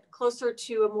reservation, but closer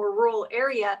to a more rural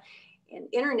area, and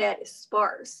internet is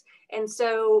sparse. And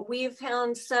so we've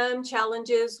found some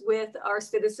challenges with our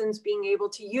citizens being able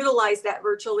to utilize that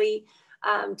virtually,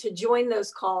 to join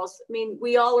those calls. I mean,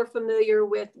 we all are familiar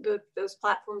with those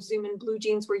platforms, Zoom and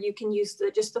BlueJeans, where you can use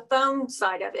just the phone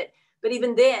side of it. But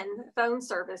even then, phone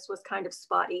service was kind of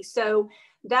spotty. So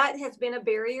that has been a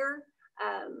barrier.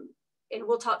 And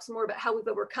we'll talk some more about how we've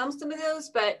overcome some of those.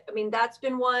 But I mean, that's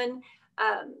been one.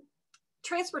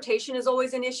 Transportation is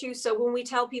always an issue. So when we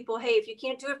tell people, hey, if you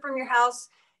can't do it from your house,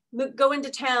 go into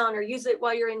town or use it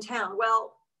while you're in town.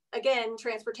 Well, again,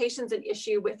 transportation is an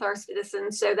issue with our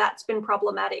citizens. So that's been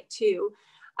problematic too.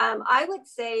 I would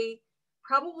say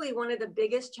probably one of the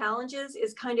biggest challenges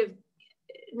is kind of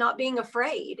not being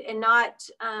afraid and not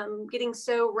getting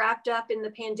so wrapped up in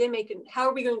the pandemic and how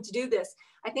are we going to do this?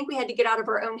 I think we had to get out of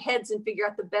our own heads and figure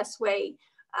out the best way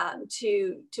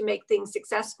to make things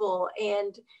successful.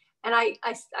 And I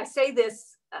say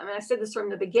this, I said this from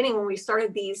the beginning when we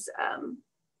started these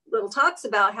little talks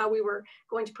about how we were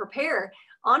going to prepare.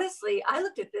 Honestly, I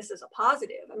looked at this as a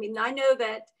positive. I mean, I know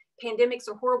that pandemics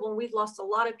are horrible and we've lost a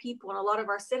lot of people and a lot of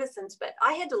our citizens, but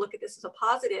I had to look at this as a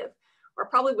positive, or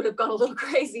probably would have gone a little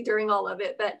crazy during all of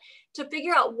it, but to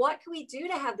figure out what can we do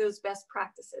to have those best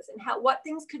practices and what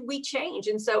things could we change.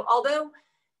 And so although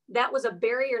that was a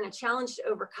barrier and a challenge to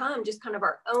overcome, just kind of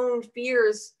our own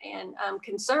fears and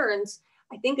concerns,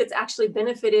 I think it's actually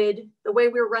benefited the way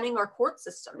we're running our court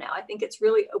system now. I think it's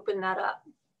really opened that up.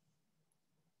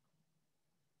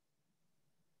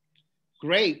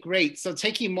 Great, great. So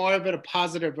taking more of a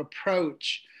positive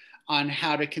approach on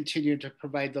how to continue to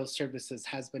provide those services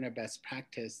has been a best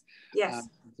practice. Yes. As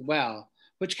well,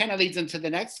 which kind of leads into the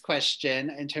next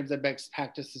question in terms of best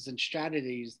practices and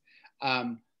strategies.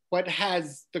 What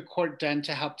has the court done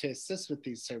to help to assist with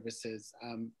these services?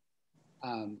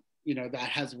 You know, that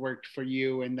has worked for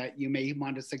you and that you may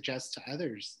want to suggest to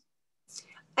others?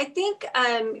 I think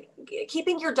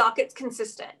keeping your dockets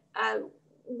consistent.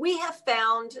 We have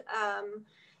found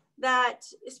that,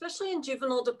 especially in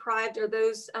juvenile deprived or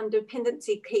those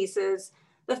dependency cases,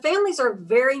 the families are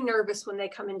very nervous when they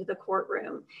come into the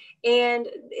courtroom. And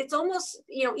it's almost,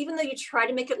 you know, even though you try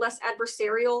to make it less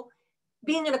adversarial,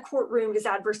 being in a courtroom is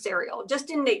adversarial. Just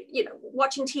in the, you know,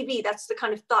 watching TV, that's the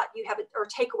kind of thought you have or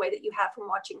takeaway that you have from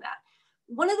watching that.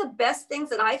 One of the best things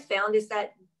that I found is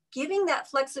that giving that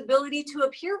flexibility to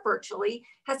appear virtually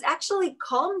has actually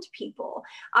calmed people.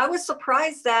 I was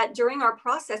surprised that during our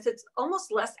process, it's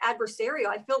almost less adversarial.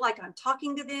 I feel like I'm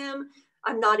talking to them.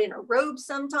 I'm not in a robe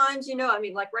sometimes, you know, I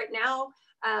mean, like right now.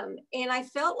 And I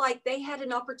felt like they had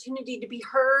an opportunity to be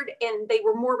heard and they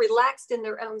were more relaxed in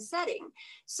their own setting.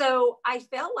 So I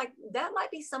felt like that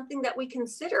might be something that we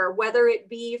consider, whether it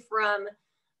be from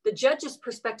the judge's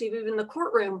perspective, even the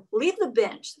courtroom, leave the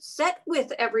bench, sit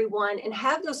with everyone and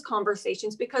have those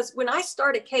conversations. Because when I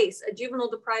start a case, a juvenile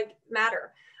deprived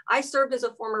matter, I served as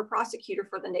a former prosecutor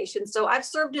for the nation. So I've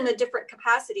served in a different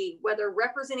capacity, whether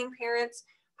representing parents,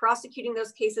 prosecuting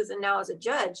those cases, and now as a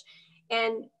judge.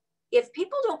 And if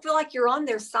people don't feel like you're on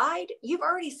their side, you've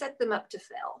already set them up to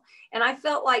fail. And I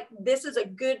felt like this is a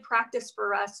good practice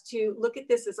for us to look at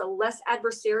this as a less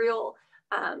adversarial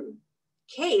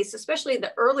case, especially in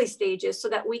the early stages, so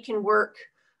that we can work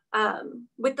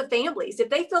with the families. If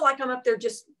they feel like I'm up there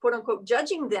just quote unquote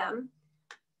judging them,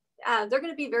 they're going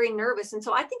to be very nervous. And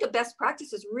so I think a best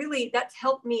practice is really, that's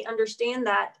helped me understand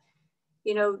that,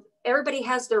 you know, everybody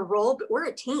has their role, but we're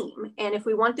a team. And if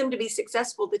we want them to be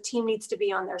successful, the team needs to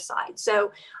be on their side.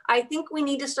 So I think we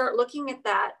need to start looking at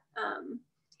that,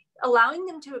 allowing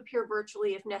them to appear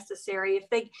virtually if necessary. If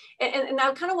they, and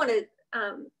I kind of want to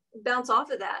bounce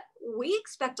off of that. We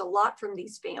expect a lot from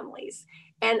these families.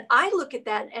 And I look at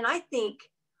that and I think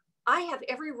I have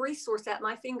every resource at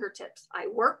my fingertips. I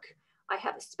work, I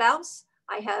have a spouse,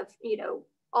 I have, you know,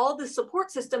 all the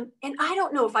support system, and I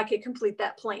don't know if I could complete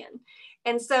that plan.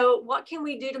 And so what can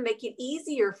we do to make it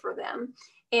easier for them?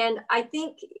 And I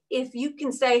think if you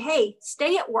can say, hey,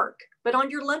 stay at work, but on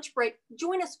your lunch break,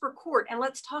 join us for court and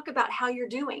let's talk about how you're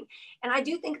doing. And I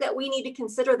do think that we need to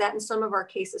consider that in some of our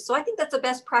cases. So I think that's a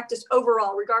best practice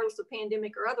overall, regardless of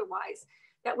pandemic or otherwise,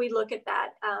 that we look at that.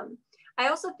 I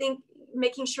also think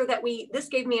making sure that this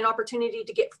gave me an opportunity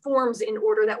to get forms in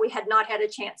order that we had not had a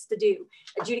chance to do.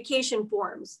 Adjudication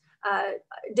forms,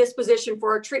 disposition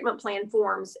for our treatment plan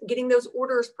forms, getting those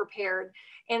orders prepared.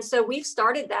 And so we've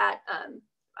started that.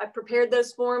 I prepared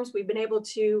those forms. We've been able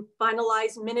to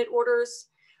finalize minute orders.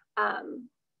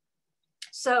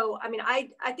 So, I mean,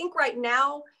 I think right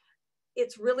now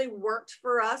it's really worked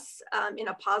for us in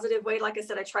a positive way. Like I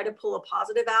said, I try to pull a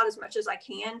positive out as much as I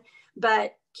can,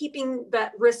 but keeping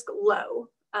that risk low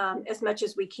as much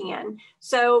as we can.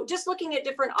 So just looking at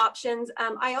different options.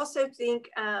 I also think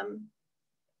when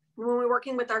we're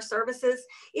working with our services,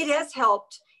 it has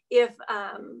helped if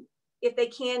they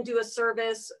can do a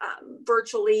service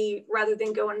virtually rather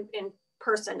than going in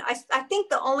person. I think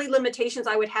the only limitations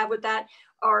I would have with that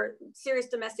are serious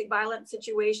domestic violence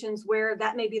situations where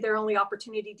that may be their only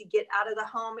opportunity to get out of the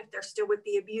home if they're still with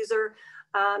the abuser,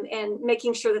 and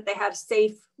making sure that they have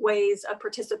safe ways of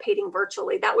participating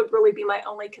virtually. That would really be my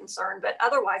only concern. But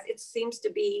otherwise, it seems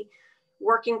to be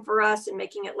working for us and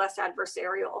making it less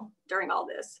adversarial during all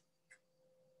this.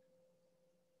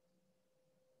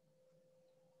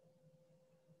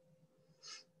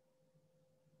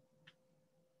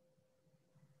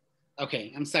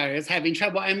 Okay, I'm sorry, I was having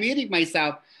trouble unmuting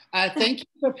myself. Thank you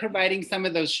for providing some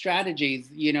of those strategies,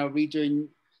 redoing,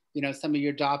 some of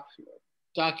your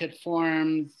docket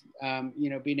forms,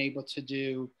 being able to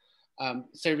do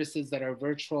services that are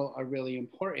virtual are really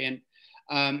important.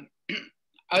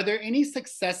 Are there any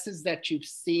successes that you've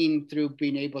seen through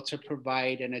being able to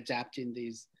provide and adapting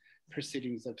these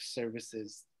proceedings of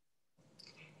services?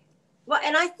 Well,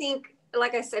 and I think,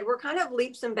 like I said, we're kind of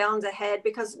leaps and bounds ahead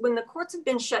because when the courts have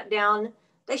been shut down,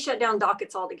 they shut down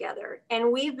dockets altogether.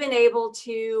 And we've been able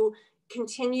to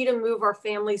continue to move our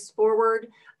families forward.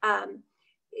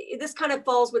 This kind of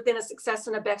falls within a success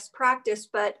and a best practice,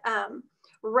 but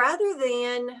rather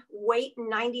than wait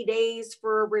 90 days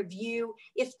for a review,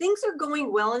 if things are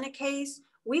going well in a case,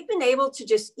 we've been able to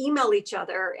just email each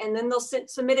other and then they'll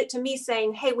submit it to me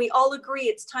saying, hey, we all agree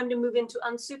it's time to move into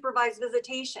unsupervised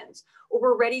visitations, or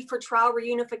we're ready for trial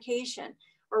reunification,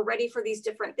 or ready for these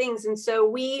different things. And so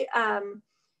we have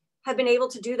been able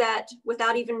to do that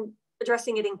without even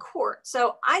addressing it in court.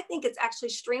 So I think it's actually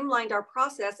streamlined our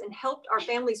process and helped our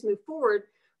families move forward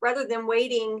rather than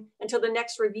waiting until the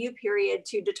next review period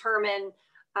to determine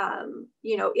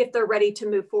if they're ready to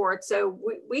move forward. So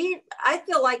I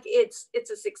feel like it's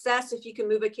a success if you can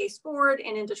move a case forward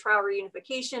and into trial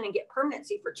reunification and get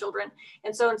permanency for children.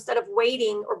 And so instead of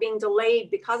waiting or being delayed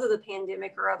because of the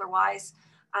pandemic or otherwise,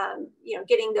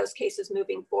 getting those cases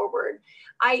moving forward.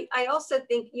 I also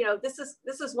think, this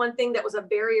is one thing that was a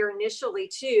barrier initially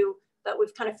too, but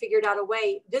we've kind of figured out a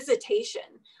way. Visitation.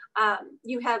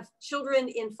 You have children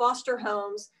in foster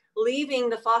homes leaving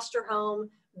the foster home,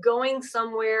 going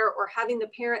somewhere, or having the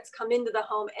parents come into the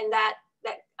home, and that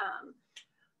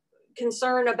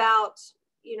concern about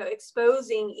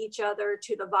exposing each other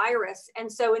to the virus.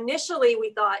 And so initially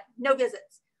we thought no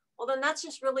visits. Well, then that's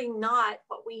just really not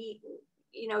what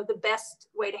the best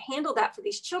way to handle that for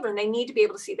these children. They need to be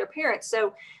able to see their parents.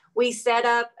 So we set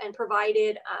up and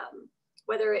provided,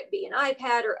 whether it be an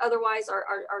iPad or otherwise,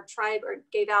 our tribe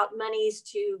gave out monies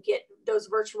to get those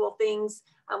virtual things,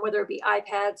 whether it be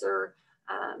iPads or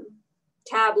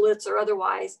tablets or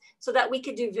otherwise, so that we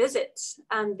could do visits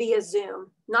via Zoom.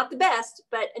 Not the best,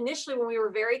 but initially when we were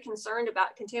very concerned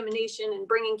about contamination and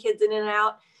bringing kids in and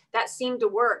out, that seemed to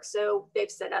work. So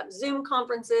they've set up Zoom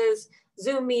conferences,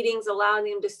 Zoom meetings, allowing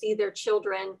them to see their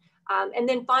children, and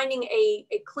then finding a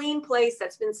clean place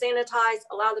that's been sanitized,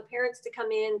 allow the parents to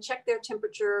come in, check their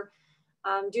temperature,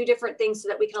 do different things so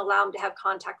that we can allow them to have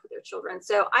contact with their children.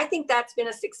 So I think that's been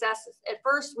a success. At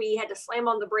first, we had to slam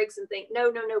on the brakes and think,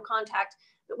 no contact,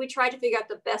 but we tried to figure out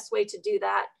the best way to do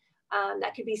that.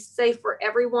 That could be safe for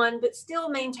everyone, but still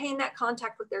maintain that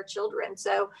contact with their children.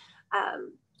 So,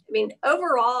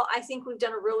 overall, I think we've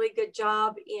done a really good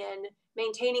job in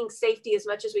maintaining safety as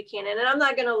much as we can. And I'm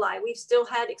not going to lie, we've still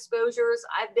had exposures.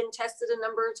 I've been tested a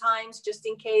number of times just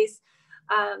in case.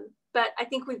 But I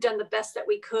think we've done the best that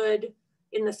we could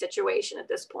in the situation at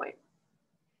this point.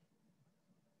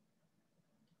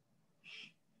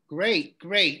 Great.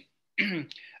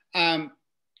 And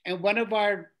one of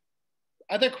our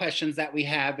other questions that we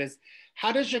have is,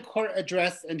 how does your court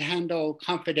address and handle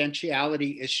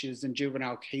confidentiality issues in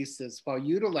juvenile cases while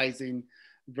utilizing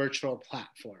virtual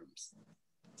platforms?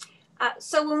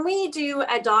 So when we do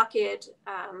a docket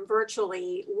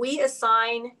virtually, we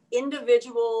assign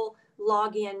individual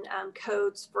login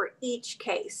codes for each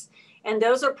case. And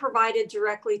those are provided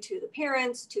directly to the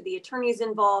parents, to the attorneys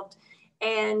involved.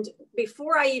 And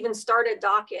before I even start a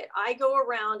docket, I go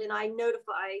around and I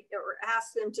notify or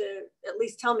ask them to at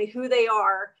least tell me who they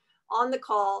are on the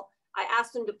call. I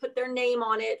ask them to put their name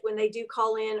on it when they do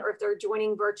call in, or if they're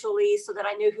joining virtually, so that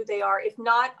I know who they are. If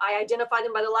not, I identify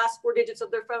them by the last 4 digits of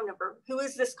their phone number. Who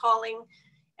is this calling?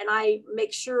 And I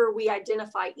make sure we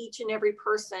identify each and every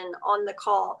person on the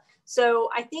call. So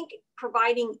I think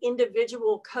providing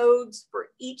individual codes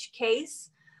for each case,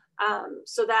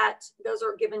 so that those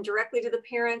are given directly to the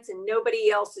parents and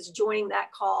nobody else is joining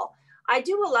that call. I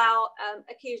do allow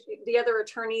occasionally the other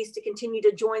attorneys to continue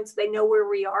to join so they know where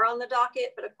we are on the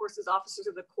docket, but of course, as officers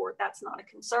of the court, that's not a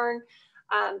concern.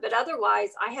 But otherwise,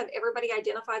 I have everybody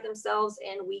identify themselves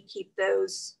and we keep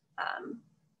those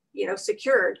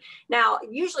secured. Now,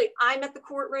 usually I'm at the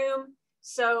courtroom,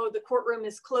 so the courtroom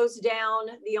is closed down.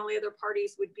 The only other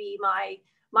parties would be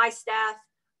my staff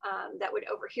that would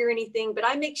overhear anything, but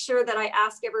I make sure that I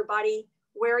ask everybody,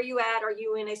 where are you at? Are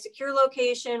you in a secure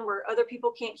location where other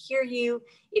people can't hear you?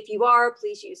 If you are,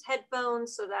 please use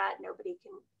headphones so that nobody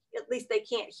can, at least they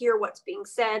can't hear what's being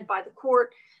said by the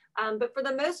court. But for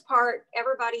the most part,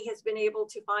 everybody has been able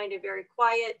to find a very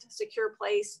quiet, secure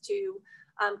place to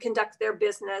conduct their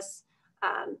business.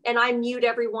 And I mute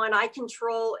everyone. I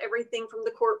control everything from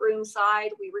the courtroom side.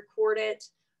 We record it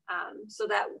so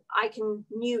that I can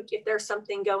mute if there's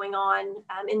something going on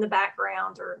in the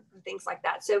background or things like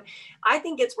that. So I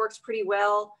think it's works pretty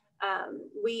well.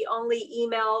 We only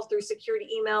email through security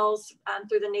emails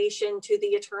through the nation to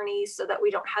the attorneys so that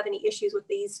we don't have any issues with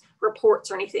these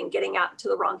reports or anything getting out to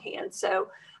the wrong hands. So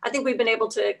I think we've been able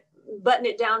to button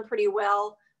it down pretty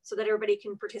well so that everybody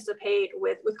can participate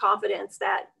with confidence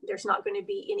that there's not going to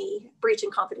be any breach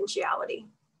in confidentiality.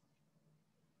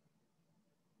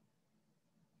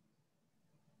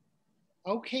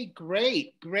 Okay,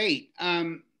 great.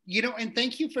 And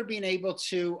thank you for being able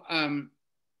to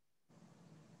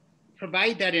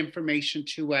provide that information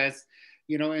to us,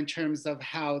 in terms of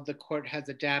how the court has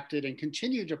adapted and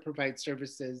continued to provide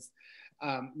services,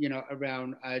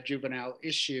 around juvenile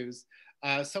issues.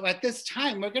 So at this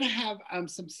time, we're going to have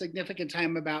some significant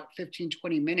time, about 15,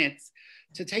 20 minutes,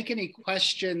 to take any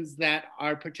questions that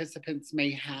our participants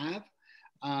may have.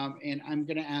 And I'm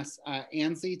going to ask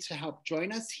Ansley to help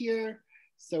join us here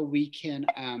so we can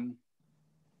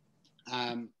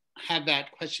have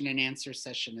that question and answer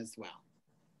session as well.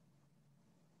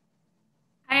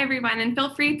 Hi, everyone, and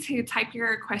feel free to type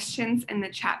your questions in the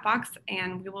chat box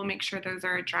and we will make sure those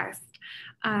are addressed.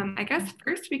 I guess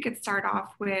first we could start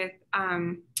off with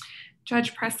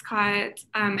Judge Prescott.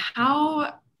 I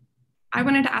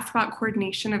wanted to ask about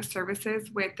coordination of services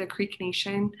with the Creek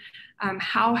Nation.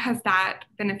 How has that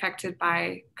been affected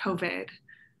by COVID?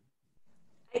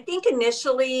 I think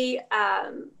initially,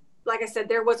 like I said,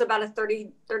 there was about a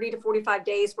 30 to 45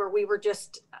 days where we were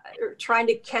just trying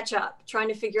to catch up, trying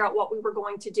to figure out what we were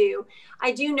going to do.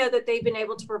 I do know that they've been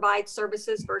able to provide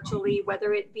services virtually,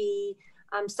 whether it be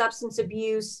substance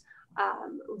abuse.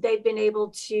 They've been able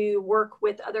to work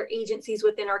with other agencies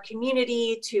within our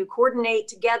community to coordinate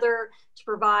together to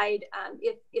provide,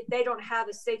 if they don't have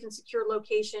a safe and secure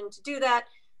location to do that,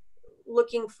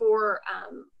 looking for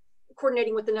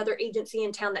coordinating with another agency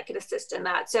in town that could assist in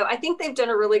that. So I think they've done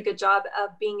a really good job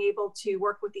of being able to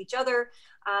work with each other,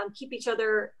 keep each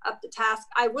other up to task.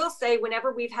 I will say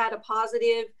whenever we've had a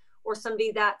positive or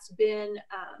somebody that's been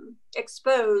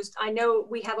exposed, I know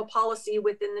we have a policy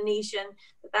within the nation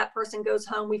that that person goes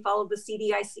home. We follow the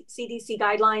CDC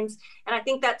guidelines. And I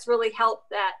think that's really helped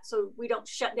that so we don't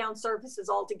shut down services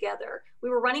altogether. We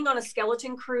were running on a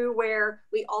skeleton crew where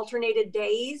we alternated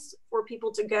days for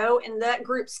people to go and that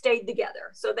group stayed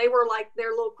together. So they were like their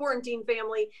little quarantine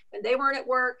family. When they weren't at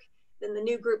work, then the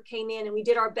new group came in and we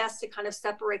did our best to kind of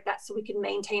separate that so we can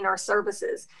maintain our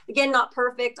services. Again, not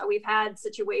perfect. We've had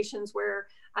situations where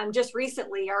just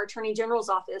recently our Attorney General's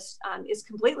office is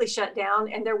completely shut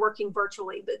down and they're working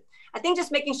virtually. But I think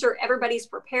just making sure everybody's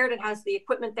prepared and has the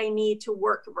equipment they need to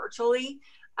work virtually,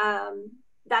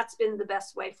 that's been the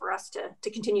best way for us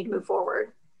to continue to move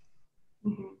forward.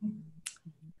 Mm-hmm.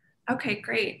 Okay,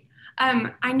 great.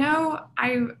 I know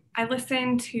I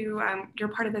listened to your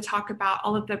part of the talk about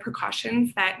all of the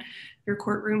precautions that your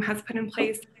courtroom has put in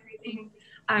place and everything.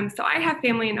 So I have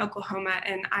family in Oklahoma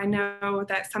and I know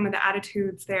that some of the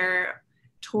attitudes there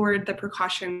toward the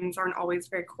precautions aren't always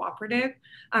very cooperative.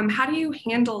 How do you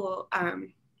handle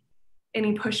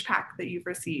any pushback that you've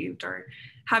received, or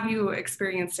have you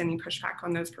experienced any pushback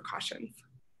on those precautions?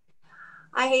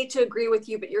 I hate to agree with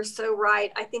you, but you're so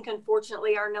right. I think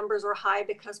unfortunately our numbers are high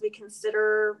because we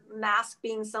consider mask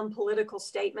being some political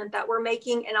statement that we're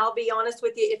making. And I'll be honest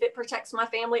with you, if it protects my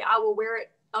family, I will wear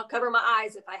it. I'll cover my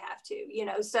eyes if I have to, you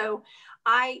know. So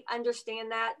I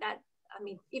understand that. I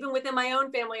mean, even within my own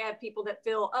family, I have people that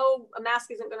feel, oh, a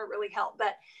mask isn't going to really help.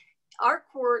 But our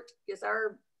court is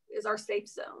our safe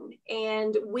zone,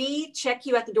 and we check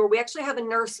you at the door. We actually have a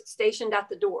nurse stationed at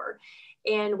the door.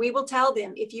 And we will tell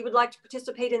them, if you would like to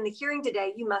participate in the hearing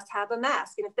today, you must have a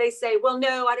mask. And if they say, well,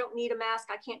 no, I don't need a mask,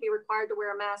 I can't be required to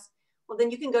wear a mask, well, then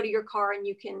you can go to your car and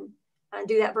you can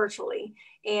do that virtually.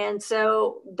 And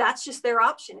so that's just their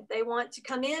option. If they want to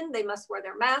come in, they must wear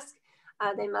their mask.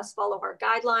 They must follow our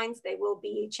guidelines. They will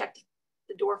be checked at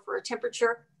the door for a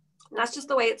temperature. And that's just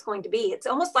the way it's going to be. It's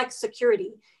almost like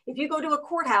security. If you go to a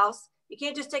courthouse, you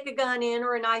can't just take a gun in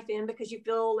or a knife in because you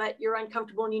feel that you're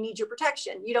uncomfortable and you need your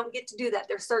protection. You don't get to do that.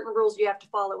 There's certain rules you have to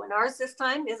follow. And ours this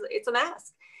time it's a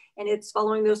mask, and it's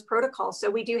following those protocols. So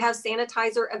we do have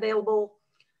sanitizer available.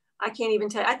 I can't even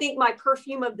tell you. I think my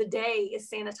perfume of the day is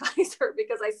sanitizer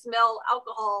because I smell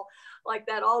alcohol like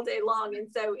that all day long. And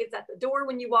so it's at the door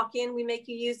when you walk in, we make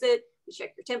you use it. We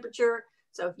check your temperature.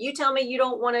 So if you tell me you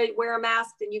don't want to wear a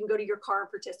mask, then you can go to your car and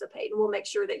participate, and we'll make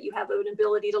sure that you have an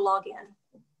ability to log in.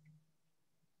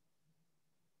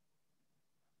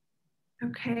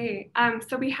 Okay,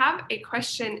 so we have a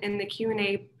question in the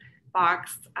Q&A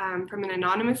box from an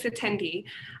anonymous attendee.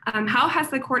 How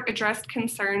has the court addressed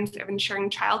concerns of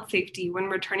ensuring child safety when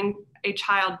returning a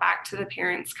child back to the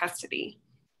parent's custody?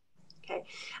 Okay,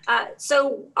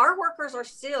 so our workers are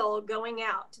still going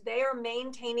out. They are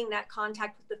maintaining that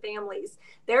contact with the families.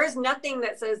 There is nothing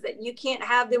that says that you can't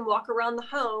have them walk around the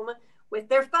home with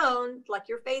their phone, like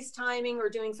you're FaceTiming or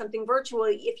doing something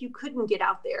virtually if you couldn't get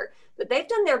out there. But they've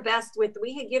done their best with,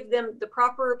 we give them the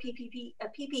proper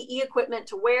PPE equipment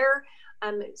to wear.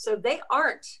 So they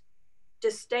aren't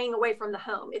just staying away from the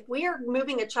home. If we are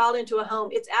moving a child into a home,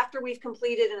 it's after we've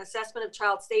completed an assessment of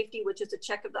child safety, which is a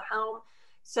check of the home.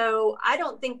 So I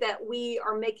don't think that we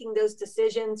are making those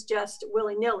decisions just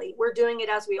willy-nilly. We're doing it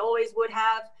as we always would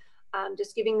have,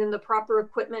 just giving them the proper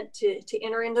equipment to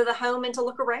enter into the home and to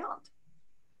look around.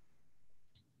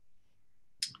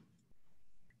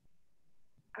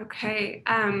 Okay,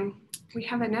 we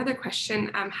have another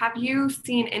question. Have you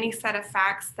seen any set of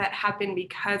facts that happen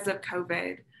because of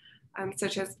COVID,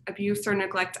 such as abuse or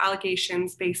neglect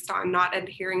allegations based on not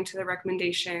adhering to the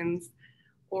recommendations,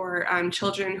 or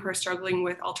children who are struggling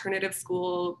with alternative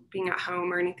school, being at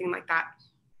home, or anything like that?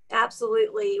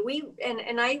 Absolutely.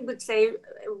 And I would say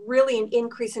really an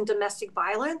increase in domestic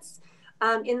violence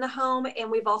in the home.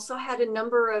 And we've also had a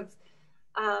number of,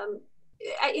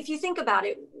 if you think about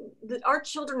it, our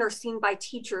children are seen by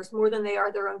teachers more than they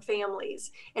are their own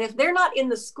families. And if they're not in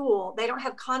the school, they don't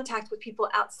have contact with people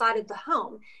outside of the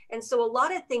home. And so a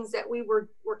lot of things that we were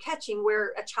catching,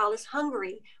 where a child is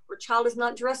hungry, or a child is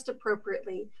not dressed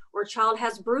appropriately, or a child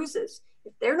has bruises,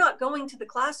 if they're not going to the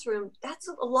classroom, that's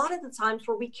a lot of the times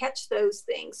where we catch those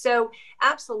things. So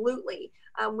absolutely,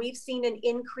 we've seen an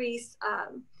increase.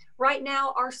 Right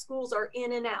now, our schools are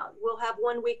in and out. We'll have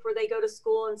 1 week where they go to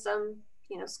school, and some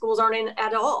schools aren't in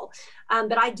at all.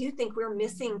 But I do think we're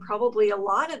missing probably a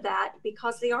lot of that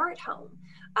because they are at home.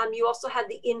 You also had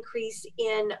the increase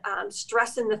in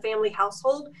stress in the family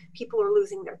household. People are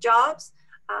losing their jobs.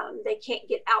 They can't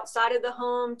get outside of the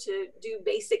home to do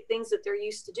basic things that they're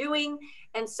used to doing.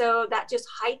 And so that just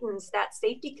heightens that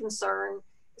safety concern,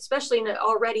 especially in an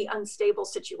already unstable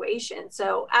situation.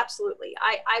 So absolutely,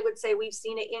 I would say we've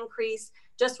seen an increase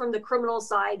just from the criminal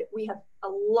side. We have a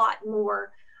lot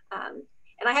more.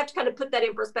 And I have to kind of put that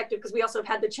in perspective because we also have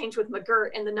had the change with McGirt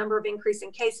and the number of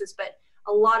increasing cases, but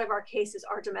a lot of our cases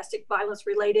are domestic violence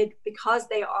related because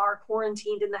they are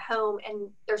quarantined in the home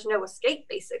and there's no escape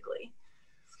basically.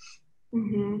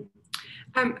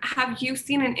 Mm-hmm. Have you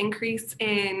seen an increase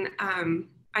in,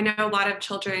 I know a lot of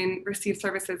children receive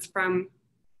services from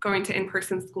going to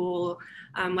in-person school,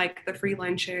 like the free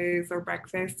lunches or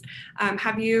breakfast.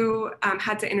 Have you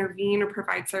had to intervene or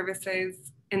provide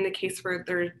services in the case where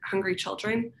they're hungry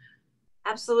children?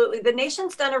 Absolutely. The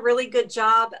nation's done a really good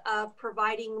job of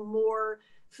providing more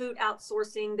food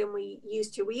outsourcing than we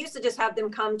used to. We used to just have them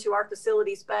come to our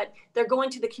facilities, but they're going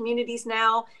to the communities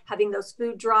now, having those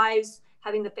food drives,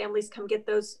 having the families come get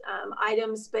those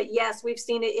items. But yes, we've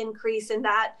seen an increase in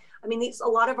that. I mean, a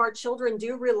lot of our children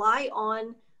do rely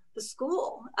on the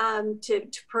school to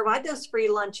provide those free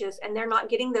lunches, and they're not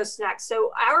getting those snacks.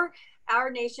 So our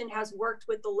nation has worked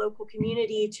with the local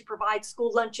community to provide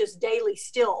school lunches daily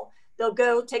still. they'll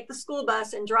go take the school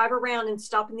bus and drive around and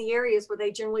stop in the areas where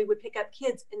they generally would pick up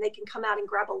kids, and they can come out and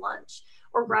grab a lunch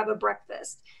or grab a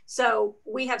breakfast. So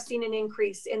we have seen an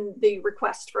increase in the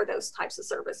request for those types of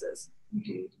services.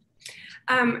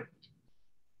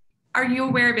 Are you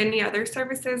aware of any other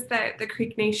services that the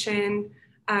Creek Nation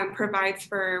provides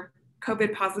for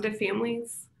COVID positive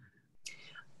families?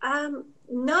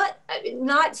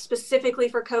 Not specifically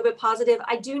for COVID positive.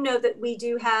 I do know that we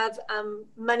do have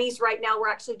monies right now. We're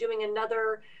actually doing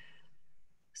another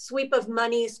sweep of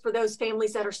monies for those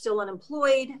families that are still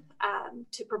unemployed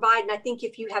to provide. And I think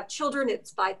if you have children,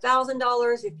 it's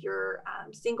 $5,000. If you're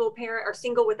single parent or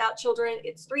single without children,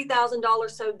 it's $3,000.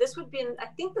 So this would be, I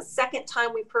think, the second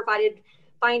time we provided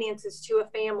finances to a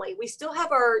family. We still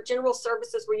have our general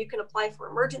services where you can apply for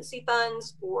emergency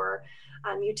funds, for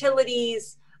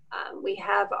utilities. We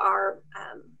have our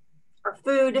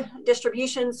food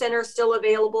distribution center still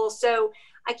available. So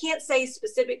I can't say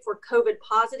specific for COVID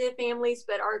positive families,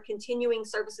 but our continuing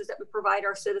services that we provide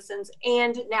our citizens,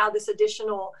 and now this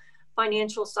additional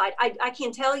financial side. I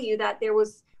can tell you that there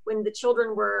was, when the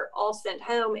children were all sent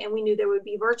home and we knew there would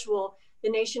be virtual, the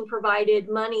nation provided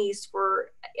monies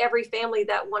for every family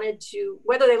that wanted to,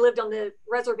 whether they lived on the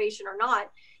reservation or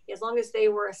not, as long as they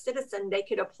were a citizen, they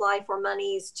could apply for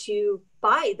monies to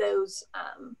buy those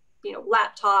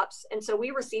laptops. And so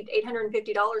we received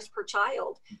 $850 per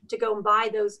child to go and buy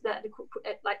that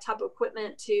type of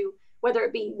equipment, to whether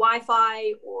it be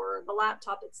Wi-Fi or the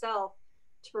laptop itself,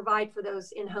 to provide for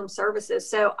those in-home services.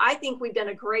 So I think we've done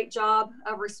a great job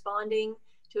of responding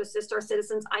to assist our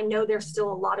citizens. I know there's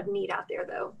still a lot of need out there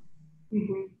though.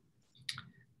 Mm-hmm.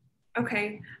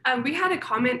 Okay, we had a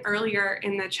comment earlier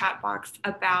in the chat box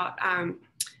about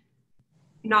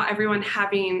not everyone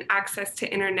having access to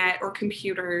internet or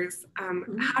computers.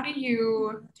 How do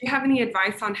you have any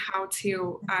advice on how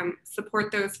to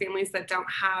support those families that don't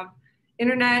have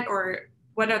internet, or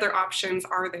what other options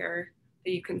are there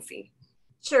that you can see?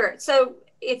 Sure. So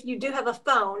if you do have a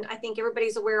phone, I think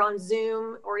everybody's aware on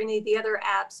Zoom or any of the other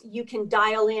apps, you can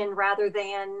dial in rather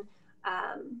than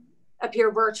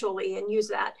appear virtually and use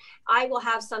that. I will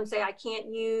have some say, I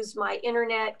can't use my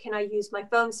internet. Can I use my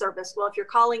phone service? Well, if you're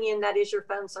calling in, that is your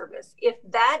phone service. If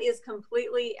that is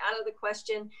completely out of the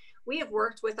question, we have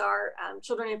worked with our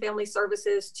children and family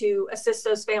services to assist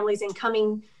those families in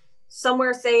coming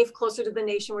somewhere safe, closer to the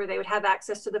nation, where they would have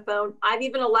access to the phone. I've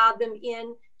even allowed them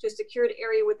in to a secured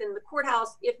area within the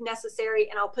courthouse if necessary,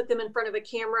 and I'll put them in front of a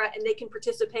camera and they can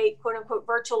participate, quote unquote,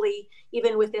 virtually,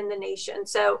 even within the nation.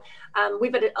 So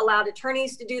we've allowed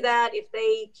attorneys to do that. If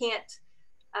they can't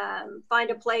find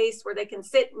a place where they can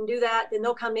sit and do that, then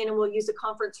they'll come in and we'll use a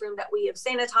conference room that we have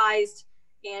sanitized,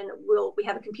 and we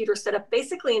have a computer set up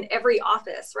basically in every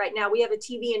office. Right now we have a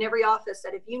TV in every office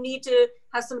that if you need to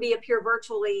have somebody appear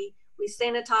virtually, we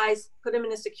sanitize, put them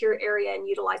in a secure area, and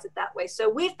utilize it that way. So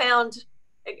we found,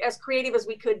 as creative as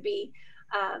we could be,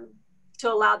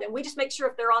 to allow them. We just make sure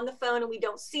if they're on the phone and we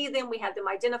don't see them, we have them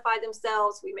identify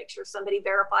themselves. We make sure somebody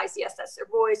verifies, yes, that's their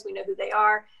voice, we know who they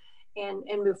are, and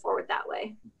move forward that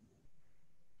way.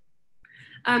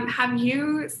 Have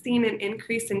you seen an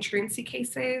increase in truancy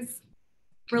cases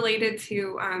related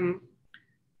to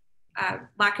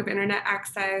lack of internet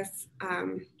access?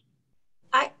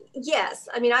 Yes,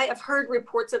 I mean, I have heard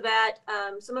reports of that.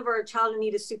 Some of our child in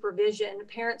need of supervision,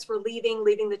 parents were leaving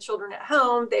the children at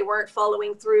home. They weren't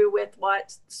following through with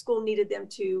what school needed them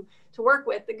to work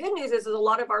with. The good news is a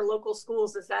lot of our local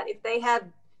schools is that if they have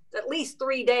at least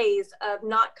 3 days of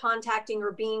not contacting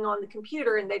or being on the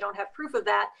computer and they don't have proof of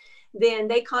that, then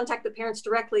they contact the parents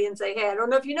directly and say, hey, I don't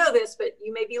know if you know this, but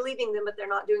you may be leaving them, but they're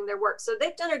not doing their work. So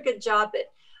they've done a good job.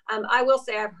 But I will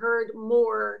say I've heard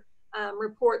more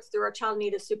reports through our child in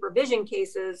need of supervision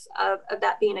cases of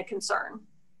that being a concern.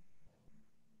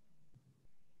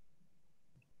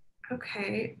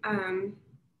 Okay,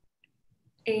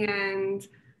 and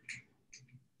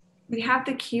we have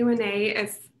the Q&A.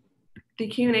 As the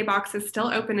Q&A box is still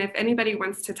open if anybody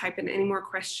wants to type in any more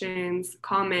questions,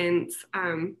 comments,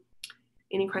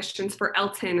 any questions for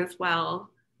Elton as well.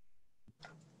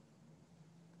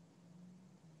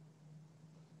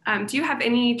 Do you have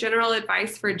any general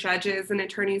advice for judges and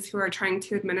attorneys who are trying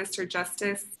to administer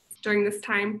justice during this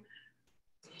time?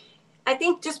 I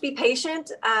think just be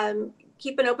patient.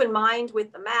 Keep an open mind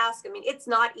with the mask. I mean, it's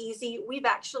not easy. We've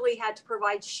actually had to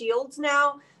provide shields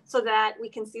now so that we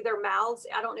can see their mouths.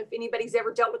 I don't know if anybody's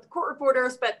ever dealt with the court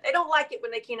reporters, but they don't like it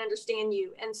when they can't understand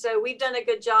you. And so we've done a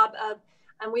good job of,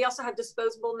 and we also have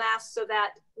disposable masks so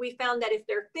that we found that if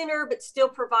they're thinner but still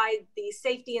provide the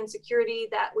safety and security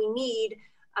that we need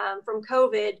from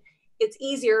COVID, it's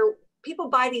easier people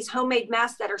buy these homemade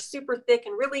masks that are super thick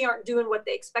and really aren't doing what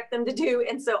they expect them to do.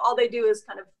 And so all they do is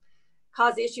kind of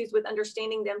cause issues with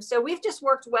understanding them. So we've just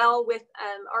worked well with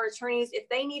our attorneys. If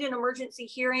they need an emergency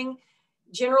hearing,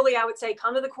 generally I would say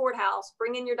come to the courthouse,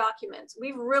 bring in your documents.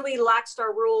 We've really laxed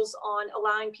our rules on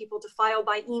allowing people to file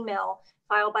by email,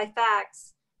 file by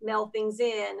fax, mail things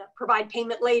in, provide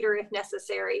payment later if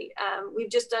necessary. We've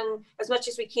just done as much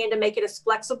as we can to make it as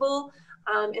flexible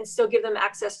and still give them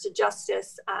access to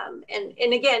justice.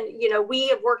 And again, you know, we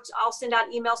have worked, I'll send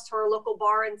out emails to our local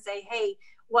bar and say, hey,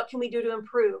 what can we do to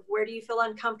improve? Where do you feel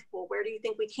uncomfortable? Where do you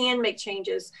think we can make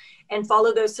changes? And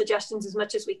follow those suggestions as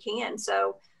much as we can.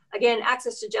 So again,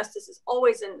 access to justice is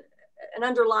always an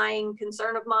underlying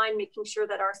concern of mine, making sure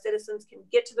that our citizens can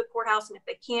get to the courthouse. And if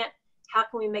they can't, how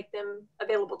can we make them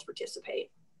available to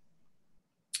participate?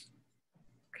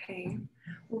 Okay.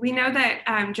 Well, we know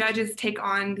that judges take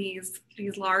on these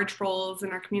large roles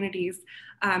in our communities,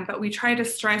 but we try to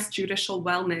stress judicial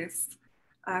wellness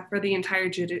for the entire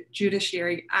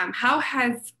judiciary. How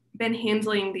has been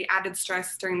handling the added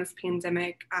stress during this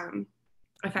pandemic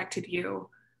affected you?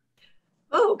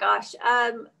 Oh gosh,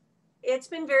 it's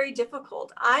been very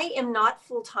difficult. I am not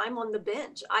full-time on the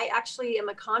bench. I actually am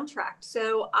a contract.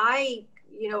 So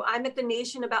I'm at the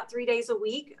Nation about 3 days a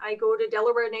week. I go to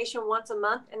Delaware Nation once a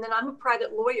month, and then I'm a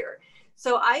private lawyer.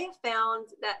 So I have found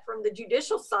that from the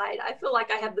judicial side, I feel like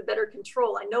I have the better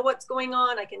control. I know what's going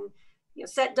on. I can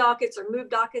set dockets or move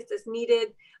dockets as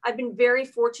needed. I've been very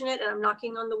fortunate, and I'm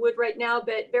knocking on the wood right now,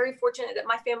 but very fortunate that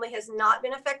my family has not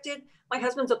been affected. My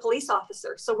husband's a police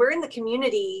officer, so we're in the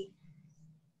community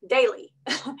daily.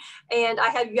 And I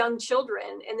have young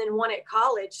children and then one at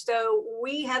college. So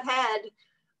we have had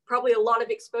probably a lot of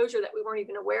exposure that we weren't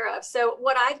even aware of. So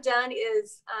what I've done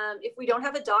is if we don't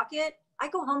have a docket, I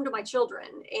go home to my children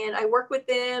and I work with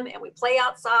them and we play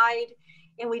outside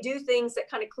and we do things that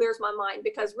kind of clears my mind,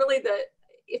 because really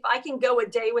if I can go a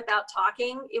day without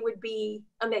talking, it would be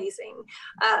amazing,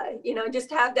 just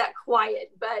to have that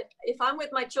quiet. But if I'm with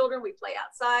my children, we play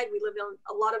outside, we live on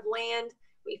a lot of land,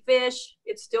 we fish,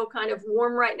 it's still kind of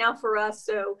warm right now for us.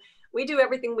 So we do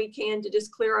everything we can to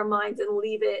just clear our minds and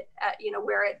leave it at,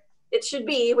 where it should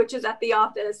be, which is at the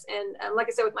office. And like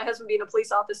I said, with my husband being a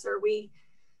police officer, we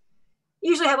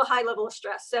usually have a high level of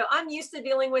stress. So I'm used to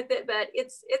dealing with it, but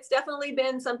it's definitely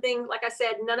been something, like I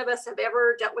said, none of us have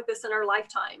ever dealt with this in our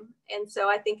lifetime. And so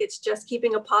I think it's just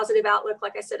keeping a positive outlook,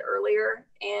 like I said earlier,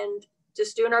 and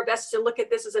just doing our best to look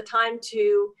at this as a time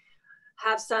to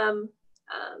have some,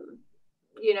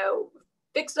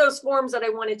 fix those forms that I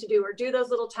wanted to do, or do those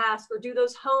little tasks, or do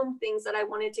those home things that I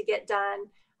wanted to get done.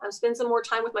 Spend some more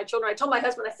time with my children. I told my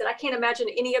husband, I said, I can't imagine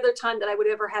any other time that I would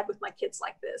ever have with my kids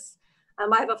like this. I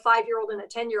have a 5-year-old and a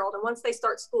 10-year-old, and once they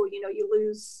start school, you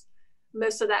lose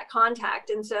most of that contact.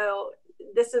 And so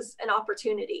this is an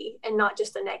opportunity and not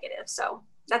just a negative. So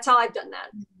that's how I've done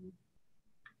that.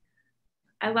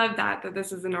 I love that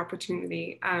this is an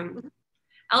opportunity.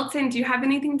 Elton, do you have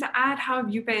anything to add? How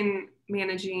have you been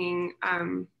managing,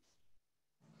 all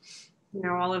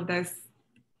of this?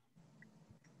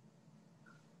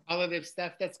 All of this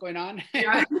stuff that's going on?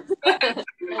 Yeah. Find the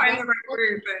right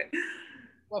word, but...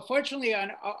 Well, fortunately,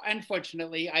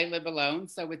 unfortunately, I live alone,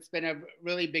 so it's been a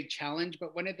really big challenge.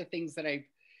 But one of the things that I've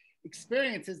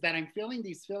experienced is that I'm feeling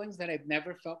these feelings that I've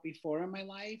never felt before in my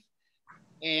life,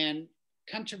 and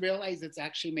come to realize it's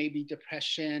actually maybe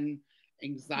depression,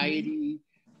 anxiety.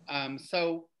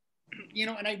 So,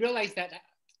 and I realized that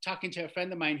talking to a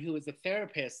friend of mine who is a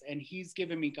therapist, and he's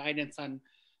given me guidance on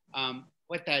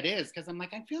what that is, because I'm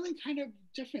like, I'm feeling kind of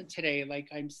different today, like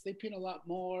I'm sleeping a lot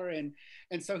more, and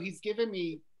so he's given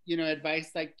me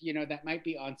advice like that might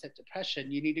be onset depression.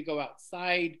 You need to go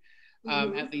outside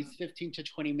at least 15 to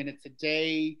 20 minutes a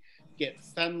day, get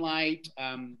sunlight,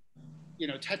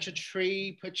 touch a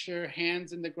tree, put your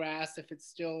hands in the grass if it's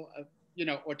still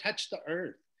or touch the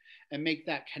earth and make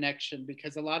that connection,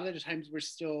 because a lot of the times we're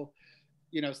still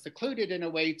secluded in a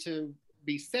way to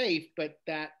be safe, but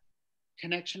that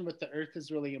connection with the earth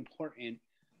is really important,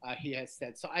 he has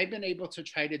said. So I've been able to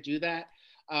try to do that.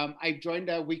 I've joined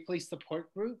a weekly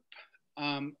support group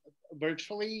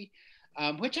virtually,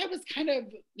 which I was kind of,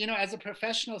 as a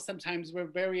professional, sometimes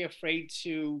we're very afraid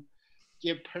to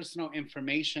give personal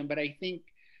information. But I think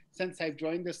since I've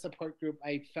joined the support group,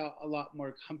 I felt a lot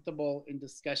more comfortable in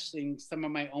discussing some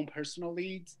of my own personal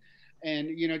needs.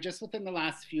 And, just within the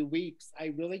last few weeks,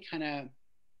 I really kind of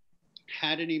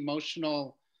had an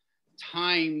emotional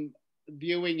time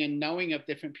viewing and knowing of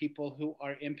different people who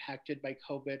are impacted by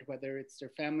COVID, whether it's their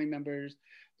family members,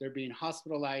 they're being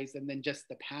hospitalized, and then just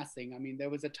the passing. I mean, there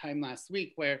was a time last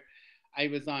week where I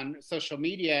was on social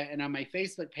media, and on my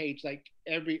Facebook page, like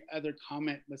every other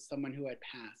comment was someone who had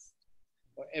passed,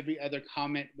 or every other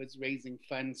comment was raising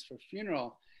funds for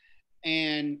funeral.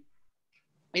 And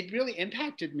it really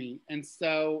impacted me. And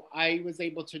so I was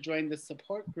able to join the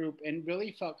support group and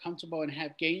really felt comfortable and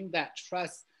have gained that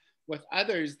trust with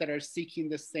others that are seeking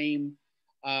the same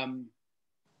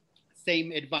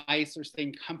same advice or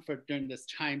same comfort during this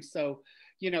time. So,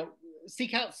 you know,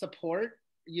 seek out support.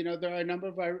 You know, there are a number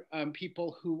of our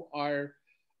people who are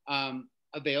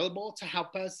available to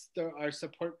help us. There are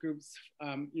support groups,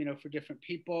 you know, for different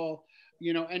people,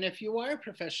 you know, and if you are a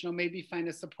professional, maybe find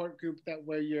a support group that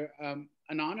where you're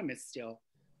anonymous still,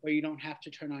 where you don't have to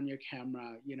turn on your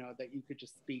camera, you know, that you could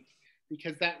just speak,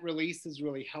 because that release is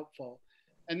really helpful.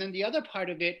 And then the other part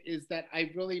of it is that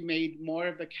I've really made more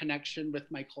of a connection with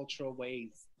my cultural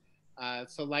ways.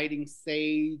 So lighting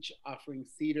sage, offering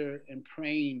cedar, and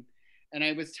praying. And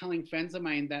I was telling friends of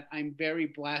mine that I'm very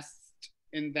blessed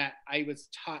in that I was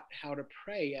taught how to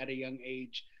pray at a young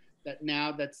age, that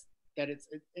now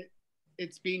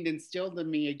it's being instilled in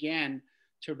me again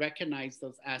to recognize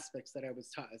those aspects that I was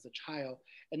taught as a child.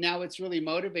 And now it's really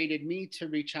motivated me to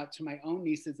reach out to my own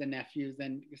nieces and nephews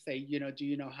and say, you know, do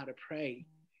you know how to pray?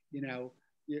 You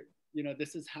know,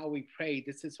 this is how we pray.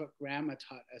 This is what grandma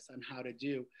taught us on how to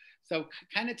do. So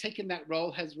kind of taking that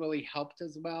role has really helped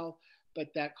as well.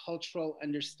 But that cultural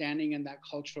understanding and that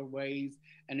cultural ways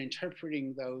and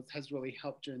interpreting those has really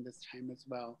helped during this time as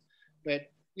well.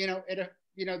 But, you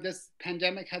know, this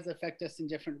pandemic has affected us in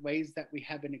different ways that we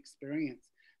haven't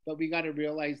experienced. But we got to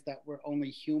realize that we're only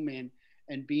human,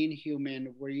 and being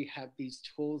human, we have these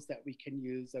tools that we can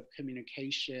use of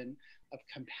communication, of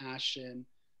compassion,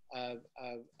 of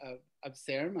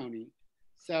ceremony.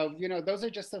 So, you know, those are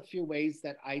just a few ways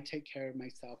that I take care of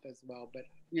myself as well. But,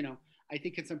 you know, I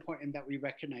think it's important that we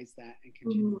recognize that and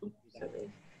continue to do that.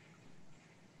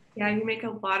 Yeah, you make a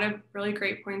lot of really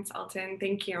great points, Elton.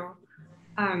 Thank you.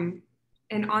 And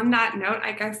on that note,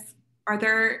 I guess,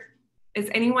 is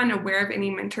anyone aware of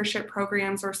any mentorship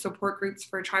programs or support groups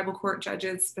for tribal court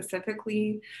judges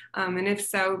specifically? And if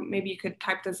so, maybe you could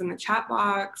type those in the chat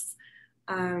box,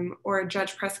 or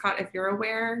Judge Prescott, if you're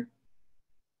aware.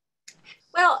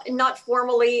 Well, not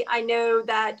formally. I know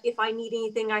that if I need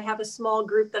anything, I have a small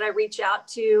group that I reach out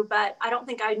to, but I don't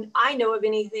think I know of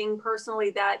anything personally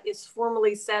that is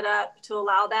formally set up to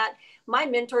allow that. My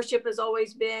mentorship has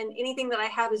always been anything that I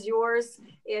have is yours.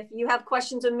 If you have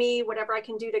questions of me, whatever I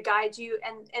can do to guide you,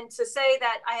 and to say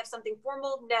that I have something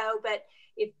formal, no, but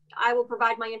if I will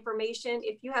provide my information,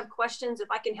 if you have questions, if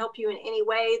I can help you in any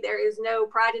way, there is no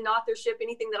pride in authorship.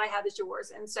 Anything that I have is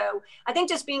yours. And so I think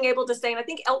just being able to say, and I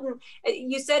think Elton,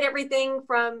 you said everything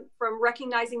from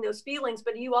recognizing those feelings,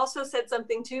 but you also said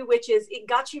something too, which is it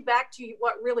got you back to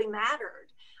what really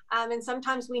mattered. And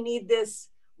sometimes we need this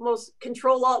most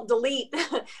Control-Alt-Delete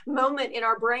moment in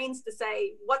our brains to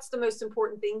say, what's the most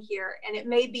important thing here? And it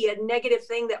may be a negative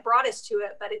thing that brought us to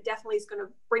it, but it definitely is going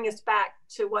to bring us back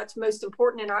to what's most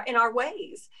important in our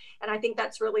ways. And I think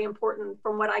that's really important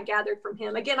from what I gathered from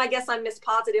him. Again, I guess I'm Miss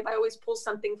Positive. I always pull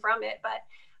something from it, but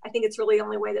I think it's really the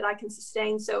only way that I can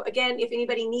sustain. So again, if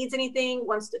anybody needs anything,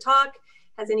 wants to talk,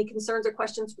 has any concerns or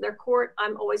questions for their court,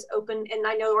 I'm always open. And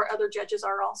I know our other judges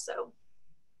are also.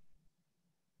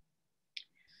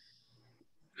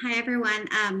 Hi, everyone.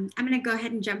 I'm going to go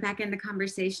ahead and jump back into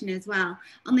conversation as well,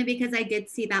 only because I did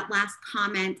see that last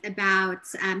comment about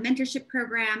mentorship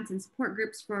programs and support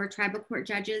groups for tribal court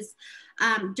judges.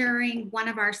 During one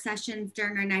of our sessions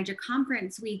during our NYJA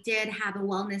conference, we did have a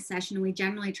wellness session, and we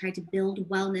generally try to build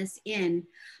wellness in,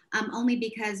 only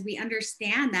because we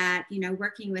understand that, you know,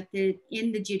 working with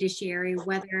in the judiciary,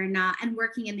 whether or not, and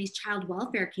working in these child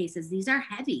welfare cases, these are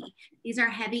heavy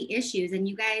issues. And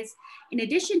you guys, in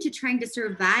addition to trying to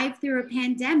survive through a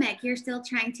pandemic, you're still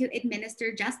trying to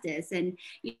administer justice and,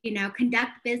 you know,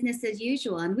 conduct business as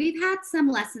usual. And we've had some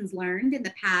lessons learned in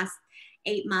the past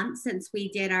 8 months since we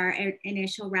did our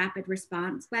initial rapid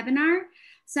response webinar.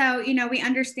 So, you know, we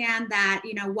understand that,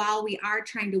 you know, while we are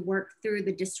trying to work through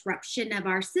the disruption of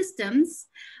our systems,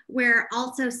 we're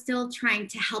also still trying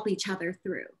to help each other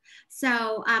through.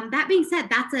 So that being said,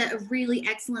 that's a really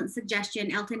excellent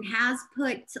suggestion. Elton has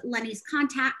put Lenny's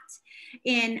contact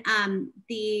in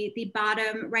the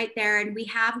bottom right there. And we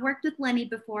have worked with Lenny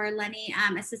before. Lenny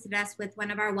assisted us with one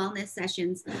of our wellness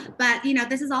sessions. But, you know,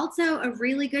 this is also a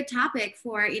really good topic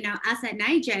for, you know, us at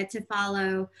NYJA to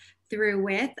follow through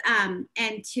with,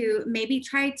 and to maybe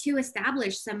try to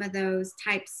establish some of those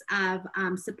types of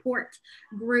support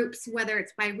groups, whether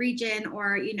it's by region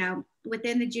or, you know,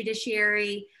 within the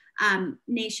judiciary,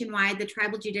 nationwide, the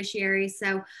tribal judiciary.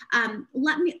 So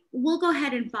we'll go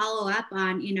ahead and follow up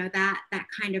on, that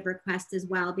kind of request as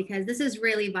well, because this is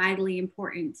really vitally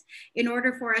important. In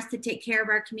order for us to take care of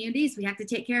our communities, we have to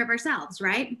take care of ourselves,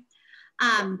 right?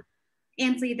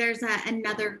 Ansley, there's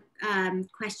another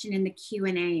question in the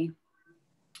Q&A.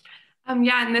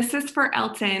 Yeah, and this is for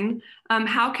Elton.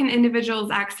 How can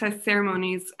individuals access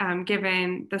ceremonies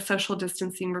given the social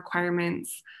distancing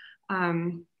requirements?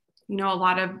 A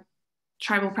lot of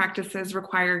tribal practices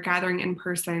require gathering in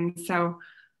person. So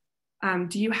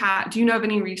do you know of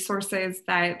any resources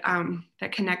that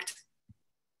connect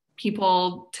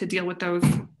people to deal with those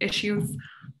issues?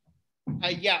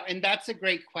 Yeah, and that's a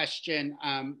great question.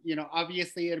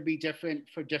 Obviously it'll be different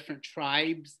for different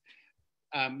tribes,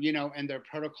 and their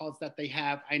protocols that they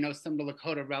have. I know some of the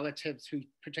Lakota relatives who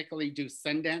particularly do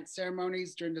Sundance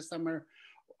ceremonies during the summer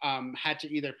had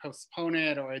to either postpone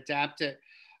it or adapt it,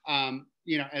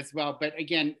 as well. But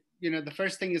again, the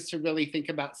first thing is to really think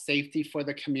about safety for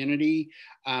the community.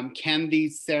 Can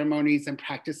these ceremonies and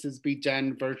practices be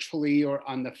done virtually or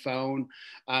on the phone?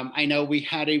 I know we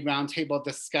had a roundtable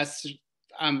discussion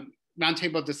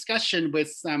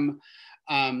with some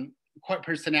court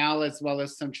personnel as well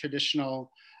as some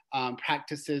traditional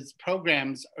practices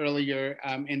programs earlier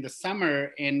in the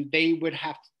summer, and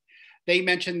they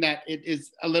mentioned that it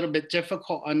is a little bit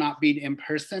difficult on not being in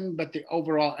person, but the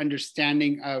overall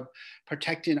understanding of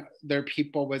protecting their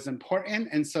people was important.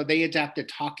 And so they adapted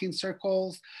talking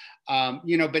circles,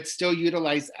 but still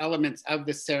utilize elements of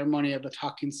the ceremony of a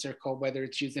talking circle, whether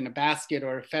it's using a basket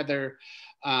or a feather,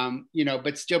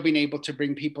 but still being able to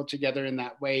bring people together in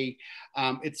that way.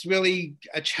 It's really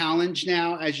a challenge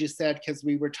now, as you said, because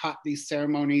we were taught these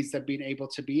ceremonies of being able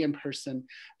to be in person,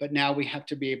 but now we have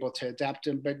to be able to adapt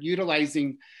them. But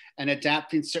utilizing and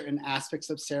adapting certain aspects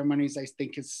of ceremonies, I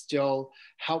think, is still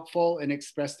helpful in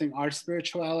expressing our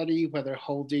spirituality, whether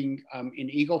holding an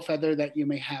eagle feather that you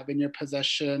may have in your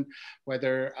possession,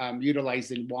 whether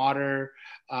utilizing water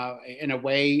in a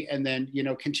way, and then,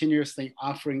 continuously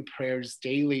offering prayers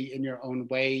daily in your own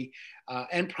way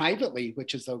and privately,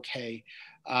 which is okay.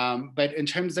 But in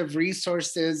terms of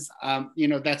resources,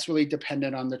 that's really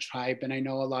dependent on the tribe. And I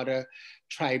know a lot of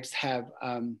tribes have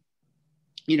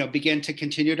begin to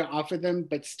continue to offer them,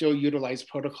 but still utilize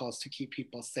protocols to keep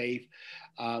people safe.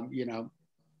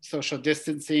 Social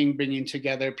distancing, bringing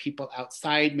together people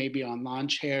outside, maybe on lawn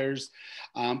chairs.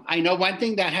 I know one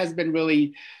thing that has been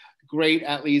really great,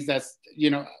 at least that's,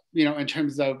 in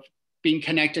terms of being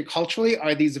connected culturally,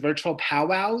 are these virtual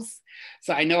powwows.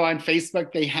 So I know on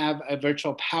Facebook, they have a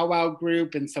virtual powwow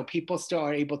group. And so people still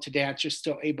are able to dance. You're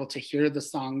still able to hear the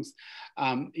songs,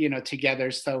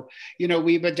 together. So,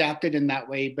 we've adapted in that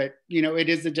way, but, it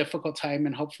is a difficult time,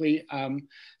 and hopefully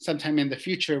sometime in the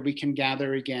future, we can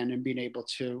gather again and being able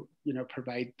to,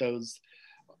 provide those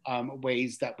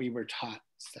ways that we were taught.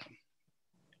 So.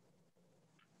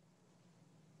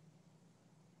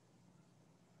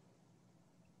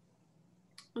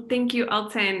 Well, thank you,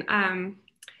 Elton.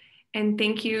 And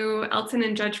thank you, Elton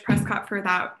and Judge Prescott, for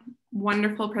that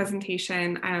wonderful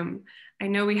presentation. I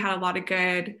know we had a lot of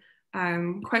good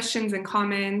questions and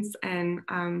comments, and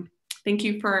thank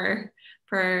you for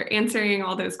answering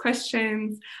all those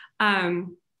questions.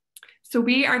 So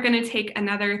we are going to take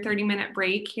another 30-minute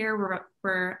break here.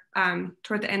 We're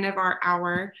toward the end of our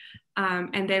hour,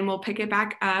 and then we'll pick it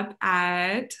back up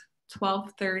at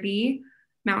 12:30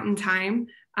 Mountain Time.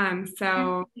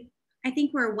 So I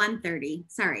think we're 1:30.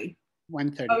 Sorry.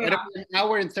 1:30. Oh, yeah. It'll be an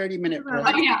hour and 30-minute break.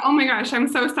 Oh yeah. Oh my gosh. I'm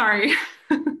so sorry.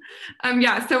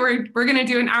 Yeah. So we're gonna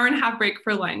do an hour-and-a-half break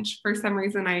for lunch. For some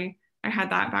reason, I had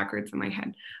that backwards in my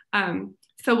head.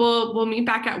 So we'll meet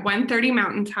back at 1:30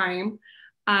 Mountain Time.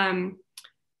 And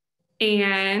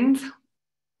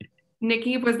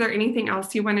Nikki, was there anything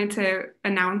else you wanted to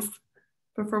announce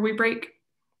before we break?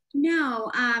 No,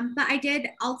 but I did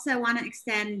also want to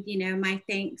extend, my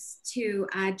thanks to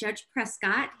Judge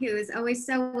Prescott, who is always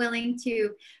so willing to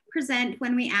present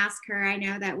when we ask her. I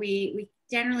know that we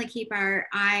generally keep our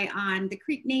eye on the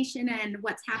Creek Nation and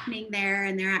what's happening there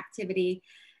and their activity.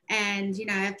 And,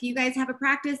 if you guys have a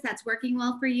practice that's working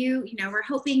well for you, we're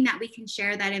hoping that we can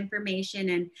share that information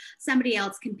and somebody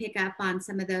else can pick up on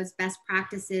some of those best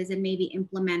practices and maybe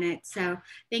implement it. So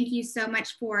thank you so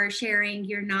much for sharing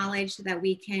your knowledge so that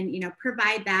we can,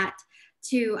 provide that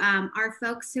to our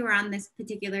folks who are on this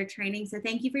particular training. So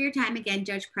thank you for your time again,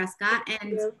 Judge Prescott.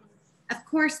 And of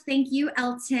course, thank you,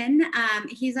 Elton.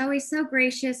 He's always so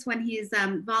gracious when he's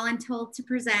voluntold to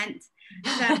present.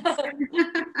 So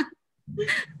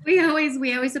we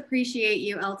always appreciate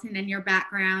you, Elton, and your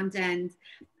background. And,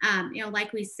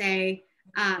 like we say,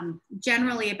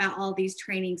 generally about all these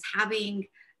trainings, having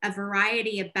a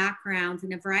variety of backgrounds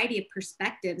and a variety of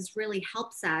perspectives really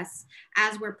helps us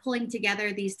as we're pulling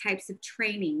together these types of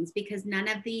trainings, because none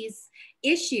of these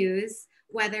issues,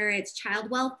 whether it's child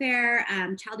welfare,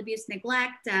 child abuse,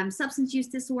 neglect, substance use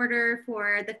disorder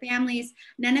for the families,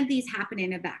 none of these happen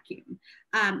in a vacuum.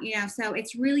 So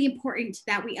it's really important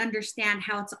that we understand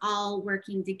how it's all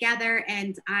working together.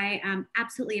 And I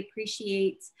absolutely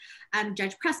appreciate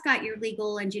Judge Prescott, your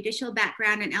legal and judicial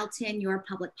background, and Elton, your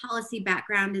public policy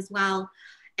background as well,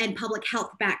 and public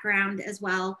health background as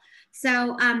well.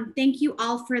 So thank you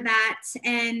all for that.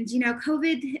 And,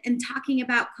 COVID, and talking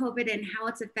about COVID and how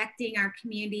it's affecting our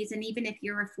communities, and even if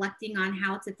you're reflecting on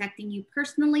how it's affecting you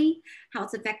personally, how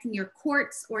it's affecting your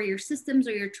courts or your systems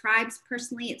or your tribes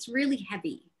personally, it's really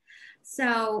heavy.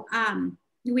 So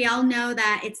we all know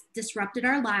that it's disrupted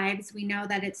our lives. We know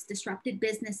that it's disrupted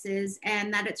businesses,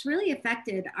 and that it's really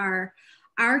affected our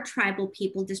tribal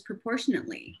people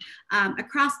disproportionately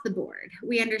across the board.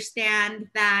 We understand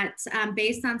that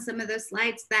based on some of those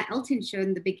slides that Elton showed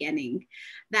in the beginning,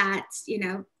 that,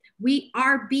 we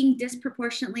are being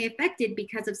disproportionately affected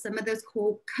because of some of those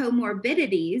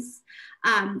comorbidities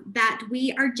that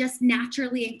we are just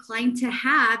naturally inclined to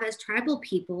have as tribal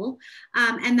people.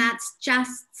 And that's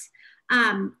just,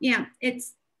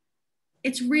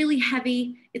 it's really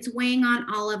heavy. It's weighing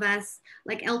on all of us.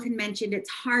 Like Elton mentioned, it's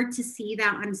hard to see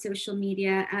that on social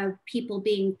media, of people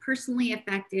being personally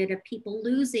affected, of people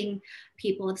losing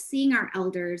people, of seeing our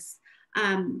elders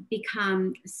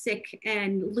become sick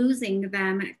and losing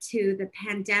them to the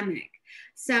pandemic.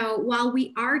 So while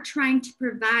we are trying to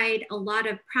provide a lot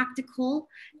of practical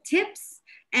tips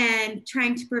and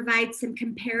trying to provide some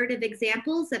comparative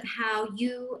examples of how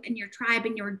you and your tribe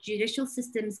and your judicial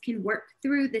systems can work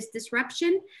through this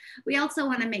disruption, we also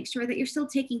want to make sure that you're still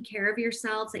taking care of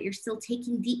yourselves, that you're still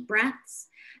taking deep breaths,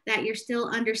 that you're still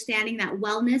understanding that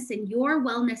wellness, and your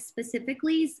wellness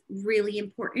specifically, is really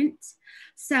important.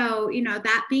 So,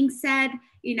 that being said,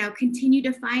 continue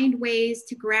to find ways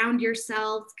to ground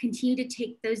yourselves, continue to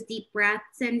take those deep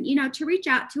breaths, and, to reach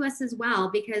out to us as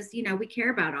well, because, we care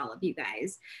about all of you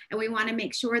guys, and we want to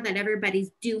make sure that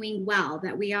everybody's doing well,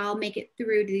 that we all make it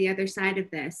through to the other side of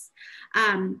this.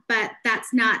 But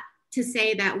that's not to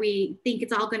say that we think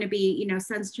it's all going to be,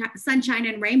 sunshine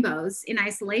and rainbows in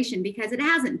isolation, because it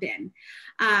hasn't been.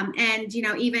 And,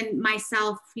 even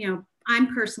myself,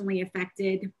 I'm personally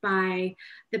affected by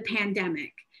the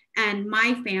pandemic, and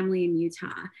my family in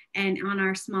Utah and on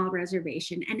our small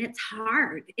reservation. And it's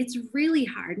hard. It's really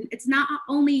hard. It's not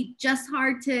only just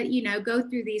hard to, go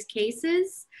through these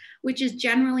cases, which is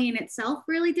generally in itself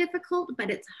really difficult, but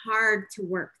it's hard to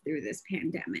work through this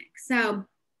pandemic. So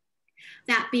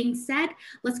that being said,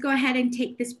 let's go ahead and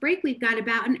take this break. We've got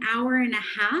about an hour and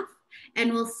a half,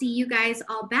 and we'll see you guys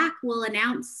all back. We'll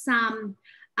announce some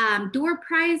door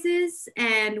prizes,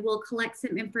 and we'll collect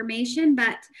some information.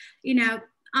 But,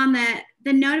 on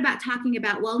the note about talking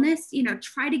about wellness,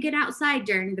 try to get outside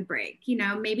during the break,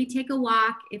 maybe take a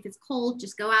walk. If it's cold,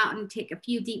 just go out and take a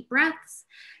few deep breaths,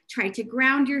 try to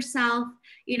ground yourself,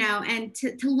 and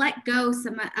to let go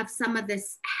of some of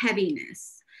this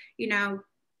heaviness.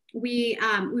 We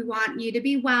want you to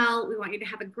be well. We want you to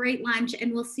have a great lunch,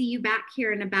 and we'll see you back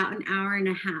here in about an hour and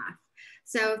a half.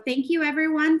 So thank you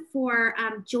everyone for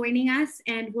joining us,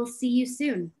 and we'll see you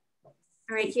soon.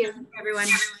 All right, thank you everyone.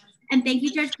 And thank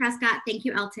you, Judge Prescott. Thank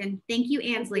you, Elton. Thank you,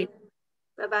 Ansley.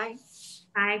 Bye-bye.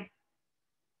 Bye.